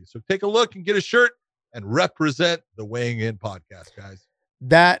designs for you. So take a look and get a shirt and represent the Weighing In podcast, guys.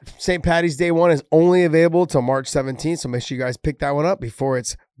 That St. Patty's Day one is only available till March 17th. So make sure you guys pick that one up before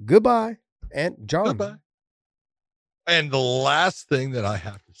it's goodbye and John. Goodbye. And the last thing that I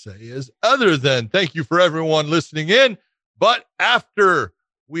have to say is, other than thank you for everyone listening in, but after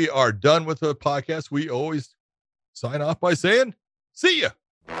we are done with the podcast, we always sign off by saying, see ya.